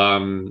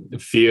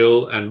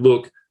feel and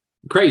look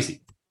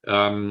crazy.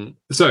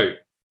 So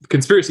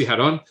conspiracy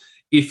hat on.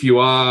 If you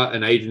are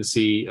an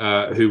agency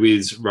who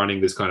is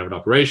running this kind of an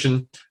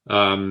operation,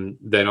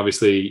 then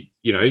obviously,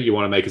 you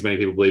want to make as many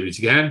people believe as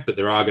you can, but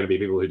there are going to be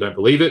people who don't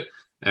believe it.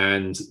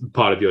 And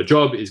part of your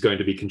job is going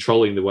to be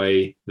controlling the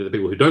way that the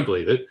people who don't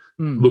believe it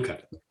look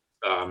at it.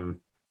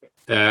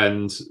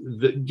 there's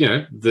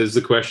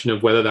the question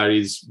of whether that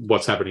is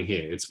what's happening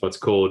here. It's what's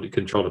called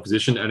controlled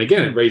opposition. And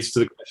again, it raises to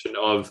the question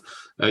of,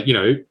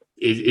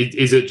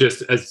 is it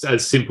just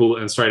as simple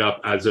and straight up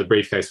as a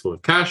briefcase full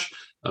of cash?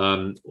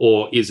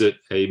 Or is it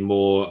a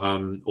more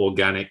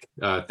organic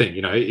thing?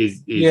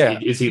 Is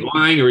he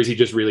lying, or is he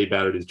just really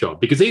bad at his job?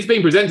 Because he's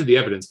been presented the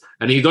evidence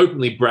and he's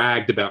openly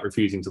bragged about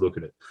refusing to look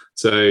at it.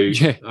 So,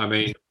 I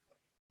mean...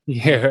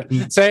 Yeah.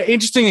 So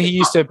interesting that he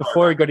used to,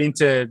 before he got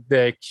into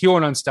the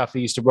QAnon stuff,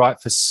 he used to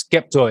write for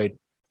Skeptoid.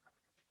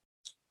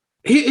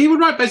 He would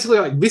write basically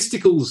like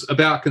listicles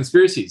about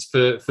conspiracies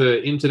for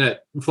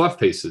internet fluff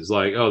pieces,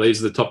 like, oh,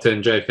 these are the top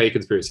 10 JFK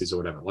conspiracies or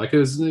whatever. Like,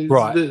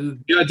 right. The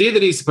idea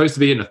that he's supposed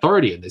to be an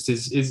authority in this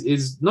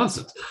is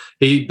nonsense.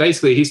 He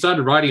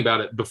started writing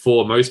about it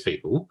before most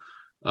people,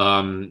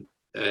 and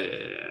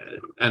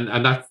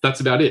that's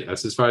about it.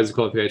 That's as far as the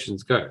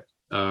qualifications go.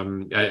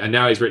 And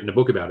now he's written a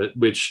book about it,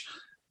 which,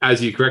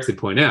 as you correctly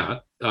point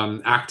out,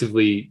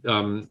 actively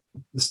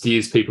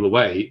steers people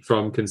away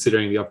from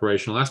considering the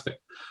operational aspect.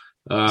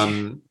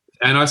 And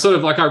I sort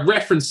of I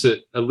reference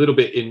it a little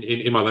bit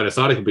in my latest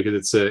article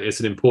because it's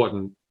an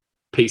important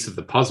piece of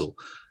the puzzle.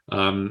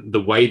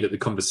 The way that the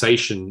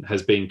conversation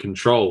has been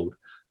controlled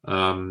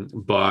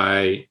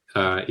by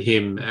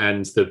him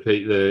and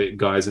the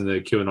guys in the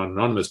QAnon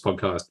Anonymous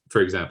podcast,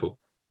 for example.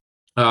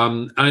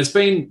 And it's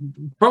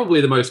been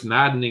probably the most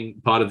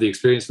maddening part of the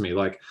experience for me.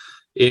 Like,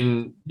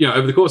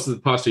 over the course of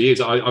the past 2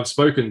 years, I've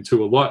spoken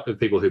to a lot of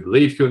people who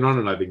believe QAnon,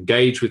 and I've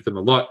engaged with them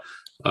a lot,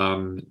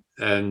 and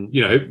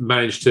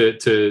managed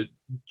to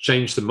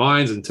change some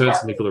minds and turn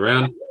some people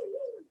around.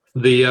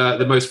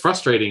 The most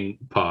frustrating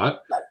part,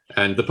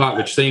 and the part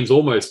which seems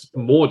almost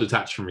more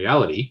detached from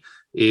reality,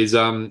 is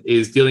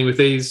dealing with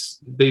these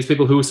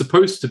people who are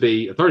supposed to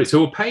be authorities,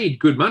 who are paid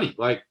good money.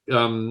 Like,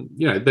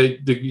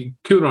 the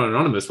QAnon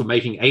Anonymous were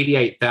making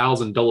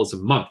 $88,000 a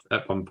month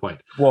at one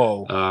point.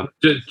 Whoa!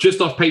 Just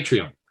off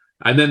Patreon,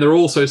 and then they're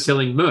also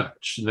selling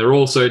merch, and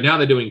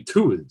they're doing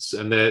tours,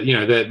 and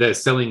they're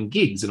selling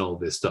gigs and all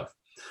this stuff.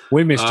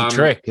 We missed a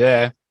trick,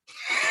 yeah.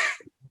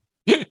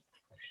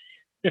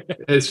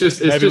 It's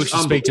just maybe we should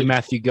speak to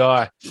Matthew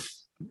Guy.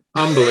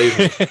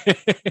 Unbelievable.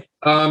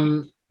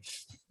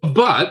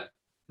 But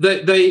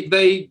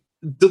they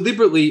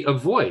deliberately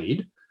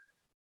avoid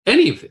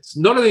any of this.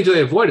 Not only do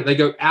they avoid it, they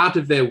go out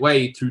of their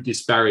way to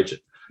disparage it.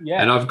 Yeah.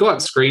 And I've got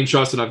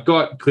screenshots and I've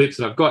got clips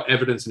and I've got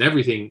evidence and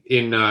everything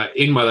in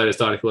my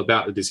latest article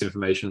about the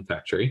disinformation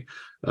factory.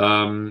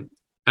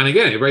 And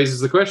again, it raises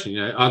the question: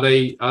 are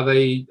they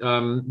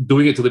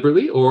doing it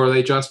deliberately, or are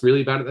they just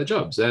really bad at their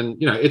jobs? And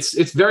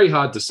it's very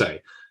hard to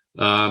say.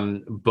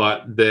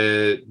 But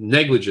their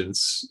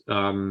negligence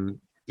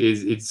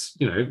is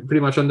pretty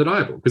much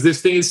undeniable, because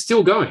this thing is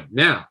still going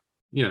now.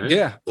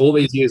 All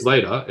these years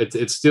later,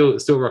 it's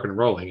still rocking and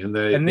rolling, and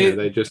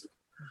they just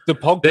the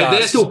podcast.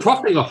 They're still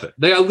profiting off it.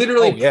 They are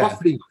literally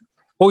profiting.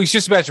 Well, he's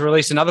just about to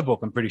release another book,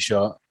 I'm pretty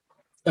sure,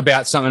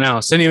 about something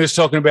else, and he was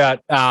talking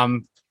about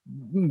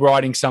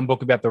writing some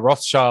book about the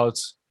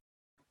Rothschilds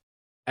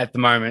at the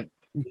moment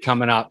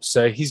coming up.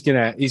 So he's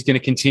gonna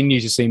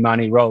continue to see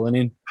money rolling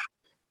in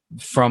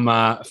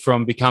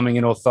from becoming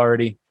an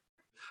authority.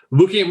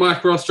 Looking at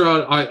Mike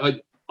Rothschild,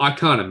 I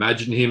can't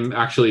imagine him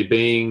actually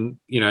being,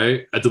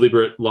 a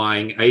deliberate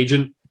lying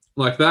agent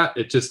like that.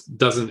 It just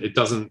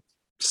doesn't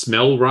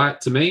smell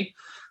right to me.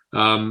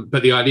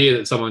 But the idea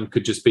that someone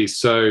could just be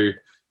so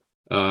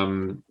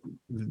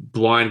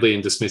blindly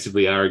and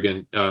dismissively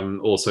arrogant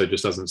also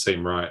just doesn't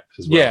seem right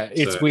as well. Yeah,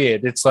 it's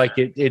weird. It's like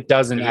it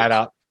doesn't add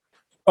up.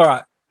 All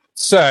right.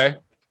 So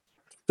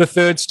the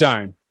third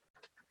stone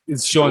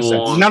is Sean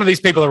Stone. None of these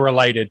people are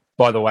related,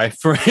 by the way,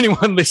 for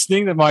anyone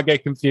listening that might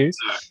get confused.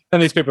 None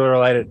of these people are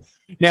related.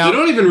 Now, they're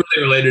not even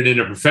really related in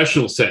a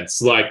professional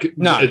sense, like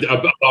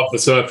above the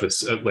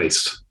surface, at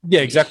least.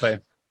 Yeah, exactly.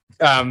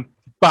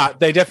 But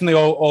they definitely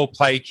all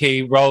play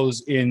key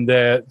roles in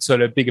the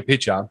sort of bigger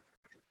picture.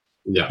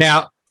 Yeah.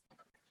 Now,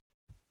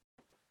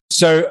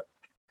 so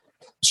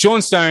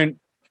Sean Stone,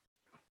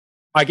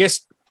 I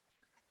guess,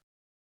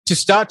 to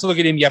start to look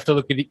at him, you have to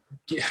look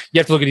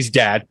at his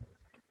dad.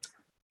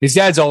 His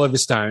dad's Oliver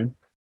Stone,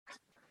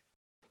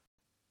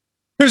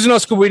 who's an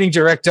Oscar-winning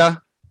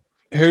director,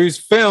 whose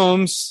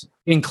films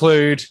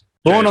include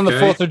Born on the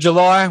 4th of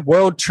July,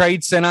 World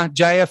Trade Center,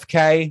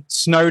 JFK,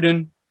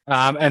 Snowden,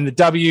 and the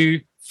W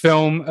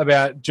film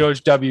about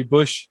George W.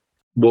 Bush.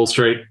 Wall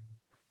Street,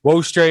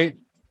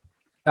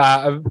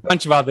 a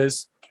bunch of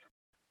others.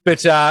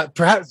 But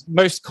perhaps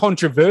most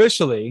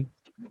controversially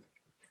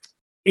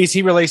is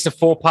he released a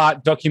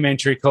 4-part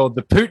documentary called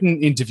The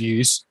Putin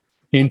Interviews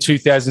in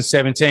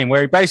 2017,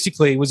 where he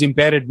basically was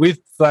embedded with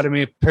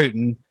Vladimir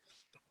Putin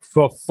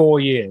for 4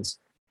 years.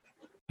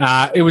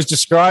 It was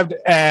described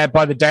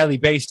by the Daily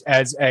Beast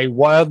as a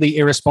wildly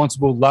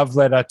irresponsible love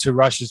letter to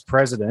Russia's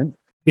president.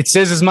 It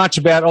says as much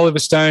about Oliver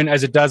Stone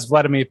as it does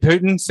Vladimir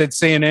Putin, said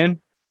CNN.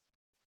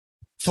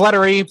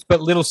 Flattery, but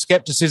little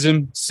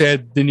skepticism,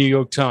 said the New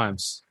York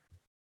Times.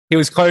 He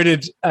was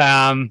quoted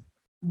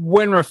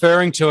when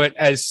referring to it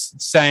as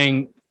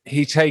saying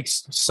he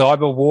takes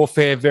cyber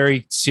warfare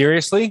very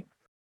seriously.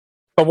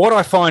 But what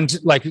I find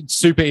like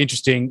super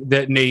interesting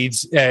that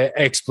needs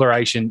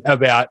exploration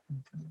about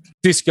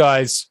this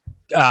guy's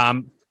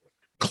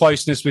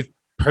closeness with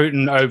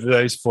Putin over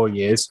those 4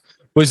 years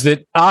was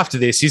that after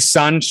this, his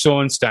son,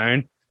 Sean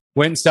Stone,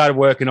 went and started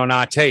working on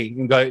RT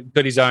and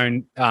got his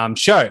own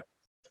show.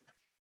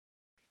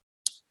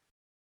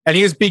 And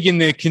he was big in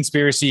the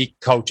conspiracy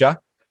culture.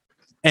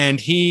 And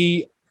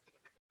he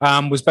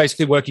was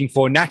basically working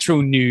for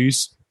Natural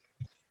News.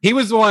 He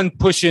was the one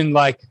pushing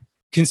like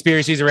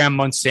conspiracies around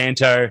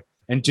Monsanto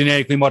and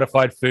genetically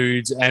modified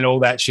foods and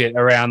all that shit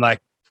around like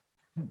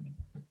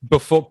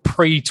before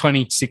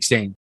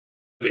pre-2016.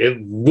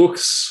 It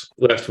looks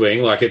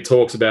left-wing, like it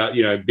talks about,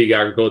 you know, big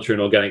agriculture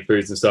and organic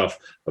foods and stuff,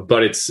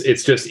 but it's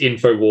just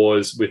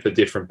InfoWars with a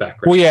different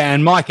background. Well, yeah,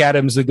 and Mike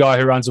Adams, the guy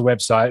who runs the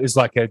website, is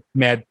like a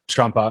mad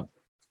Trumper.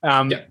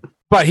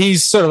 But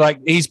he's sort of like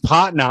his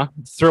partner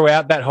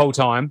throughout that whole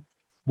time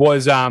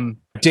was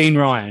Dean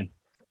Ryan,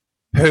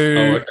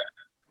 who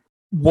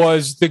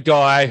was the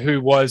guy who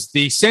was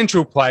the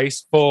central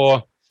place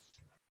for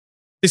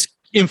this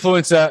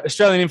influencer,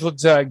 Australian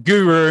influencer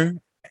guru,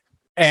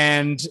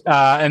 and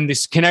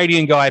this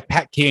Canadian guy,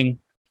 Pat King,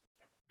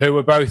 who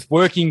were both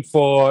working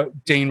for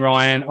Dean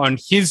Ryan on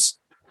his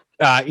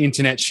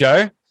internet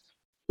show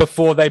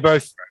before they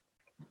both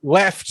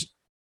left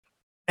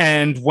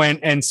and went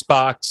and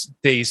sparked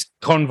these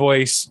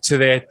convoys to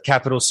their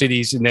capital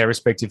cities in their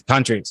respective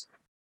countries.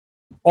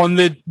 On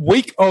the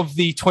week of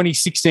the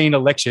 2016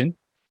 election,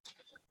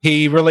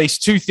 he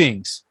released two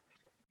things.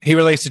 He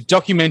released a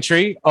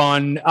documentary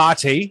on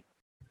RT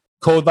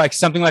called like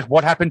something like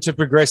What Happened to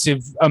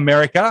Progressive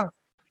America,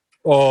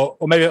 or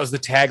maybe it was the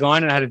tagline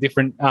and it had a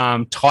different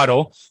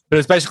title, but it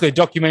was basically a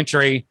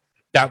documentary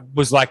that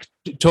was like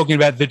talking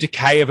about the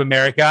decay of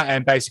America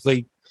and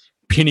basically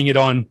pinning it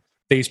on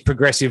these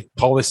progressive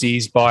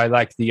policies by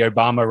like the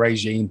Obama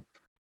regime.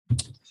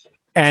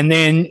 And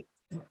then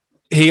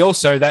he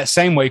also that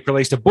same week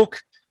released a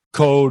book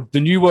called The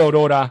New World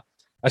Order,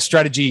 A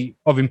Strategy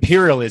of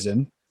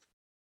Imperialism.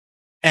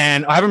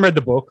 And I haven't read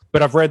the book,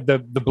 but I've read the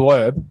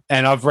blurb,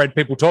 and I've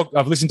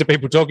listened to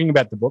people talking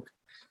about the book.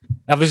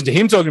 I've listened to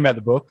him talking about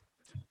the book.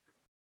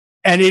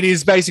 And it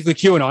is basically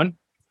QAnon,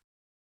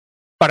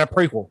 but a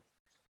prequel.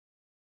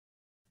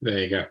 There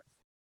you go.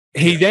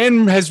 He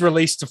then has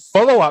released a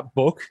follow-up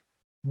book,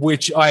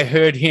 which I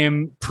heard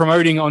him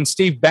promoting on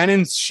Steve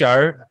Bannon's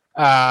show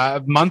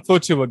a month or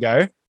two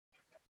ago,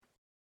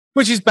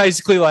 which is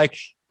basically like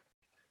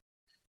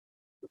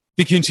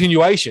the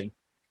continuation.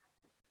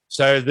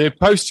 So the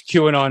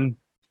post-QAnon,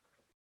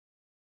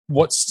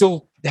 what's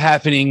still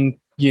happening,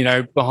 you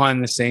know,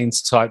 behind the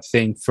scenes type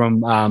thing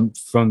from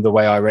the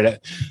way I read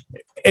it.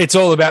 It's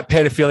all about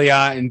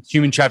pedophilia and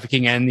human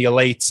trafficking and the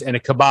elites and a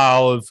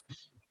cabal of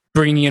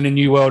bringing in a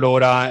new world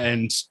order.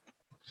 And,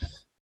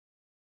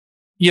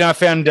 you know, I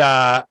found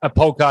a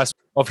podcast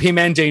of him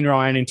and Dean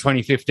Ryan in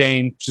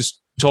 2015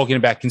 just talking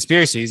about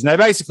conspiracies. And they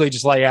basically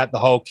just lay out the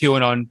whole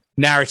QAnon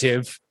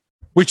narrative,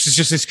 which is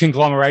just this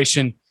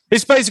conglomeration.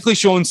 It's basically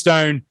Sean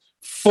Stone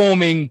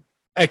forming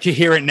a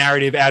coherent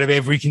narrative out of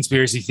every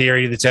conspiracy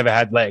theory that's ever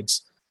had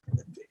legs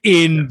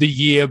in the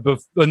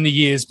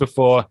years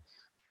before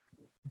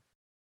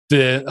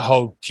the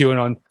whole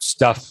QAnon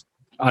stuff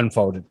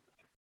unfolded.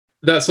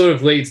 That sort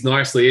of leads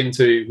nicely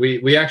into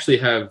we actually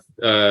have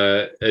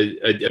a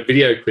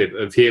video clip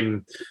of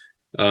him.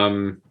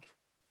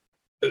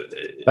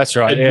 That's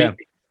right. Yeah.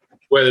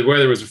 Whether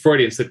it was a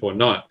Freudian slip or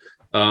not,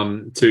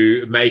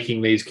 to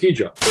making these Q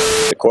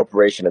drops. The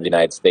corporation of the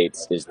United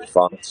States is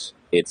defunct.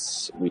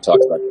 We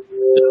talked about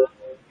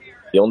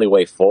the only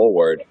way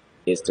forward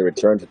is to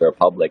return to the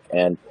Republic,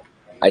 and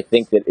I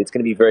think that it's going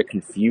to be very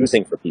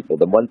confusing for people.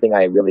 The one thing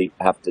I really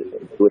have to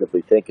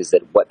intuitively think is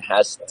that what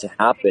has to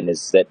happen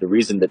is that the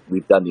reason that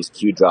we've done these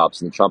Q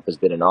drops and Trump has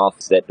been in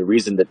office, that the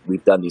reason that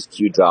we've done these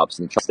Q drops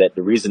and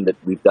the reason that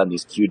we've done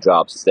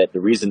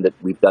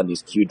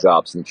these Q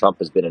drops and Trump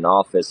has been in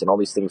office, and all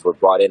these things were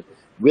brought in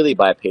really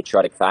by a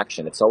patriotic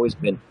faction. It's always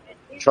been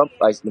Trump,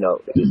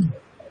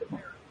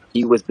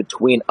 he was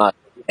between us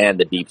and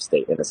the deep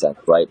state in a sense,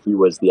 right? He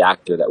was the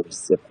actor that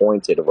was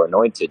appointed or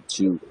anointed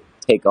to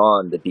take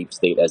on the deep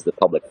state as the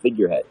public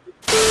figurehead.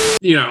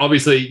 You know,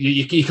 obviously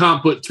you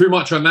can't put too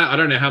much on that. I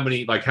don't know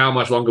how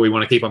much longer we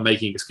want to keep on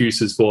making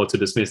excuses to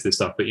dismiss this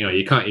stuff, but you know,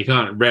 you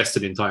can't rest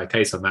an entire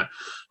case on that.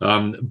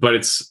 But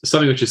it's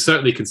something which is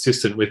certainly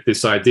consistent with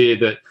this idea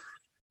that,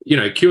 you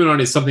know,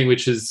 QAnon is something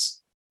which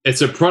it's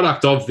a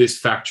product of this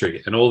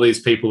factory, and all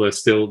these people are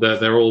still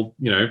they're all,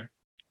 you know,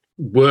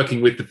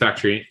 working with the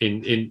factory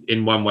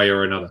in one way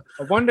or another.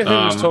 I wonder who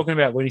he was talking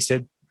about when he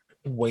said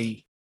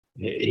we.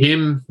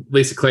 Him,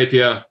 Lisa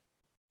Kleypier,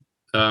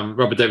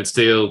 Robert David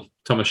Steele,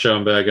 Thomas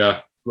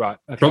Schoenberger, right?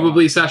 Okay.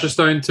 Probably Sacha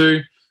Stone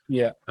too.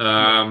 Yeah.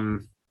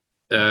 And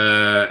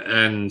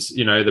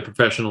you know, the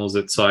professionals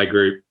at Psy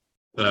Group,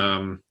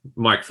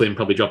 Mike Flynn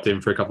probably dropped in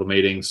for a couple of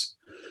meetings.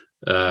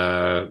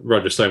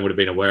 Roger Stone would have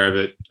been aware of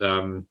it.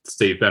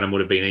 Steve Bannon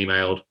would have been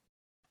emailed.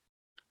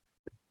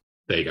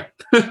 There you go.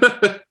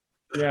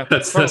 Yeah,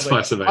 that's my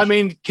summation. I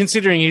mean,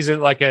 considering he's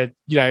a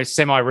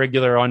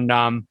semi-regular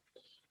on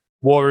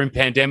War and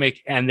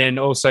Pandemic, and then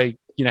also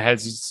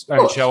has his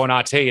own show on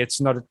RT,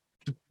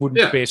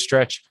 wouldn't be a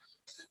stretch.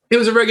 He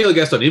was a regular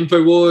guest on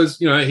InfoWars.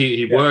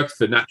 He worked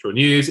for Natural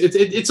News.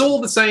 It's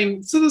all the same.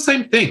 It's all the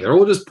same thing. They're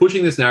all just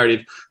pushing this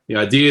narrative, the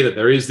idea that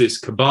there is this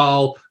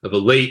cabal of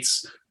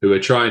elites who are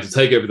trying to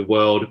take over the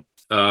world.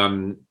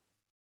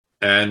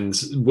 And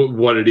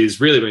what it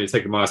is really, when you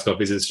take the mask off,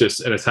 is it's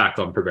just an attack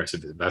on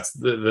progressivism. That's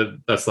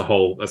the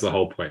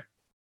whole point.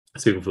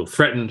 So people feel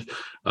threatened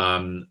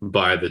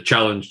by the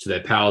challenge to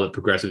their power that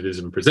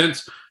progressivism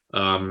presents.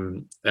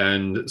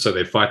 And so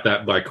they fight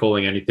that by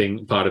calling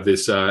anything part of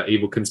this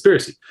evil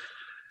conspiracy.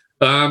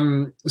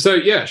 Sean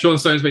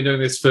Stone's been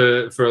doing this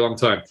for a long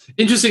time.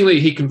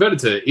 Interestingly, he converted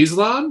to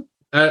Islam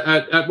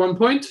at one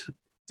point.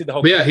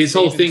 His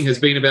whole thing has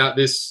been about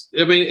this.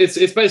 I mean, it's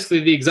basically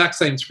the exact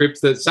same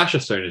script that Sacha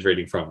Stone is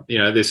reading from.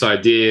 This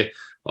idea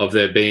of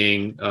there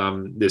being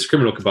this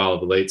criminal cabal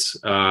of elites,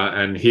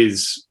 and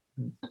his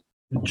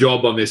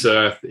job on this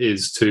earth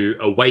is to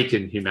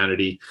awaken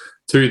humanity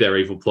to their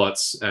evil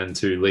plots and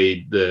to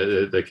lead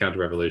the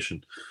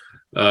counter-revolution.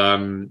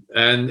 And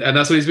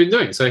that's what he's been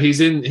doing. So he's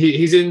in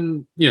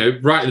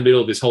right in the middle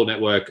of this whole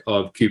network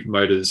of Q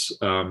promoters,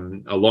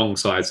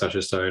 alongside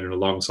Sacha Stone and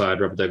alongside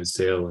Robert David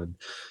Steele. And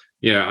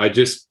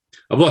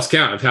I've lost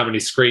count of how many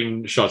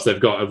screenshots they've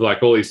got of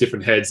like all these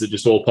different heads that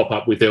just all pop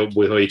up with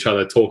each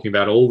other talking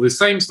about all the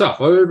same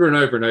stuff over and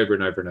over and over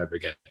and over and over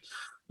again.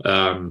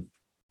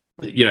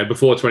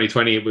 Before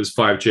 2020, it was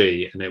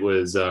 5G, and it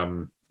was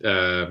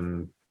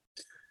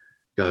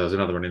there was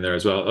another one in there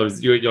as well.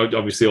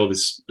 Obviously, all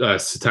this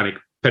satanic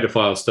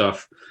pedophile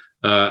stuff,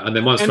 and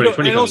then once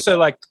 2020, and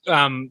also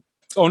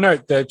I'll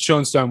note that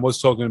Sean Stone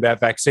was talking about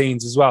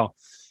vaccines as well,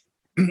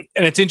 and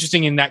it's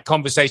interesting in that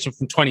conversation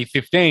from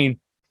 2015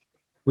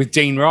 with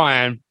Dean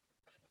Ryan,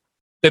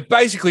 they're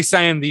basically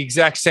saying the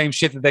exact same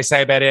shit that they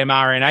say about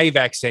mRNA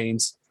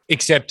vaccines,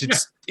 except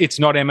it's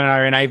not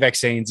mRNA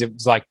vaccines. It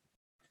was like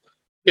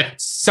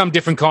some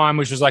different kind,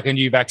 which was like a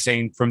new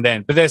vaccine from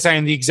then, but they're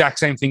saying the exact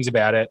same things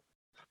about it.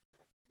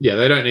 Yeah,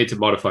 they don't need to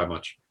modify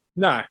much.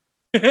 No.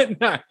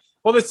 No.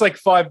 Well, it's like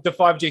the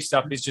 5G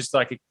stuff is just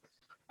like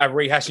a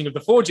rehashing of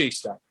the 4G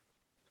stuff.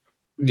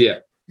 Yeah.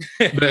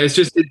 But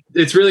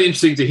it's really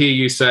interesting to hear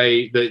you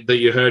say that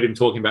you heard him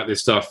talking about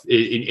this stuff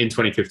in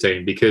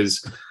 2015,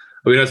 because,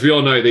 I mean, as we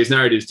all know, these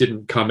narratives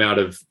didn't come out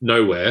of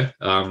nowhere.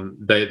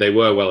 They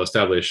were well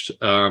established.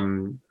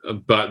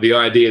 But the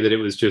idea that it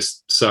was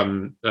just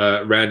some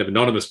random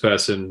anonymous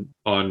person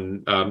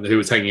who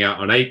was hanging out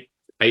on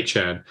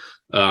 8chan,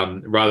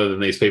 rather than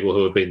these people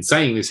who have been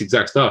saying this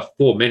exact stuff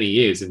for many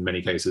years in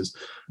many cases.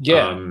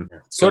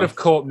 Sort of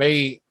caught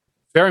me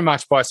very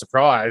much by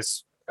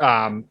surprise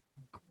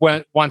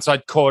once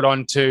I'd caught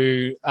on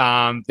to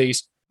the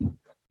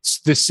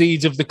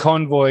seeds of the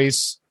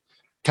convoys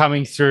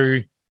coming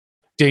through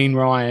Dean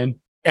Ryan,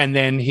 and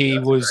then he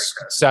was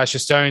Sacha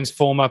Stone's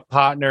former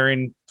partner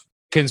in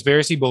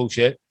conspiracy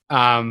bullshit.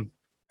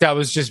 That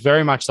was just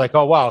very much like,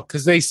 oh wow,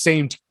 because they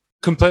seemed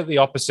completely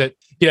opposite.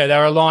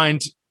 They're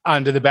aligned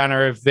under the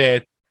banner of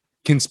their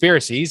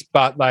conspiracies,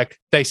 but like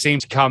they seem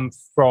to come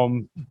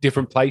from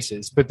different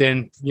places. But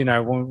then,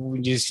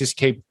 when you just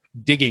keep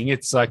digging,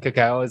 it's like,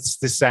 okay, well, it's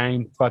the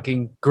same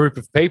fucking group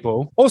of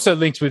people. Also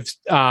linked with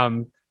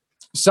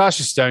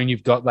Sacha Stone,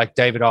 you've got like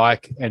David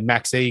Icke and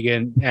Max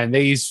Egan and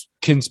these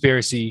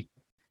conspiracy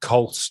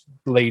cult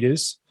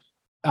leaders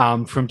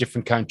from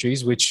different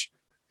countries, which,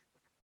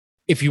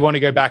 if you want to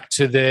go back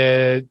to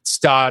the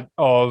start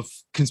of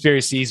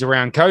conspiracies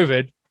around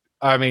COVID,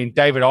 I mean,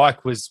 David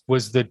Icke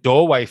was the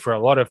doorway for a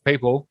lot of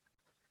people.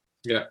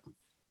 Yeah.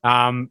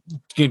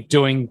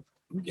 Doing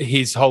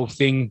his whole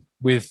thing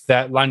with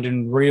that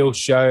London Real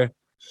show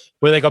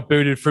where they got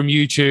booted from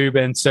YouTube,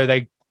 and so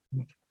they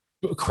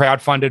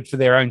crowdfunded for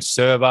their own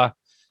server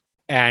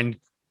and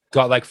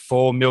got like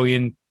 4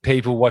 million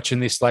people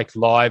watching this like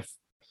live,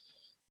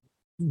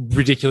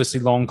 ridiculously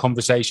long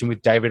conversation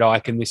with David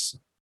Icke and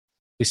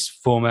this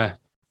former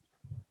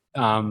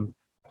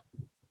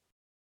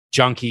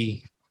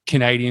junkie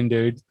Canadian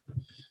dude.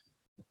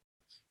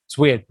 It's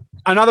weird.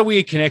 Another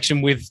weird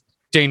connection with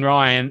Dean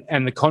Ryan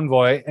and the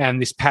convoy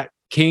and this Pat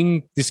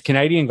King, this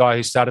Canadian guy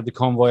who started the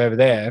convoy over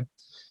there,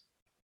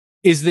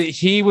 is that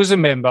he was a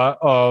member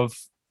of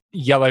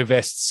Yellow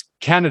Vests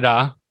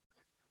Canada,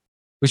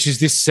 which is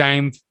this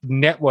same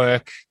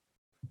network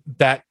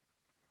that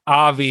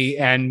Avi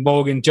and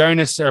Morgan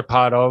Jonas are a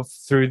part of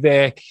through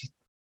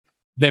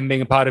them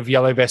being a part of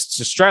Yellow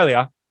Vests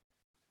Australia,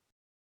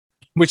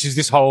 which is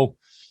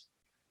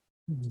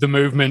the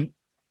movement,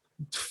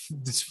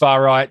 this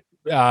far right,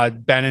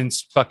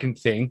 Bannon's fucking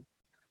thing.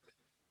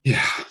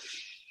 Yeah.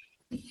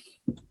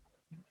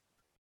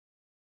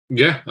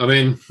 Yeah, I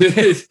mean,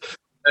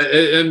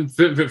 and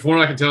from what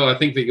I can tell, I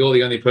think that you're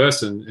the only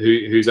person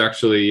who's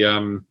actually,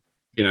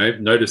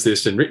 noticed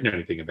this and written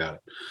anything about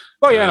it.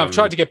 Oh yeah, and I've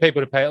tried to get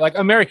people to pay it. Like,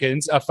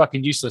 Americans are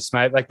fucking useless,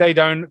 mate. Like they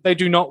don't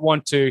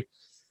want to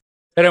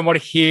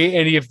hear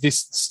any of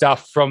this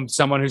stuff from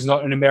someone who's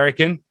not an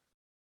American.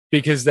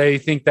 because they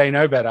think they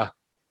know better.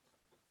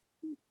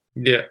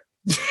 Yeah.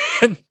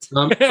 But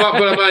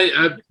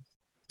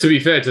to be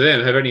fair to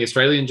them, have any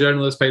Australian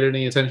journalists paid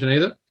any attention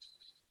either?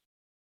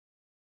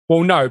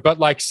 Well, no,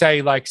 but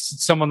say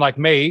someone like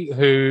me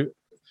who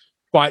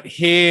might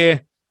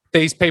hear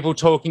these people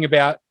talking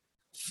about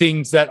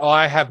things that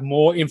I have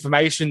more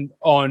information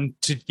on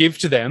to give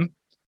to them,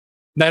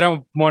 they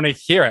don't want to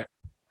hear it.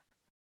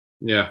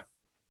 Yeah.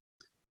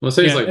 Well, it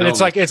seems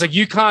it's like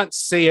you can't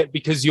see it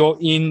because you're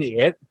in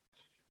it,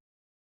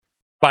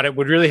 but it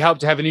would really help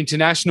to have an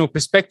international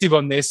perspective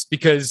on this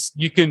because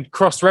you can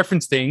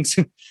cross-reference things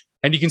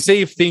and you can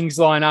see if things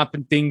line up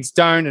and things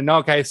don't. And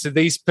okay, so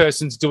these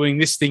person's doing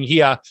this thing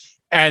here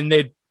and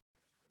they're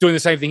doing the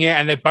same thing here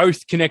and they're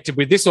both connected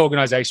with this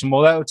organization.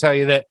 Well, that will tell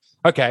you that,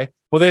 okay,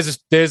 well, there's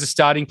a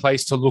starting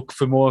place to look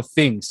for more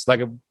things. Like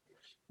it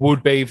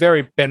would be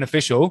very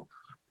beneficial,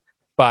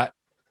 but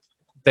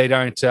they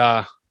don't.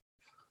 Yeah,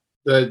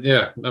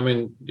 I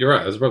mean, you're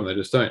right. That's a problem.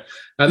 They just don't.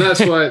 And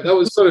that's why that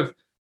was sort of,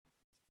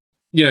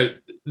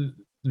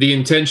 the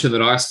intention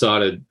that I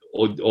started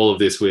all of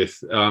this with.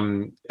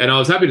 And I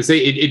was happy to see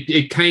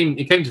it came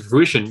to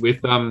fruition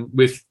with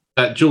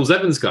that Jules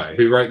Evans guy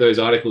who wrote those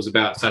articles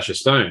about Sacha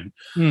Stone.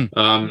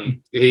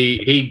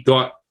 He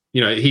got,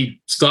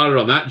 he started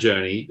on that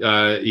journey.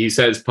 He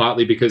says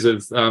partly because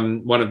of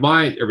one of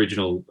my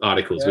original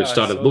articles, which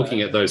started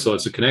looking at those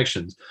sorts of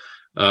connections.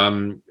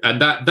 And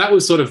that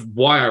was sort of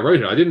why I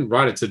wrote it. I didn't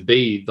write it to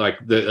be like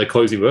a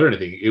closing word or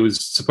anything. It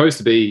was supposed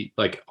to be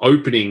like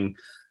opening,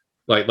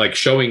 like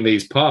showing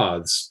these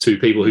paths to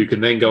people who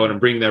can then go on and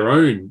bring their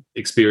own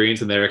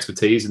experience and their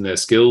expertise and their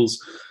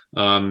skills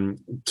to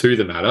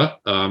the matter.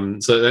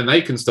 So then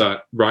they can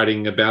start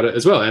writing about it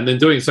as well. And then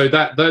doing so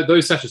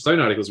those Sacha Stone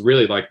articles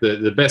really like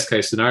the best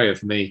case scenario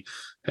for me,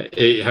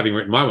 having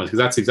written my ones, because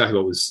that's exactly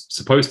what was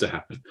supposed to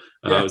happen.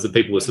 Was that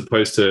people were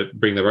supposed to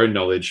bring their own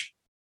knowledge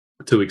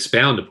to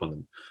expound upon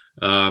them.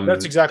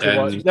 That's exactly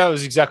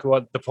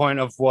what the point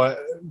of what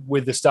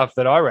with the stuff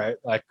that I wrote.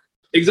 Like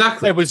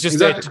exactly, it was just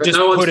to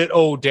put it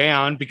all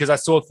down because I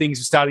saw things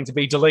were starting to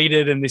be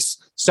deleted and this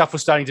stuff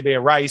was starting to be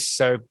erased.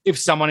 So if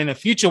someone in the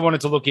future wanted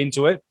to look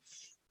into it,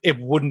 it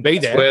wouldn't be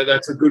there. Where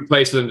that's a good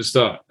place for them to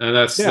start, and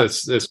that's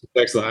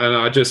excellent.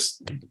 And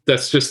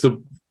that's just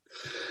the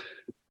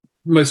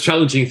most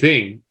challenging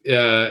thing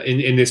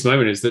in this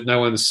moment is that no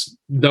one's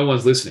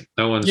listening.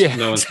 No one's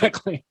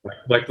exactly.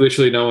 Like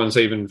literally no one's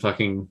even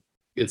fucking.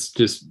 It's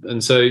just,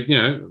 and so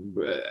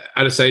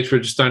at a stage where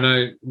we just don't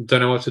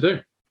know what to do.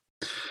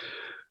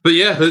 But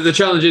yeah, the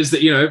challenge is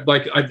that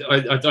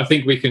I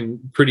think we can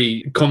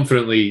pretty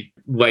confidently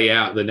lay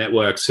out the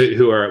networks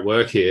who are at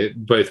work here,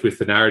 both with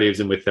the narratives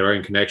and with their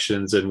own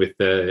connections and with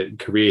their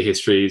career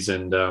histories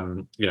and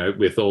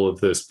with all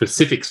of the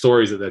specific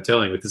stories that they're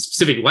telling, with the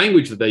specific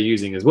language that they're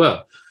using as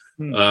well,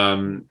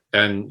 and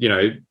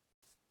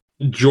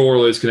draw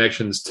all those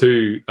connections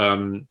to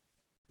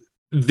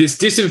this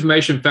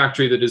disinformation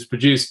factory that is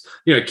produced.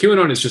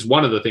 QAnon is just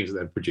one of the things that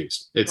they've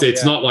produced.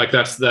 It's not like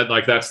that's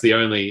the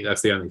only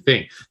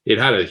thing. It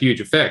had a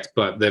huge effect,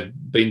 but they've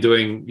been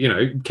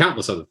doing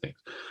countless other things.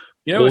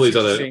 All what's these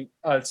interesting?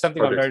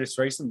 Something projects I've noticed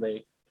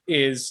recently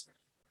is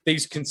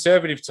these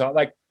conservative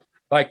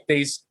like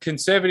these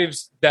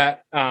conservatives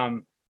that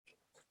have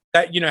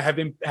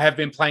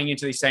been playing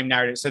into these same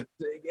narratives. So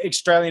the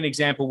Australian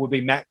example would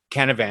be Matt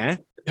Canavan,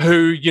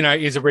 who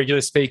is a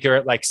regular speaker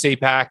at like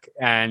CPAC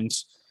and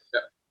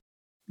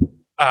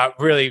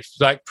really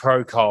like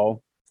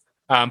pro-coal,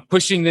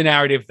 pushing the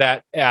narrative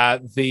that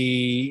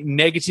the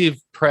negative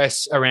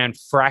press around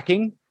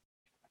fracking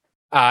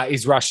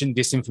is Russian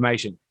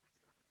disinformation.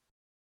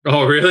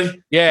 Oh,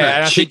 really? Yeah,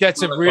 and I think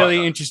that's a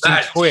really interesting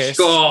twist.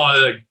 God,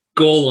 the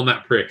gall on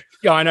that prick.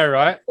 Yeah, I know,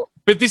 right?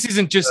 But this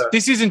isn't just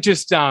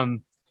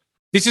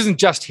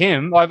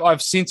him.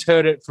 I've since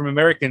heard it from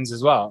Americans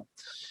as well.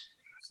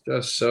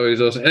 Just so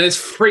exhausting, and it's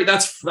free.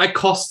 That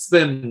costs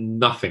them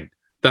nothing.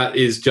 That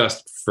is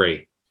just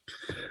free.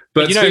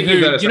 But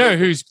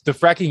who's the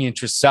fracking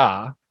interests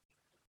are?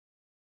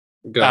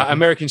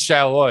 American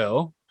Shale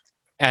Oil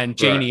and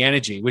Genie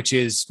Energy, which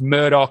is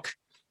Murdoch,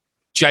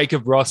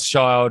 Jacob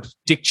Rothschild,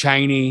 Dick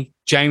Cheney,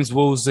 James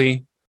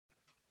Woolsey.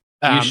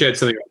 You shared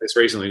something about this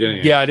recently, didn't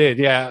you? Yeah, I did.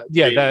 Yeah.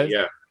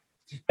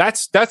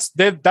 That's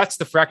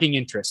the fracking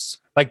interests.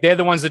 Like they're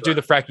the ones that do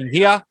the fracking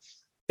here.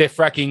 They're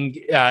fracking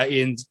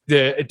in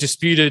the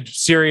disputed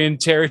Syrian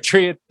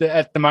territory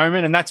at the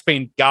moment, and that's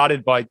been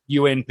guarded by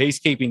UN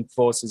peacekeeping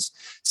forces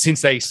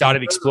since they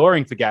started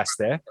exploring for gas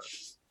there.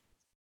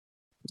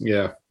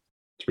 Yeah,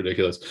 it's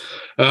ridiculous.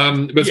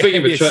 But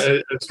speaking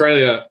of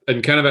Australia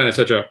and Canavan,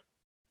 etc.,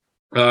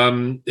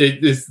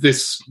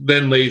 this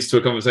then leads to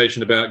a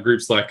conversation about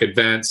groups like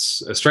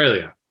Advance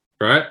Australia,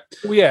 right?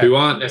 Well, yeah. Who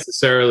aren't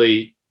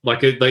necessarily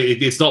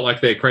it's not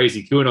like they're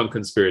crazy QAnon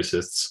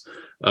conspiracists,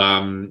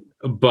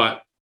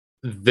 but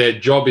their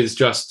job is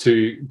just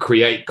to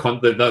create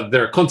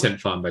they're a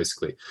content farm,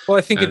 basically. Well,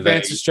 I think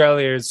Advance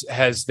Australia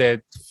has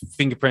their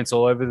fingerprints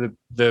all over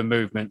the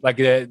movement. Like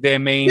their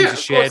memes are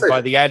shared by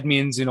the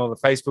admins in all the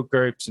Facebook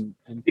groups and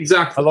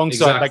exactly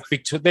alongside like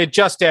they're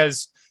just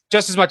as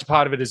just as much a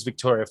part of it as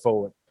Victoria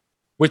Forward,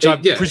 which I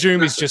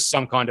presume is just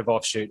some kind of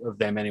offshoot of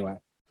them anyway.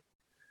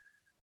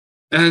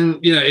 And,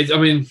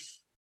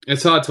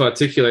 it's hard to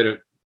articulate it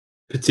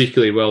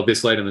particularly well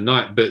this late in the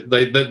night, but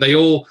they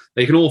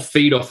can all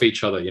feed off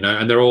each other,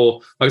 and they're all,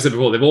 like I said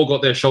before, they've all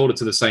got their shoulder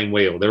to the same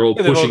wheel. They're all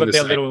pushing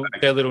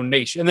their little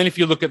niche. And then if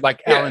you look at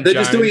like Alan they're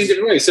Jones, just doing it in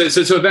different ways. So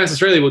Advanced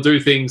Australia will do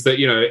things that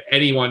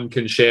anyone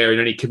can share in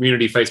any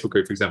community Facebook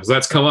group, for example. So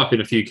that's come up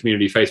in a few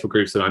community Facebook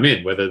groups that I'm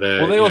in. Whether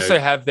they're they also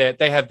have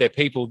their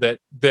people that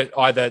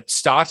either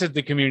started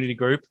the community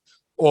group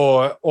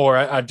or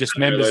are just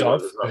members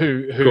of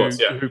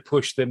who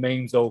push the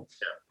memes all.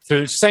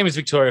 So same as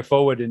Victoria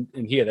Forward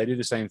in here, they do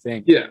the same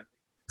thing. Yeah.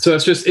 So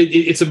it's just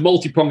it's a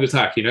multi-pronged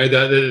attack.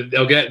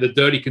 They'll get the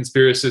dirty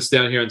conspiracists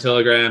down here on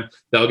Telegram.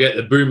 They'll get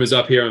the boomers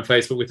up here on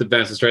Facebook with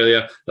Advanced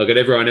Australia. They'll get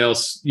everyone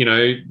else.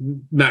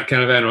 Matt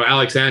Canavan or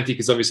Alex Antic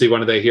is obviously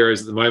one of their heroes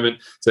at the moment.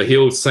 So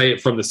he'll say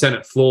it from the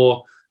Senate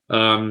floor.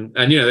 And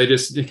they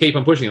just keep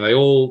on pushing it. They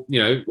all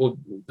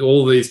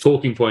all these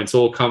talking points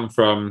all come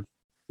from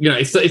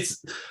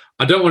it's.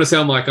 I don't want to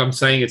sound like I'm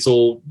saying it's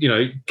all,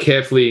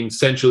 carefully and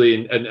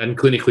centrally and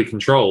clinically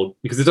controlled,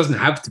 because it doesn't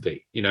have to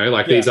be,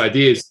 these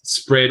ideas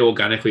spread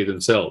organically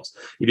themselves.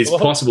 It is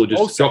possible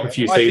just to drop a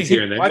few seeds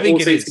here and there. I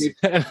think it is.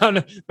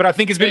 But I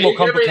think it's a bit more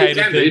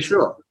complicated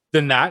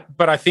than that.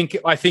 But I think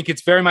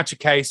it's very much a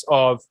case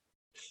of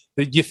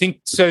that you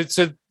think so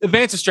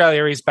Advanced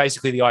Australia is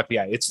basically the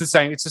IPA. It's the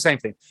same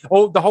thing.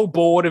 The whole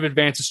board of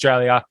Advanced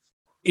Australia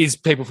is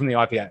people from the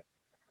IPA.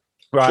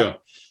 Right.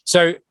 Sure.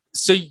 So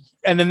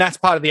and then that's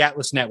part of the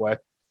Atlas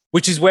network,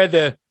 which is where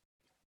the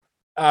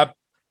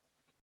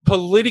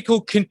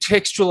political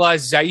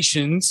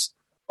contextualizations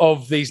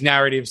of these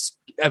narratives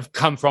have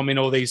come from in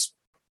all these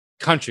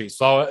countries.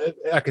 So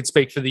I could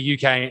speak for the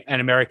UK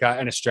and America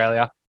and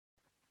Australia.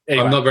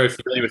 Anyway. I'm not very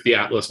familiar with the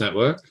Atlas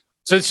network.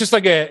 So it's just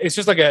like a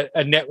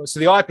network.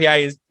 So the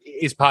IPA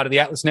is part of the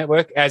Atlas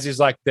network, as is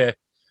like the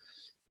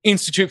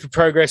Institute for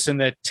Progress and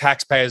the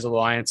Taxpayers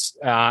Alliance.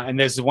 And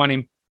there's the one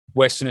in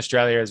Western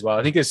Australia as well.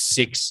 I think there's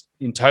 6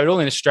 in total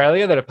in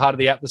Australia that are part of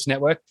the Atlas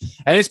network.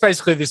 And it's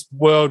basically this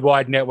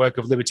worldwide network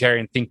of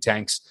libertarian think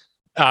tanks,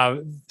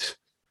 funded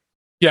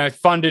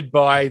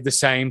by the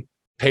same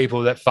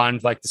people that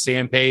fund like the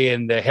CMP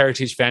and the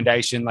Heritage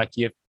Foundation, like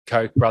your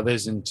Koch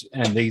brothers and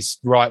these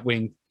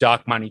right-wing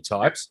dark money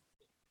types.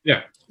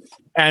 Yeah.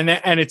 And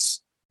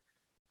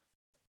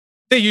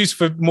they're used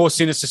for more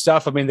sinister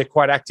stuff. I mean, they're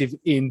quite active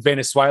in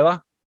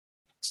Venezuela.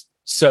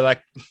 So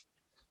like, if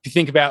you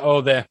think about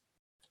all the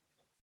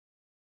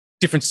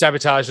different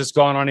sabotage that's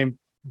gone on in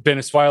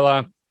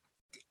Venezuela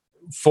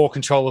for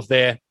control of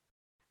the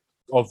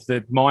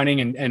mining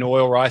and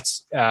oil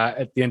rights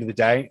at the end of the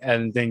day.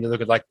 And then you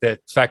look at like the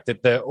fact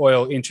that the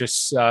oil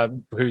interests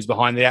who's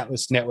behind the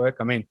Atlas network.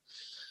 I mean,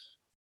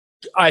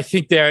 I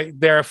think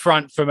they're a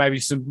front for maybe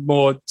some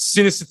more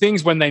sinister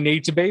things when they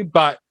need to be.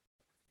 But,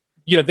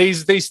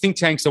 these think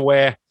tanks are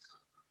where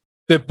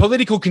the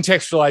political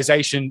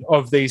contextualization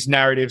of these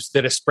narratives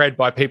that are spread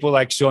by people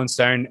like Sean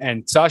Stone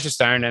and Sacha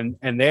Stone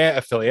and their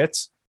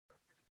affiliates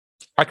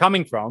are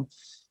coming from.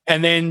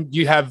 And then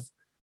you have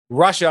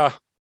Russia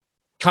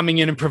coming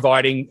in and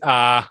providing,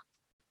 and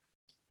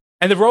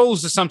the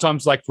roles are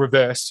sometimes like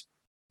reversed,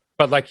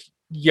 but like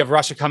you have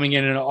Russia coming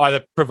in and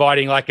either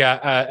providing like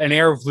an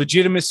air of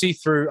legitimacy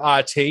through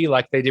RT,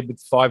 like they did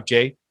with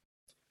 5G,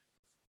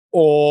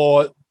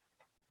 or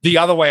the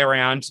other way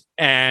around,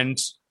 and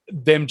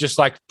them just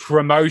like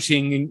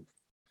promoting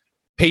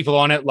people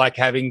on it, like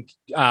having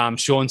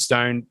Sean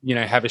Stone,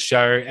 have a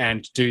show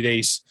and do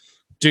these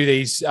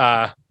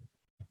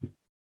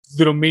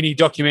little mini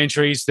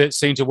documentaries that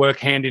seem to work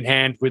hand in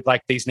hand with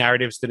like these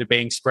narratives that are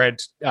being spread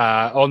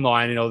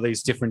online in all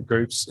these different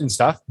groups and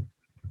stuff.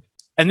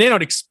 And they're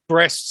not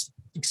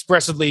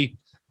expressively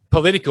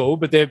political,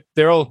 but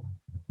they're all,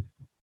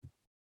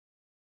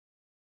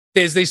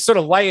 there's these sort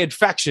of layered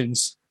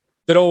factions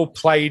that all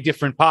play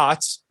different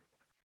parts,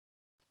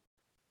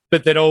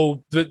 but that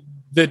all they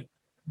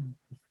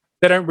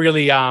don't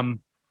really their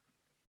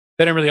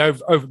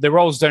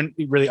roles don't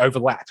really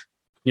overlap.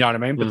 You know what I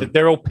mean? But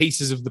they're all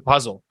pieces of the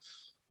puzzle.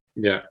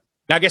 Yeah.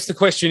 Now, I guess the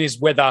question is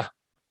whether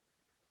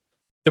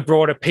the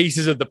broader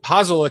pieces of the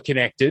puzzle are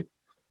connected.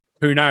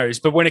 Who knows?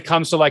 But when it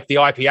comes to like the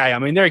IPA, I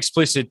mean, their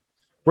explicit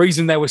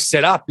reason they were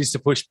set up is to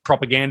push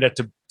propaganda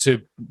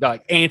to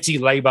like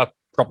anti-Labor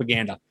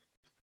propaganda.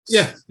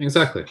 Yeah,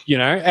 exactly.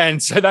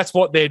 And so that's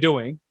what they're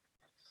doing.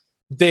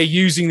 They're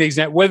using these,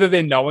 whether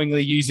they're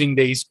knowingly using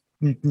these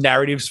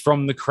narratives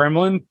from the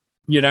Kremlin,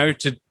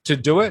 to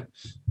do it,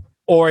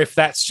 or if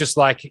that's just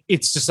like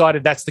it's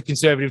decided that's the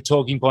conservative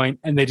talking point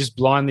and they're just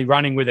blindly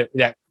running with it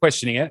without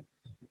questioning it.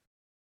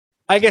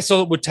 I guess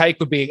all it would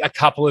take would be a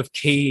couple of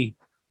key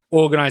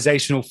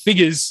organizational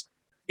figures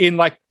in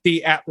like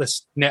the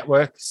Atlas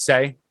network,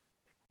 say.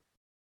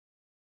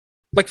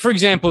 Like, for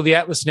example, the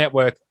Atlas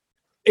network,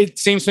 it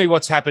seems to me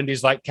what's happened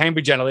is like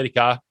Cambridge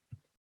Analytica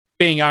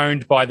being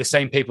owned by the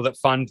same people that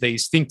fund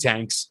these think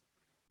tanks,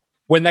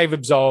 when they've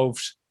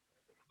absolved,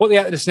 what the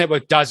Atlas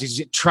network does is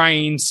it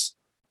trains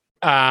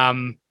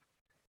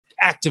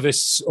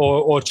activists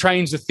or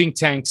trains the think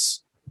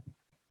tanks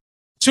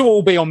to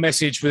all be on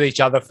message with each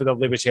other for the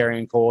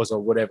libertarian cause or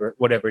whatever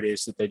it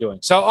is that they're doing.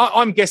 So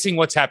I'm guessing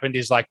what's happened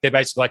is like they're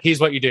basically like, here's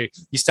what you do.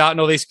 You're starting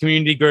all these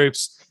community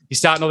groups, you're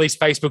starting all these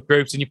Facebook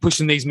groups, and you're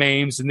pushing these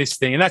memes and this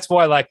thing. And that's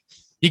why like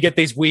you get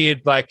these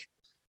weird like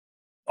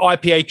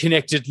IPA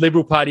connected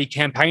Liberal Party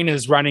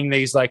campaigners running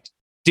these like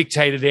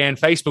dictator Dan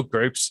Facebook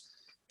groups,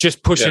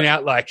 just pushing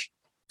out like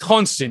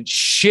constant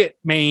shit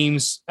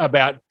memes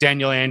about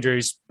Daniel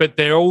Andrews, but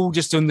they're all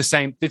just doing the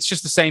same. It's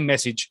just the same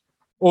message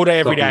all day,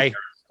 every day,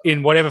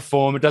 in whatever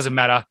form. It doesn't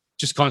matter,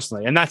 just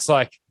constantly. And that's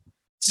like,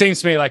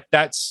 seems to me like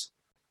that's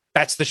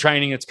the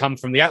training that's come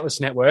from the Atlas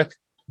Network,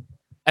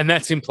 and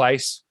that's in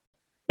place.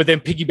 But then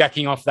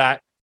piggybacking off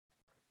that,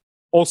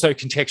 also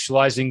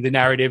contextualizing the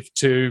narrative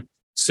to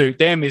suit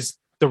them is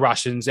the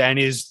Russians and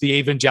is the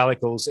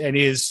evangelicals and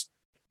is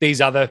these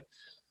other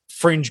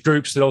fringe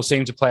groups that all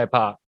seem to play a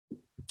part.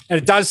 And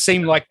it does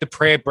seem like the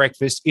prayer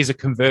breakfast is a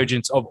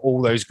convergence of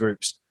all those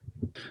groups.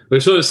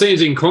 It sort of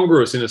seems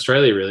incongruous in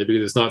Australia, really,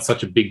 because it's not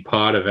such a big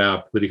part of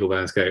our political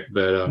landscape.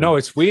 But no,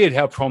 it's weird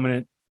how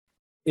prominent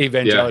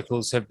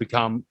evangelicals have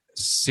become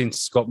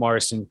since Scott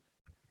Morrison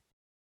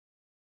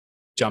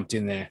jumped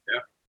in there. Yeah,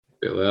 a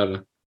bit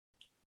louder.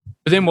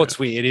 But then what's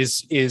weird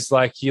is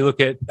like you look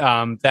at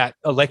that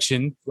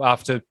election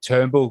after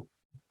Turnbull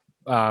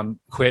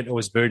quit or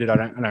was booted. I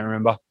don't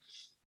remember,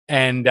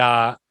 and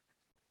that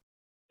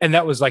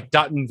was like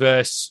Dutton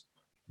versus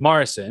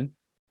Morrison.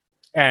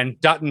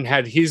 And Dutton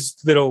had his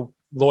little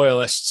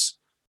loyalists.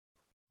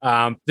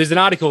 There's an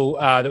article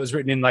that was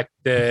written in like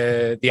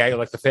the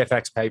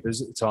Fairfax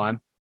papers at the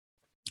time.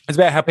 It's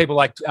about how people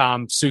like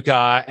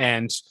Sukkar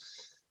and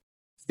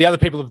the other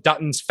people of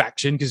Dutton's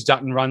faction, because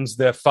Dutton runs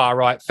the far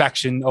right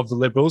faction of the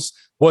Liberals,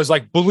 was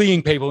like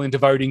bullying people into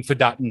voting for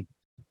Dutton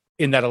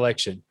in that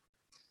election.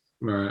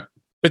 Right.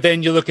 But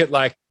then you look at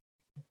like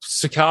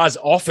Sukkar's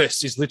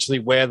office is literally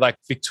where like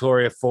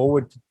Victoria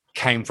Forward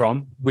came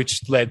from,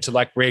 which led to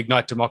like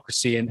Reignite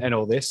Democracy and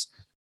all this.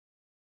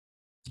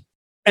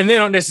 And they're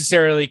not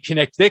necessarily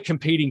connected. They're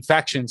competing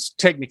factions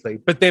technically,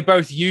 but they're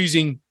both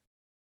using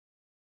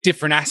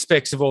different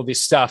aspects of all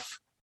this stuff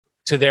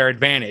to their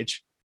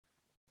advantage,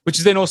 which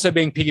is then also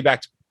being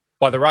piggybacked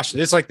by the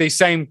Russians. It's like these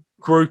same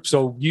groups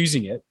all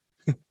using it.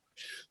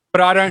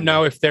 But I don't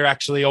know if they're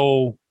actually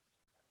all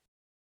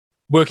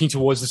working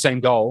towards the same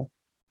goal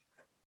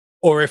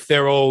or if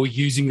they're all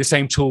using the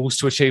same tools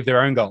to achieve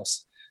their own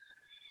goals.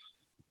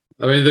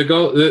 I mean, the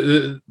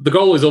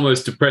goal is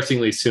almost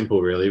depressingly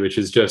simple, really, which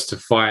is just to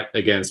fight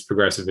against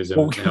progressivism.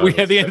 Well,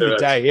 at the end of the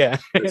day, yeah,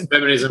 it's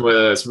feminism,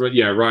 whether it's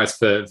rights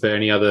for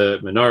any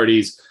other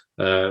minorities,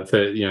 for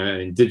an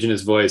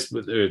Indigenous voice,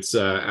 whether it's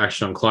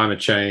action on climate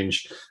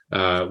change,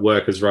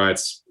 workers'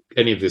 rights,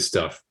 any of this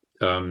stuff.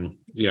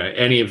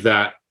 Any of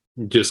that,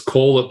 just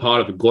call it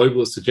part of the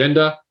globalist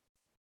agenda,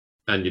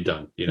 and you're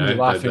done. You know, you're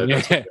laughing.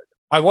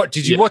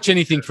 Did you watch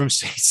anything from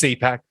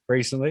CPAC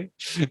recently?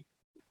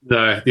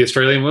 No, the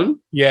Australian one?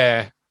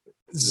 Yeah.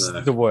 It's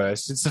the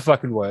worst. It's the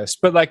fucking worst.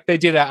 But like they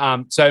did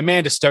so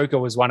Amanda Stoker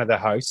was one of the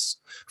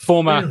hosts,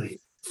 former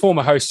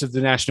host of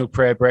the National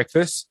Prayer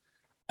Breakfast.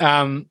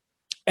 And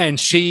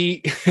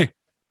she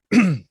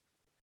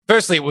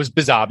firstly, it was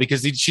bizarre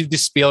because she did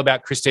this spiel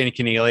about Christina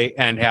Keneally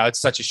and how it's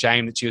such a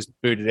shame that she was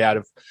booted out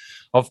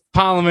of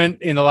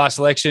Parliament in the last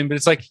election. But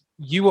it's like,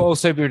 you were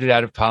also booted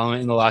out of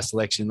Parliament in the last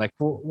election. Like,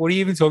 what are you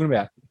even talking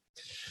about?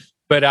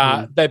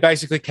 But they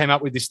basically came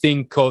up with this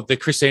thing called the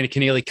Christina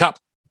Keneally Cup,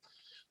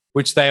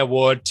 which they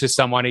award to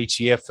someone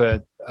each year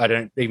for, I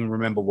don't even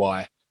remember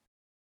why.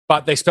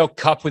 But they spell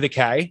cup with a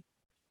K.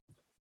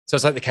 So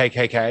it's like the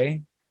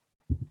KKK.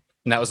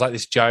 And that was like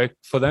this joke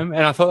for them.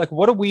 And I thought, like,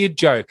 what a weird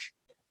joke.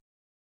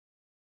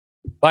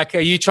 Like, are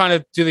you trying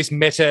to do this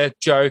meta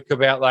joke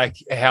about like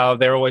how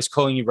they're always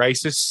calling you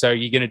racist? So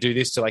you're going to do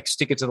this to like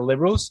stick it to the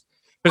Liberals?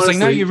 But honestly,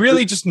 it's like, no, you're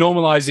really just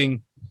normalizing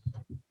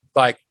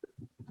like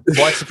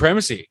white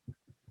supremacy.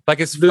 Like,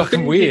 it's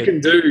fucking weird. You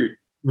can do,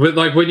 but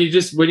like when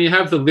you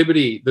have the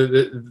liberty,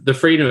 the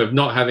freedom of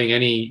not having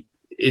any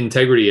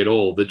integrity at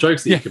all, the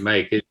jokes that you can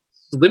make, it's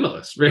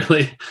limitless.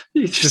 Really,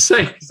 you just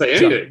say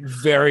anything.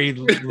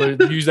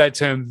 Use that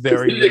term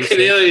very.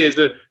 Keneally is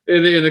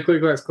in the Ku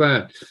Klux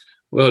Klan.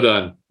 Well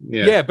done.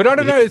 Yeah, but I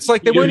don't know. It's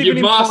like they weren't even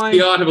implying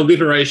the art of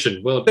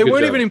alliteration. Well, they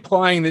weren't even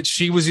implying that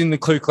she was in the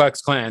Ku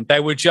Klux Klan. They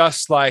were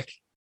just like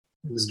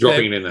just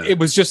dropping it in there. It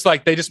was just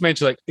like they just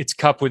mentioned like it's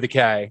cup with a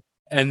K,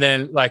 and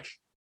then like.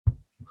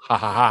 Ha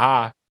ha ha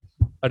ha.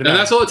 And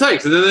that's all it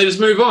takes. And then they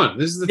just move on.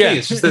 This is the thing.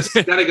 It's just a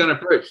scattergun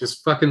approach.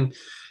 It's fucking...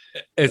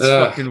 It's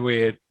fucking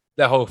weird.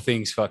 The whole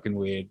thing's fucking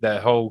weird.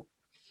 That whole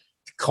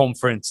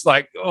conference.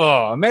 Like,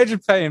 imagine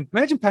paying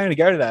to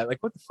go to that.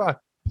 Like, what the fuck?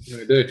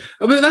 I do.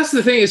 I mean, that's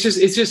the thing. It's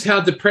just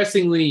how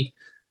depressingly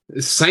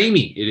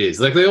samey it is.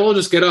 Like, they all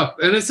just get up.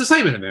 And it's the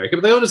same in America,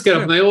 but they all just get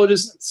up and they all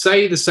just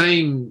say the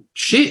same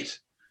shit.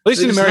 At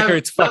least in America,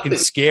 it's fucking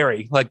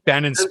scary. Like,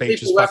 Bannon's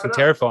speech is fucking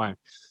terrifying.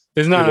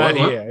 There's no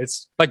idea.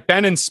 It's like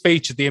Bannon's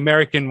speech at the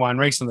American one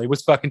recently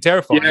was fucking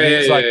terrifying.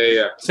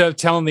 So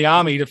telling the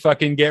army to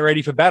fucking get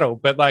ready for battle.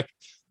 But like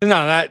None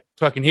of that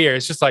fucking here.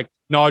 It's just like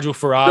Nigel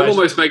Farage. That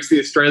almost makes the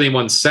Australian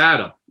one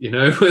sadder, you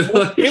know?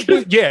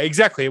 Yeah,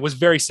 exactly. It was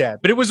very sad.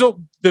 But it was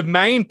the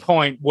main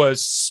point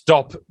was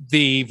stop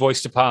the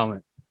voice to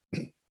Parliament.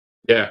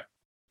 Yeah.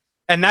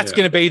 And that's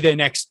going to be their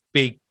next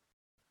big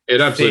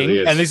absolutely thing.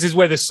 Is. And this is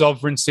where the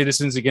sovereign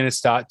citizens are going to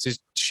start to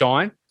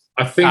shine.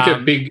 I think a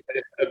big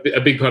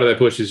part of that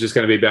push is just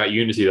going to be about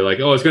unity. They're like,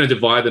 oh, it's going to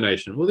divide the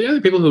nation. Well, the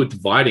only people who are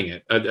dividing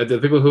it are the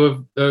people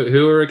who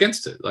are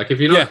against it. Like, if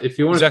you want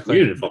to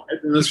unify it,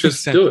 then let's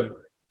just do it.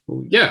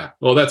 Well, yeah.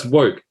 Well, that's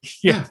woke.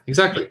 Yeah,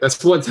 exactly.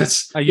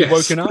 That's. Are you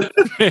woken up?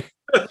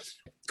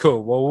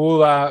 Cool.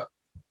 Well,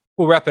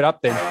 we'll wrap it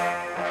up then.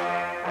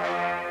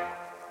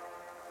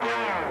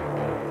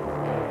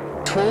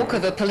 Talk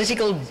of a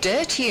political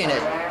dirt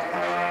unit.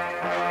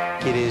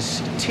 It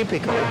is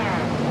typical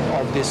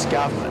of this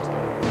government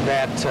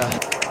that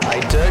a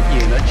dirt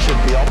unit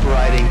should be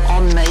operating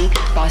On me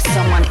by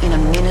someone in a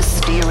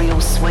ministerial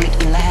suite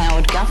in the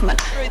Howard government.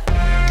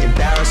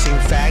 embarrassing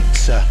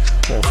facts or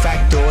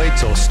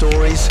factoids or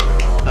stories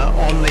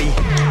on the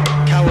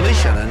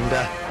coalition. And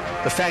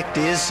the fact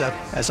is,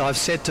 as I've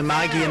said to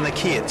Margie and the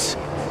kids,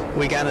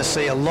 we're going to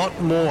see a lot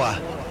more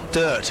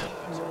dirt